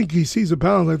 I don't think he sees the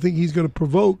patents. I think he's going to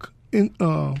provoke.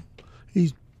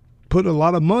 He's put a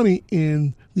lot of money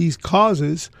in these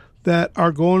causes that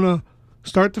are going to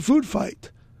start the food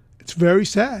fight. It's very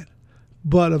sad,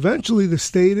 but eventually the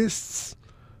statists,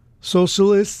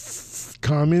 socialists,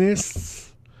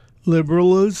 communists,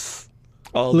 liberals,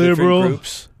 different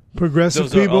groups, progressive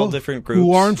Those are people all different groups.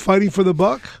 who aren't fighting for the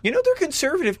buck. They're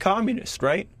conservative communists,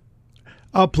 right?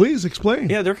 Please explain.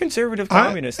 Yeah, they're conservative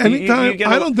communists. Anytime,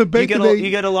 I don't debate you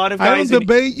get a lot of guys. I don't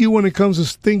debate you when it comes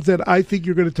to things that I think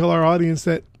you're going to tell our audience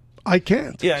that I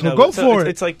can't. Yeah, so go for it.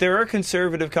 It's like there are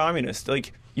conservative communists.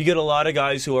 Like, you get a lot of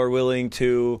guys who are willing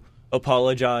to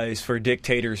apologize for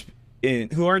dictators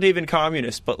who aren't even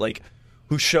communists, but like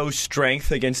who show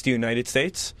strength against the United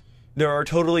States. There are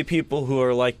totally people who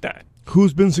are like that.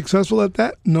 Who's been successful at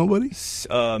that? Nobody.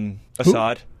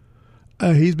 Assad.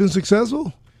 He's been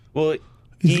successful. Well,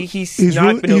 he's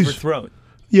not been overthrown.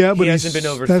 Yeah, but he hasn't been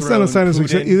overthrown. That's not a sign of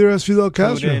success. Either as Fidel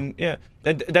Castro. Putin, yeah,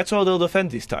 and that's why they'll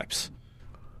defend these types.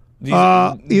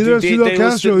 Either as Fidel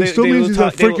Castro, it still means he's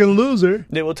a freaking loser.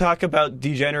 They will talk about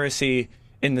degeneracy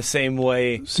in the same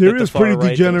way. Syria's pretty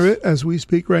degenerate as we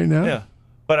speak right now. Yeah,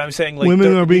 but I'm saying like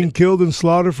women are being killed and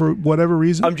slaughtered for whatever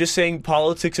reason. I'm just saying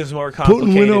politics is more complicated.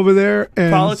 Putin went over there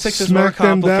and politics is more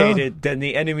complicated than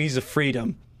the enemies of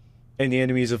freedom and the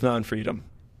enemies of non-freedom.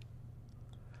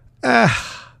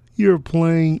 You're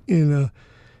playing in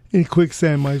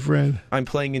quicksand, my friend. I'm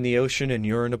playing in the ocean and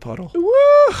you're in a puddle. Woo!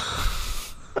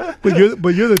 but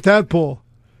you're the tadpole,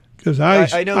 because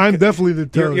I know, I'm definitely the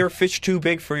toad. You're a fish too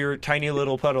big for your tiny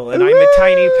little puddle, and I'm a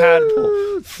tiny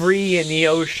tadpole, free in the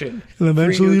ocean. And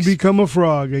eventually you become a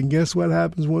frog, and guess what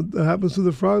happens? What happens to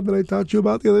the frog that I taught you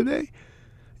about the other day?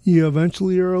 You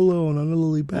eventually are alone on a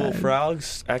lily pad. Well,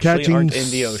 frogs actually aren't in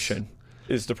the ocean.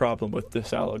 Is the problem with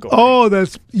this allegory? Oh,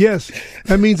 yes.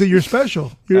 That means that you're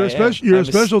special. You're a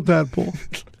special tadpole.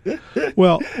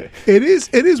 Well, it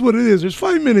is what it is. There's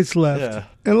 5 minutes left, yeah.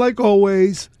 And like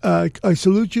always, I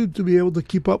salute you to be able to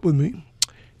keep up with me.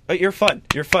 But you're fun.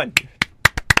 You're fun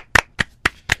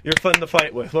to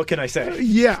fight with. What can I say?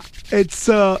 Yeah, it's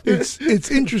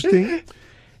interesting,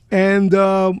 and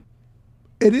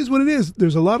it is what it is.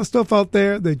 There's a lot of stuff out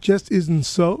there that just isn't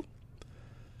so,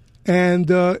 and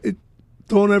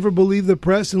don't ever believe the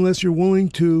press unless you're willing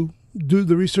to do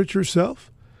the research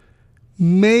yourself.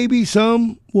 Maybe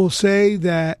some will say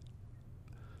that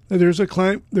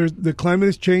the climate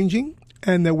is changing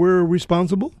and that we're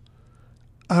responsible.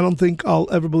 I don't think I'll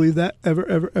ever believe that, ever,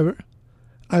 ever, ever.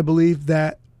 I believe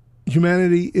that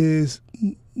humanity is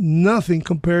nothing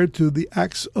compared to the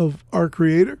acts of our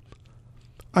Creator.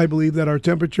 I believe that our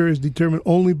temperature is determined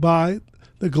only by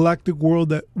the galactic world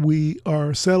that we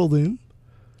are settled in.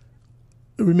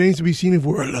 It remains to be seen if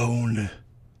we're alone.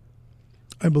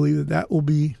 I believe that will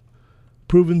be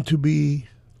proven to be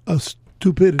a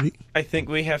stupidity. I think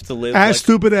we have to live as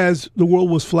stupid as the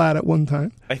world was flat at one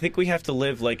time. I think we have to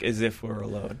live like as if we're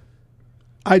alone.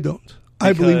 I don't.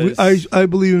 I believe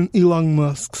in Elon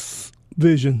Musk's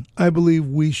vision. I believe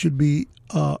we should be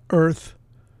Earth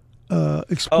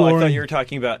exploring. Oh, I thought you were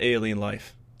talking about alien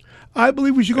life. I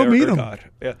believe we should go meet them. God.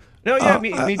 Yeah. No, yeah, me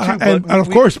too. And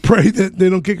of course, pray that they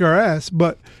don't kick our ass.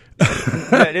 But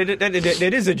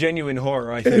it is a genuine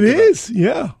horror. I think it is.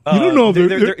 Yeah, you don't know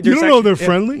if they're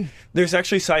friendly. There's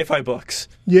actually sci-fi books.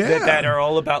 Yeah. that are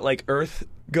all about like Earth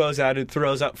goes out and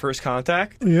throws out first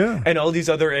contact. Yeah. And all these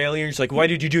other aliens like, why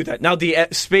did you do that? Now the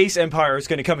space empire is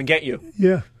going to come and get you.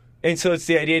 Yeah. And so it's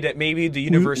the idea that maybe the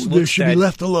universe they should be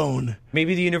left alone.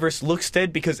 Maybe the universe looks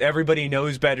dead because everybody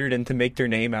knows better than to make their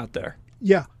name out there.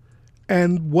 Yeah.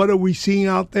 And what are we seeing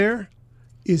out there?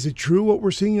 Is it true what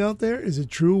we're seeing out there? Is it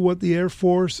true what the Air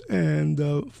Force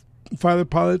and fighter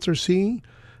pilots are seeing?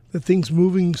 The thing's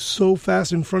moving so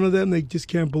fast in front of them, they just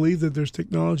can't believe that there's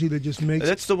technology that just makes...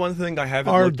 That's the one thing I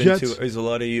haven't our looked jets- into is a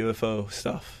lot of UFO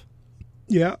stuff.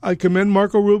 Yeah, I commend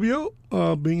Marco Rubio,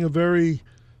 being a very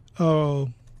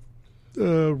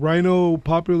rhino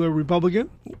popular Republican,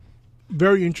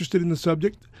 very interested in the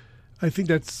subject. I think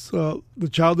that's the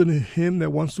child in him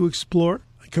that wants to explore.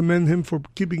 I commend him for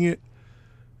keeping it,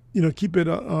 keep it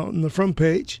on the front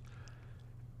page.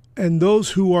 And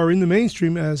those who are in the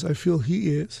mainstream, as I feel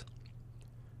he is,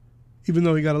 even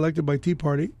though he got elected by Tea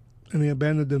Party and he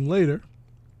abandoned them later,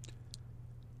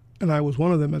 and I was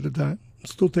one of them at the time,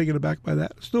 still taken aback by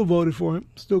that, still voted for him,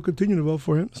 still continue to vote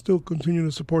for him, still continue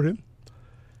to support him.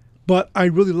 But I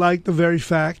really like the very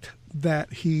fact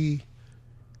that he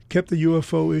kept the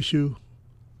UFO issue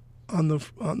on the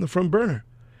front burner.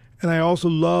 And I also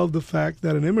love the fact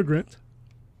that an immigrant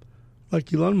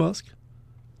like Elon Musk,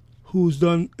 who's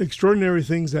done extraordinary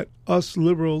things that us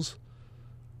liberals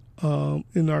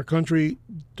in our country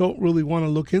don't really want to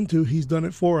look into, he's done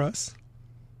it for us,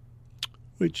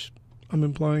 which I'm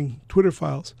implying Twitter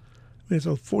files. I mean, it's a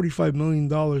 $45 million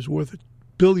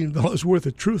billion dollars worth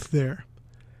of truth there.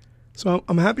 So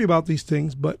I'm happy about these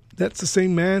things, but that's the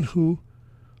same man who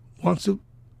wants to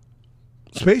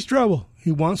space travel.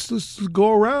 He wants to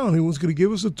go around. He was going to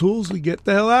give us the tools to get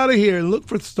the hell out of here and look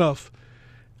for stuff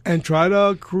and try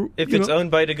to... If it's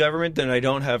owned by the government, then I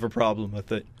don't have a problem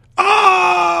with it.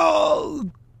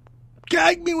 Oh!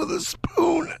 Gag me with a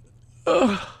spoon.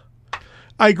 Ugh.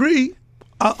 I agree.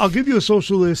 I'll give you a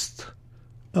socialist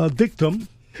dictum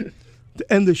to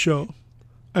end the show.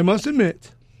 I must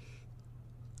admit,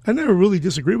 I never really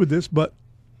disagree with this, but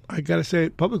I got to say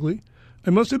it publicly. I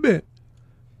must admit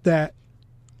that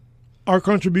our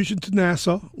contribution to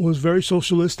NASA was very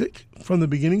socialistic from the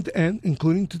beginning to end,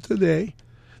 including to today,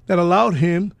 that allowed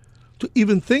him to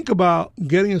even think about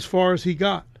getting as far as he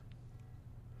got.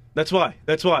 That's why,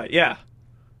 yeah.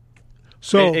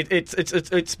 So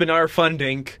it's been our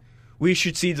funding. We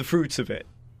should see the fruits of it.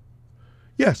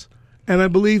 Yes, and I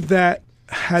believe that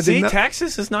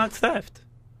taxes is not theft.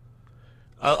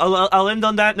 I'll end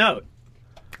on that note.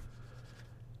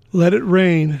 Let it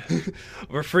rain.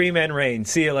 Where free men reign.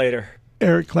 See you later.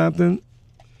 Eric Clapton,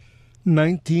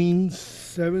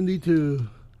 1972.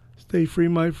 Stay free,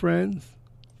 my friends.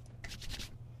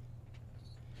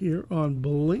 Here on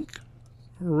Blink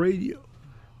Radio,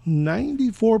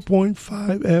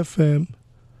 94.5 FM,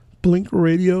 Blink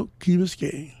Radio, Key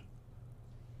Biscayne.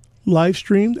 Live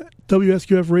streamed at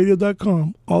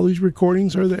WSQFradio.com. All these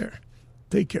recordings are there.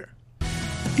 Take care.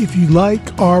 If you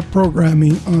like our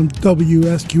programming on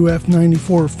WSQF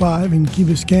 94.5 in Key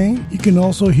Biscayne, you can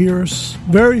also hear us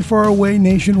very far away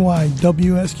nationwide,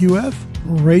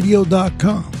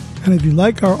 WSQFradio.com. And if you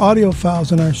like our audio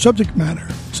files and our subject matter,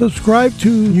 subscribe to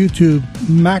YouTube,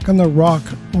 Mac on the Rock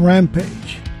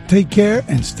Rampage. Take care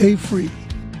and stay free.